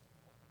now,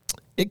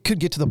 it could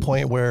get to the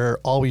point where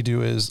all we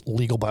do is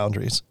legal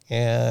boundaries,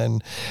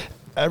 and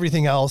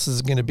everything else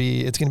is going to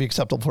be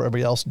acceptable for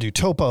everybody else to do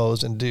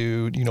topos and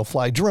do,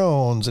 fly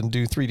drones and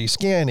do 3D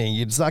scanning.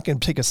 It's not going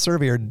to take a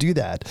surveyor to do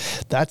that.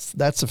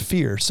 That's a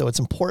fear. So it's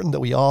important that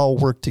we all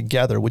work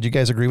together. Would you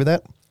guys agree with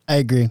that? I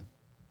agree.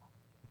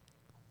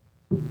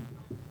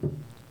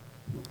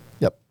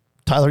 Yep.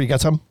 Tyler, you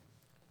got some?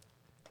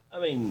 I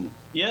mean,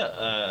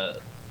 yeah,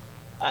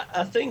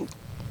 I think,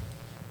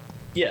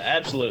 yeah,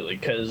 absolutely.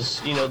 Because,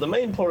 the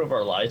main part of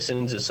our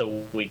license is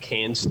so we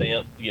can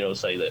stamp,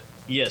 say that,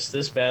 yes,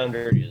 this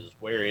boundary is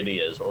where it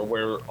is, or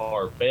where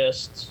our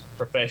best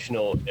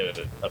professional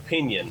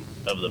opinion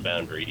of the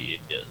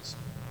boundary is.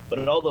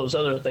 But all those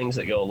other things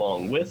that go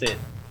along with it,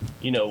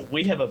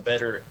 we have a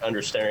better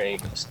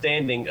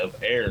understanding of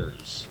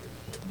errors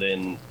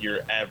than your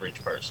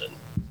average person.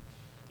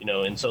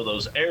 And so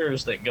those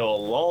errors that go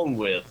along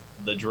with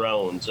the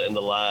drones and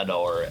the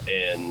LiDAR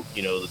and,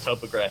 the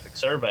topographic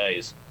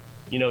surveys,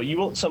 you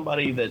want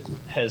somebody that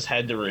has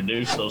had to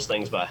reduce those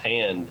things by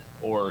hand,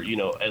 or,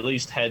 at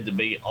least had to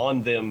be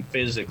on them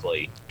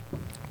physically,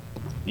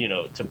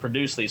 to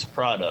produce these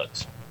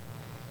products.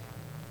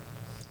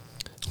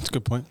 That's a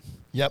good point.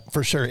 Yep,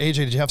 for sure. AJ,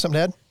 did you have something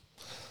to add?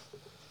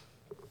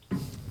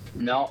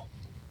 No,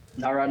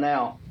 not right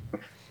now.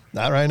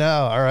 Not right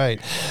now. All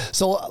right.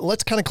 So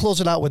let's kind of close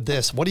it out with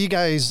this. What are you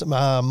guys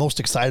most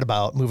excited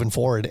about moving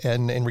forward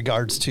and in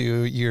regards to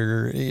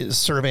your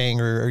surveying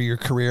or your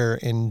career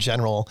in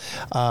general?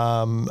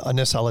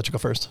 Anissa, I'll let you go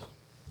first.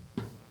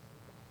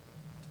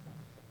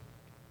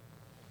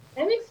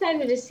 I'm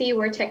excited to see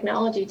where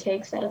technology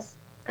takes us.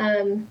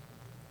 I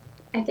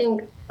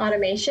think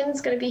automation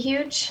is going to be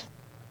huge.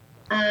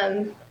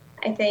 I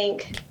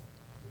think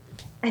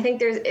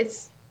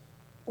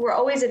we're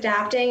always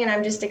adapting, and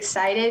I'm just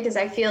excited because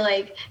I feel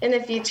like in the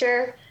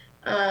future,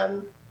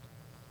 I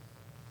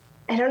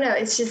don't know,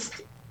 it's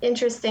just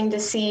interesting to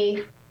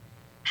see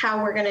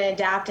how we're going to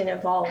adapt and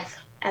evolve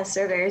as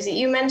surveyors.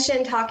 You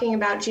mentioned talking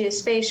about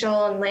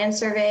geospatial and land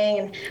surveying,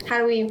 and how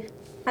do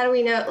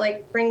we know,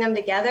 like, bring them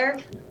together?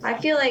 I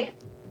feel like,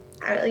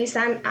 at least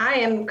I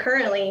am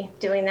currently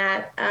doing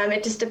that.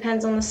 It just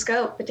depends on the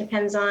scope. It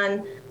depends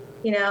on,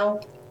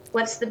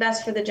 what's the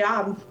best for the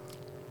job.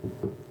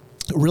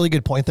 Really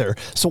good point there.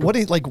 So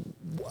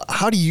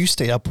how do you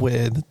stay up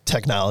with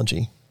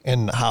technology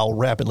and how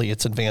rapidly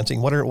it's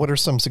advancing? What are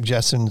some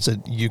suggestions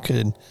that you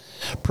could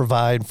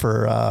provide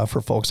for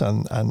folks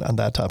on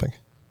that topic?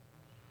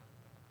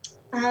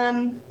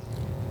 A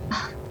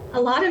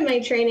lot of my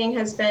training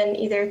has been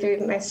either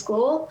through my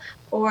school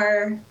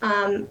or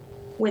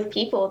with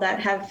people that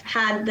have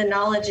had the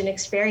knowledge and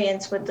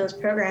experience with those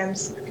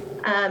programs.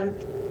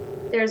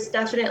 There's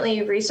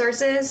definitely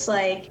resources,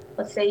 like,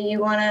 let's say you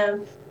want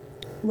to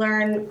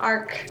learn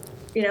ARC,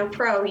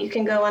 Pro, you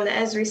can go on the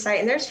Esri site,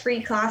 and there's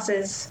free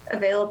classes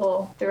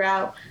available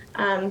throughout.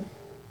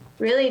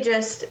 Really,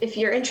 just if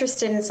you're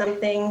interested in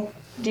something,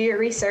 do your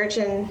research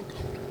and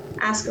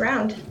ask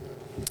around.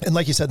 And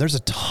like you said, there's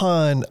a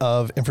ton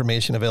of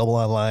information available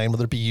online,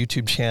 whether it be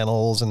YouTube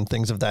channels and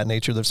things of that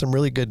nature. There's some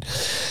really good,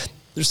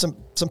 there's some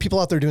people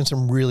out there doing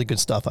some really good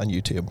stuff on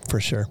YouTube for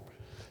sure.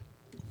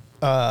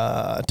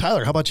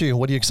 Tyler, how about you?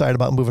 What are you excited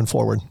about moving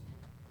forward?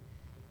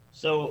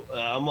 So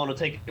I'm going to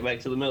take it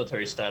back to the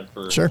military side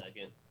for Sure. a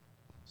second.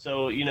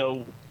 So,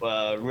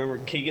 remember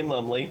Keegan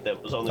Lumley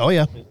that was on the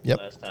Yep.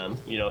 last time?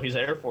 He's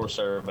an Air Force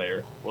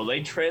surveyor. Well,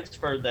 they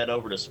transferred that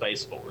over to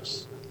Space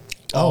Force.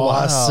 Oh,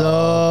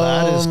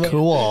 wow. That is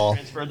cool.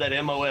 Transferred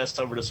that MOS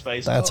over to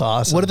space. That's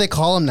awesome. What do they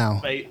call him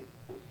now?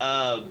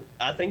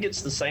 I think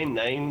it's the same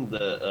name,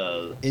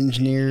 the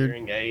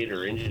Engineering aid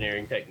or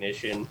engineering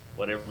technician,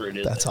 whatever it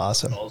is. That's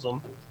awesome. Calls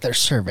them. They're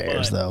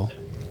surveyors, But, though.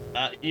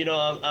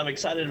 I'm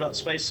excited about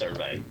space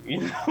survey.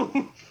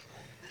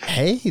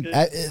 Hey,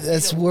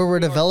 that's where we're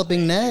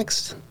developing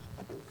next.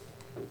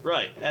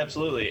 Right,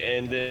 absolutely,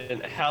 and then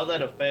how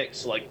that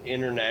affects like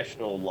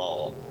international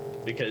law,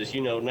 because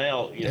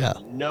now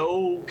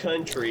no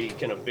country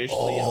can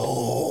officially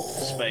own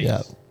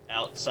space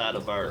outside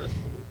of Earth.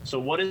 So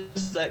what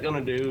is that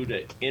going to do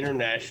to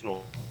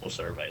international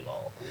survey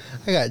law?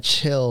 I got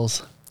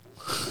chills.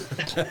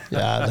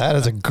 Yeah, that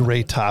is a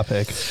great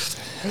topic.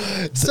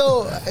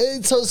 So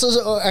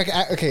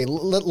okay,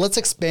 let's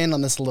expand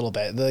on this a little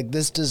bit.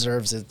 This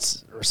deserves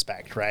its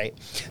respect, right?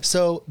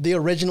 So the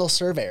original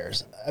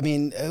surveyors, I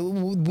mean,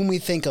 when we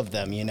think of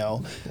them,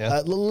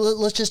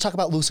 let's just talk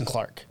about Lewis and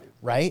Clark,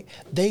 right?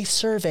 They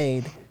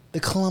surveyed the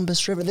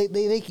Columbus River.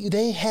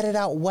 They headed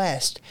out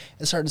west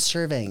and started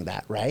surveying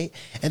that, right?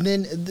 And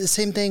then the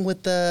same thing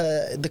with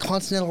the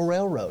Continental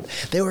Railroad.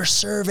 They were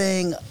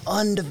surveying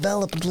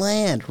undeveloped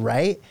land,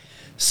 right?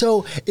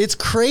 So it's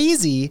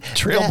crazy.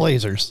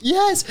 Trailblazers.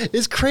 Yes,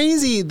 it's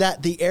crazy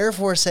that the Air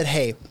Force said,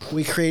 hey,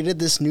 we created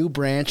this new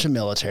branch of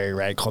military,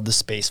 right, called the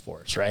Space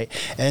Force, right?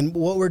 And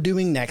what we're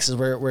doing next is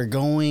we're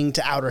going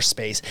to outer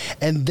space,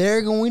 and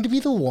they're going to be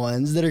the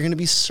ones that are going to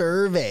be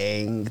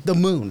surveying the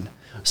moon,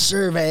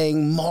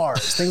 surveying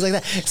Mars, things like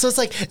that. So it's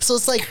like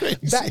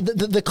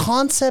that, the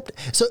concept.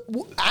 So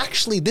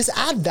actually, this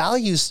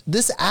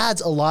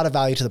adds a lot of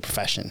value to the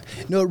profession.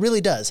 No, it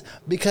really does,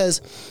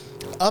 because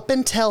up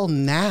until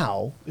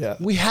now,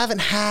 we haven't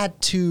had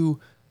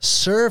to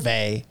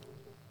survey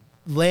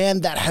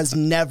land that has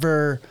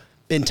never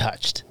been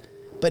touched.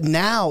 But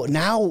now,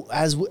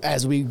 as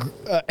we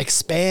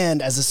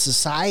expand as a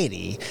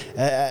society,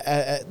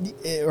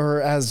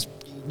 or as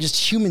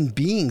just human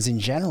beings in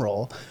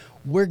general,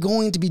 we're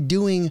going to be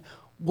doing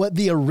what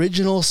the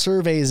original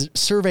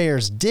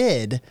surveyors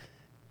did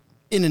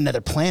in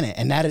another planet,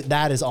 and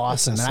that is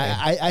awesome.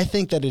 And I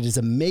think that it is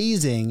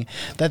amazing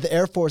that the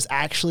Air Force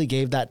actually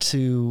gave that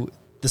to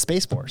the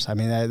Space Force. I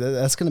mean,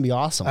 that's going to be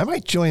awesome. I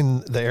might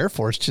join the Air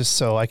Force just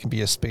so I can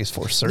be a Space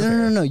Force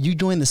surveyor. No. You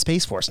join the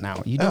Space Force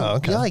now. You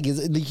don't. Okay.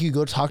 You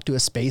go talk to a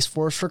Space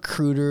Force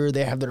recruiter.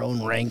 They have their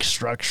own rank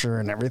structure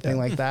and everything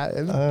like that.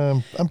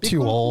 I'm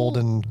too old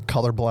and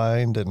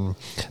colorblind, and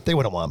they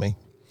wouldn't want me.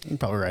 You're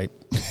probably right.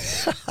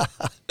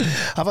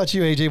 How about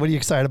you, AJ? What are you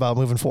excited about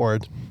moving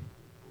forward?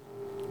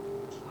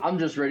 I'm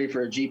just ready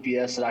for a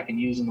GPS that I can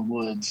use in the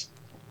woods.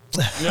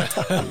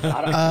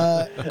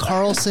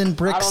 Carlson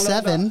Brick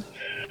 7.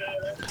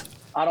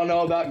 I don't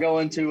know about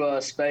going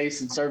to space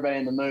and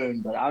surveying the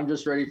moon, but I'm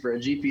just ready for a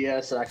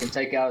GPS that I can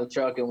take out of the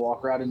truck and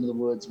walk right into the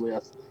woods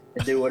with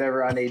and do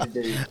whatever I need to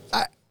do.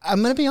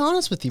 I'm going to be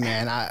honest with you,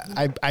 man.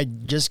 I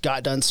just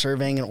got done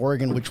surveying in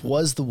Oregon, which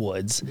was the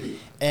woods.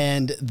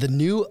 And the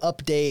new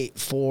update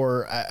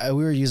for,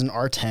 we were using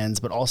R10s,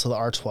 but also the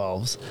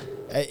R12s.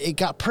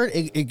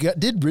 It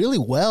did really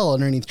well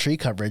underneath tree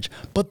coverage.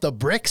 But the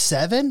Brick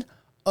 7,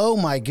 oh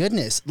my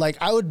goodness. Like,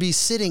 I would be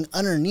sitting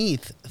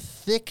underneath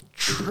thick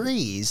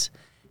trees.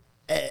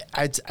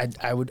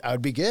 I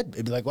would be good.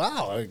 It'd be like,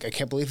 wow, I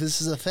can't believe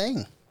this is a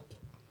thing.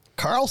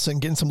 Carlson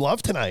getting some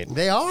love tonight.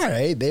 They are,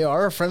 eh? They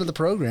are a friend of the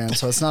program,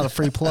 so it's not a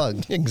free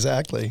plug.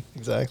 Exactly.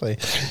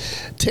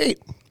 Tate,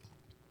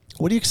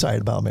 what are you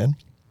excited about, man?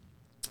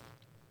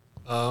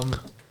 I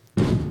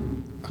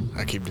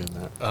keep doing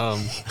that.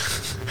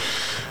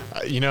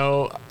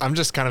 I'm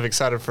just kind of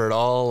excited for it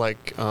all,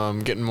 like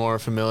getting more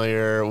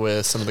familiar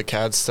with some of the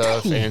CAD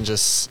stuff and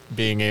just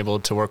being able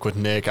to work with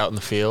Nick out in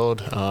the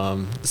field.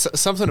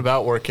 Something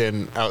about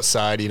working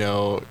outside,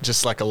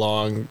 just like a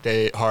long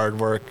day, hard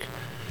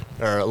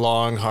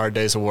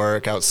days of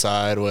work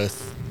outside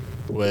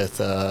with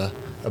a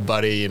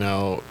buddy,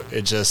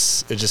 it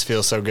just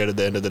feels so good at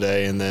the end of the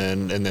day, and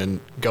then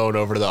going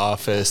over to the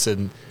office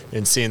and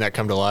seeing that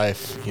come to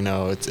life,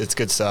 it's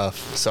good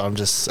stuff. So I'm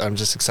just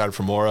excited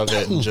for more of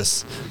it and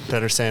just to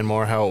understand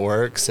more how it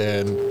works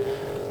and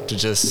to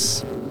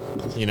just,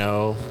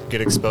 get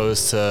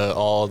exposed to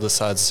all the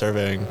sides of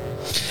surveying.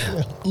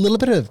 A little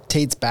bit of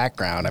Tate's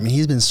background. I mean,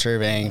 he's been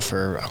surveying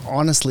for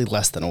honestly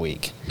less than a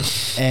week.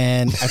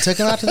 And I took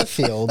him out to the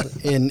field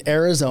in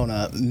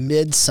Arizona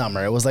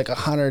midsummer. It was like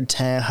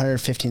 110,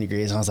 115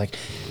 degrees. And I was like,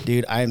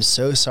 dude, I am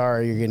so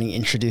sorry you're getting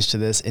introduced to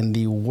this in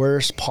the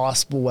worst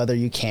possible weather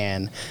you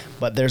can.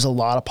 But there's a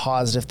lot of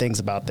positive things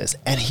about this.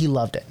 And he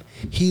loved it.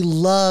 He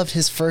loved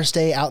his first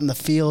day out in the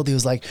field. He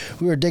was like,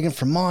 we were digging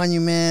for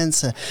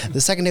monuments.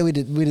 The second day we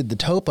did the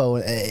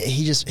topo.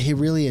 He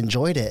really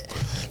enjoyed it.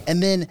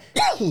 And then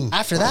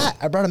after that,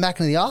 I brought him back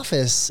into the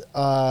office.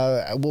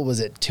 What was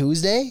it,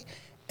 Tuesday?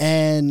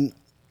 And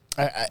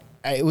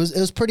it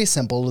was pretty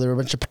simple. There were a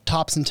bunch of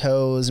tops and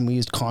toes, and we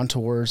used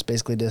contours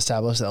basically to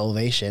establish the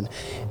elevation.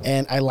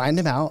 And I lined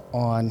him out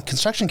on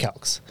construction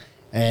calcs.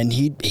 And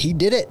he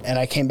did it, and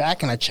I came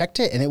back and I checked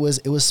it, and it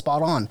was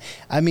spot on.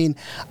 I mean,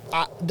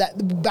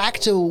 back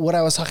to what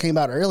I was talking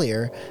about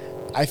earlier,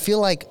 I feel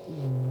like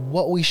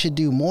what we should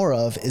do more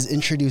of is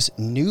introduce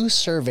new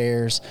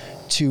surveyors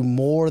to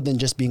more than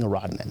just being a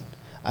rodman.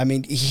 I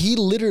mean, he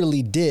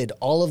literally did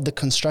all of the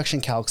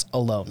construction calcs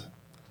alone.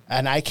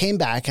 And I came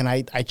back and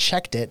I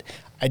checked it.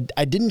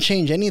 I didn't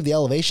change any of the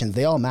elevations.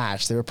 They all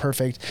matched. They were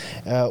perfect.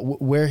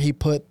 Where he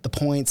put the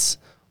points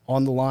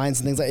on the lines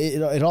and things like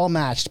it all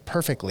matched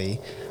perfectly.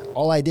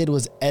 All I did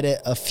was edit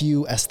a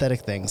few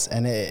aesthetic things,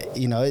 and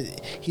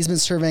he's been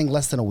surveying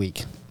less than a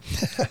week.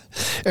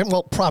 And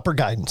proper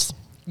guidance.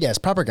 Yes,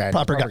 proper guidance.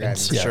 Proper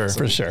guidance. For Yeah,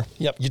 for sure.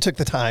 Yep, you took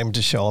the time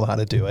to show him how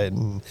to do it,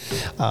 and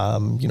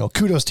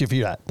kudos to you for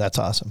that. That's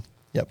awesome.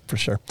 Yep, for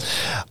sure.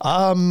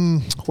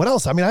 What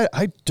else? I mean,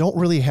 I don't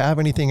really have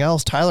anything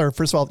else. Tyler,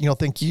 first of all,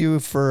 thank you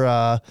for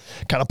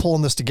kind of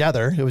pulling this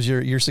together. It was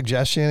your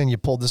suggestion, and you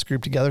pulled this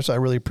group together, so I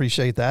really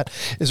appreciate that.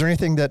 Is there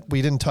anything that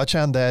we didn't touch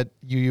on that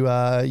you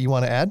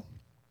want to add?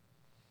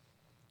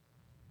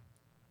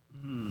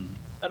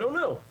 I don't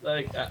know.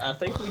 Like, I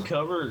think we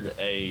covered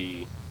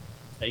a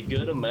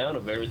good amount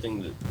of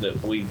everything that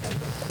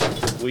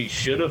we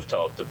should have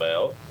talked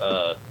about.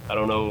 I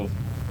don't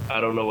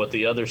know what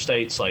the other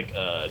states like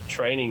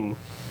training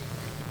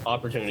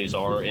opportunities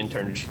are,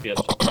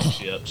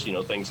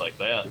 internships, things like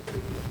that.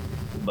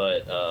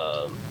 But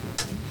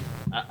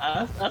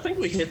I think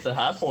we hit the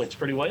high points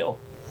pretty well.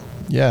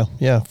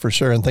 Yeah, for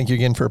sure. And thank you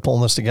again for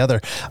pulling this together.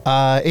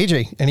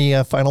 AJ,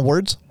 any final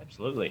words?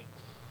 Absolutely.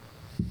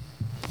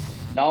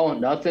 No,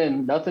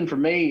 nothing for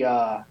me.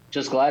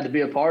 Just glad to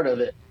be a part of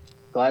it.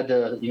 Glad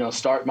to,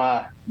 start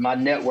my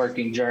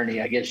networking journey,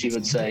 I guess you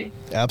would say.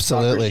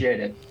 Absolutely. I appreciate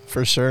it.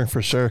 For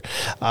sure.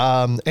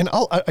 And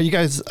are you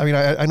guys, I mean,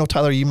 I know,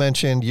 Tyler, you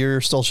mentioned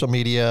your social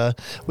media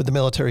with the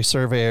military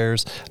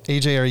surveyors.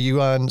 AJ, are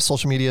you on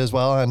social media as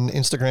well, on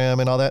Instagram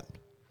and all that?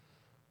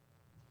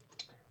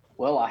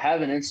 Well, I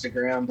have an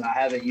Instagram, but I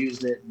haven't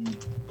used it in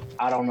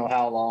I don't know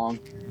how long.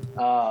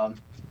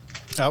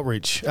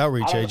 Outreach,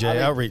 AJ,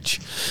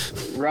 outreach.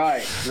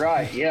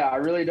 Right. Yeah, I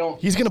really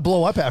don't. He's going to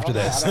blow up after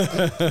this.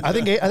 I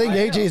think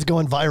AJ is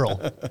going viral.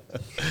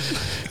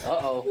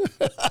 Uh-oh.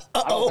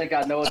 I don't think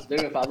I know what to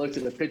do if I looked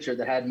at a picture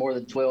that had more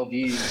than 12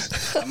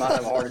 views. I might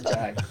have a heart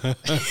attack.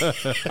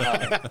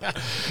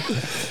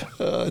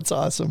 It's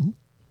awesome.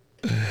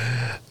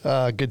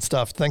 Good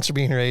stuff. Thanks for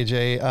being here,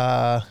 AJ.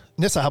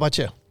 Anissa, how about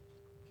you?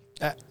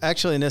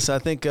 Actually, Anissa, I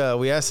think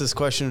we asked this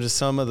question to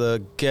some of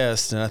the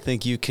guests, and I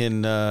think you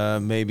can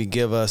maybe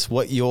give us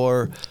what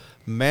your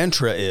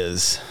mantra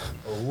is.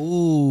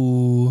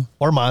 Ooh.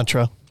 Or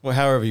mantra. Well,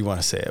 however you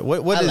want to say it.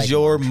 What is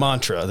your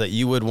mantra that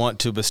you would want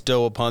to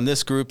bestow upon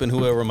this group and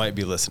whoever might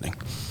be listening?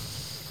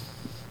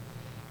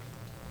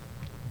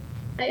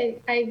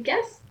 I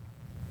guess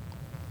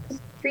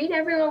just treat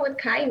everyone with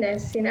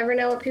kindness. You never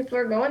know what people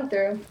are going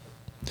through.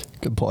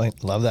 Good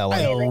point. Love that one.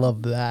 I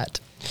love that.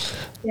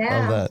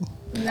 Yeah. Love that.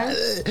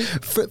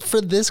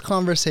 For this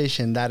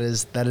conversation, that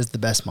is the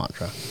best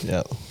mantra.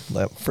 Yeah,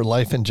 for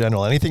life in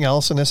general. Anything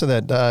else,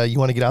 Anissa, that you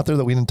want to get out there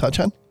that we didn't touch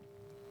on?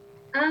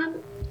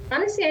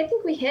 Honestly, I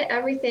think we hit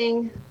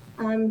everything.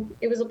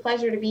 It was a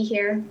pleasure to be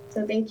here,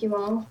 so thank you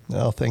all.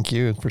 No, thank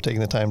you for taking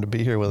the time to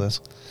be here with us.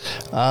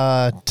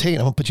 Tate,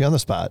 I'm going to put you on the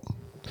spot.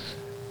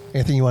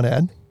 Anything you want to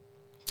add?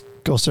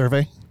 Go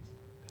survey.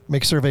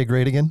 Make survey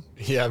great again.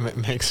 Yeah,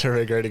 make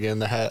survey great again.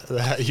 The hat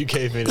you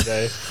gave me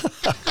today.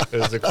 It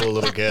was a cool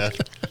little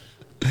gift.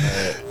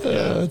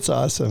 That's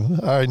awesome.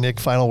 All right, Nick,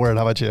 final word.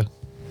 How about you?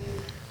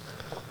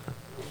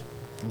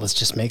 Let's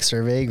just make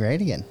survey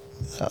great again.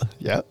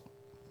 Yeah.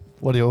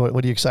 What are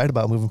you excited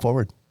about moving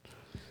forward?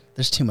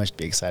 There's too much to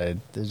be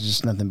excited. There's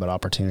just nothing but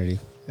opportunity.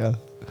 Yeah.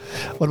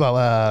 What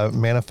about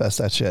manifest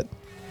that shit?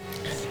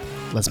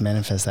 Let's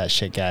manifest that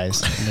shit,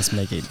 guys. Let's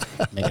make it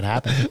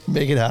happen.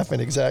 Make it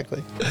happen,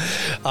 exactly.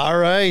 All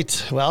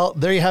right. Well,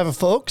 there you have it,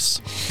 folks.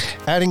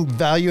 Adding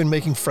value and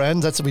making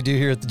friends. That's what we do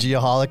here at the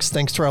Geoholics.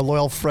 Thanks to our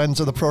loyal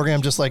friends of the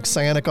program, just like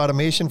Cyanic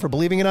Automation, for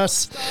believing in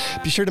us.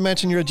 Be sure to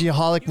mention you're a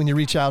Geoholic when you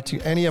reach out to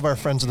any of our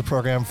friends of the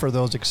program for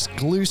those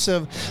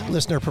exclusive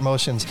listener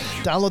promotions.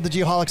 Download the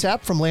Geoholics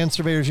app from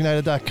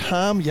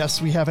landsurveyorsunited.com.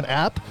 Yes, we have an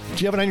app.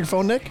 Do you have it on your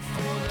phone, Nick?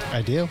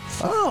 I do.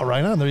 Oh,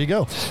 right on. There you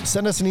go.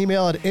 Send us an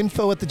email at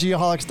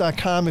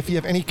info@thegeoholics.com if you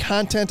have any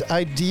content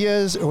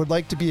ideas or would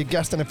like to be a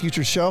guest on a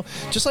future show.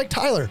 Just like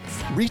Tyler,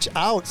 reach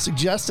out,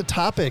 suggest a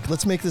topic.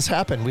 Let's make this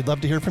happen. We'd love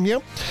to hear from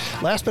you.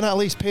 Last but not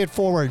least, pay it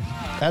forward.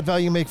 Add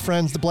value, make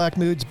friends. The Black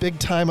Moods, big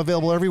time,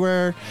 available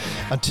everywhere.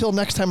 Until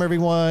next time,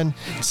 everyone,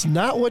 it's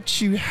not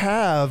what you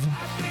have,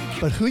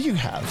 but who you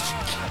have.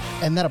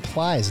 And that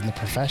applies in the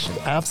profession.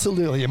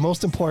 Absolutely. And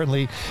most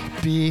importantly,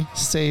 be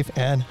safe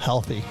and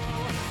healthy.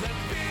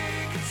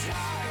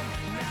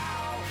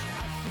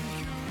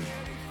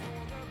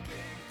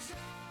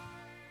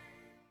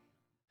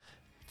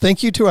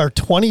 Thank you to our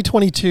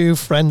 2022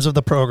 friends of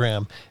the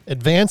program,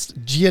 Advanced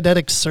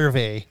Geodetic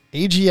Survey,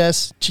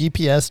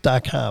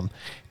 agsgps.com,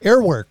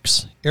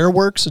 Airworks,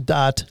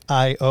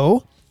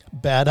 airworks.io,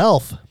 Bad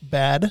Elf,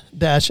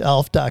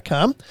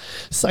 bad-elf.com.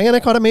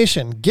 Cyanic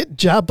Automation,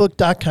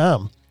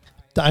 getjobbook.com.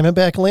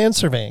 Diamondback Land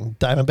Surveying,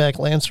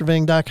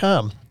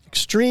 diamondbacklandsurveying.com.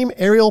 Extreme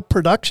Aerial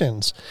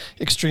Productions,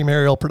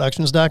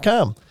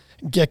 extremeaerialproductions.com.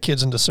 Get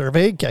Kids Into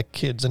Survey,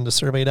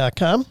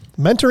 getkidsintosurvey.com.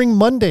 Mentoring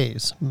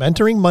Mondays,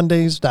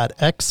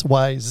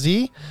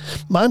 mentoringmondays.xyz.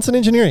 Monson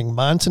Engineering,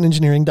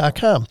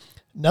 monsonengineering.com.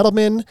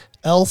 Nettleman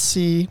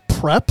LC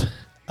Prep,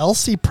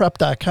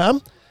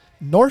 lcprep.com.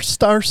 North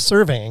Star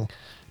Surveying,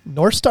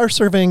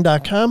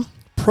 northstarsurveying.com.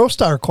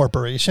 ProStar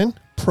Corporation,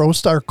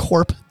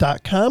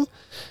 prostarcorp.com.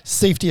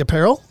 Safety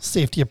Apparel,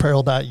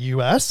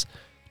 safetyapparel.us.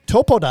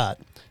 Topodot,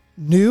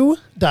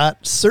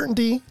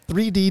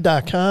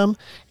 new.certainty3d.com.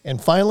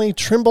 And finally,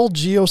 Trimble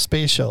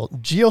Geospatial,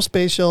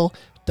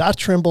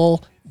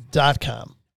 geospatial.trimble.com.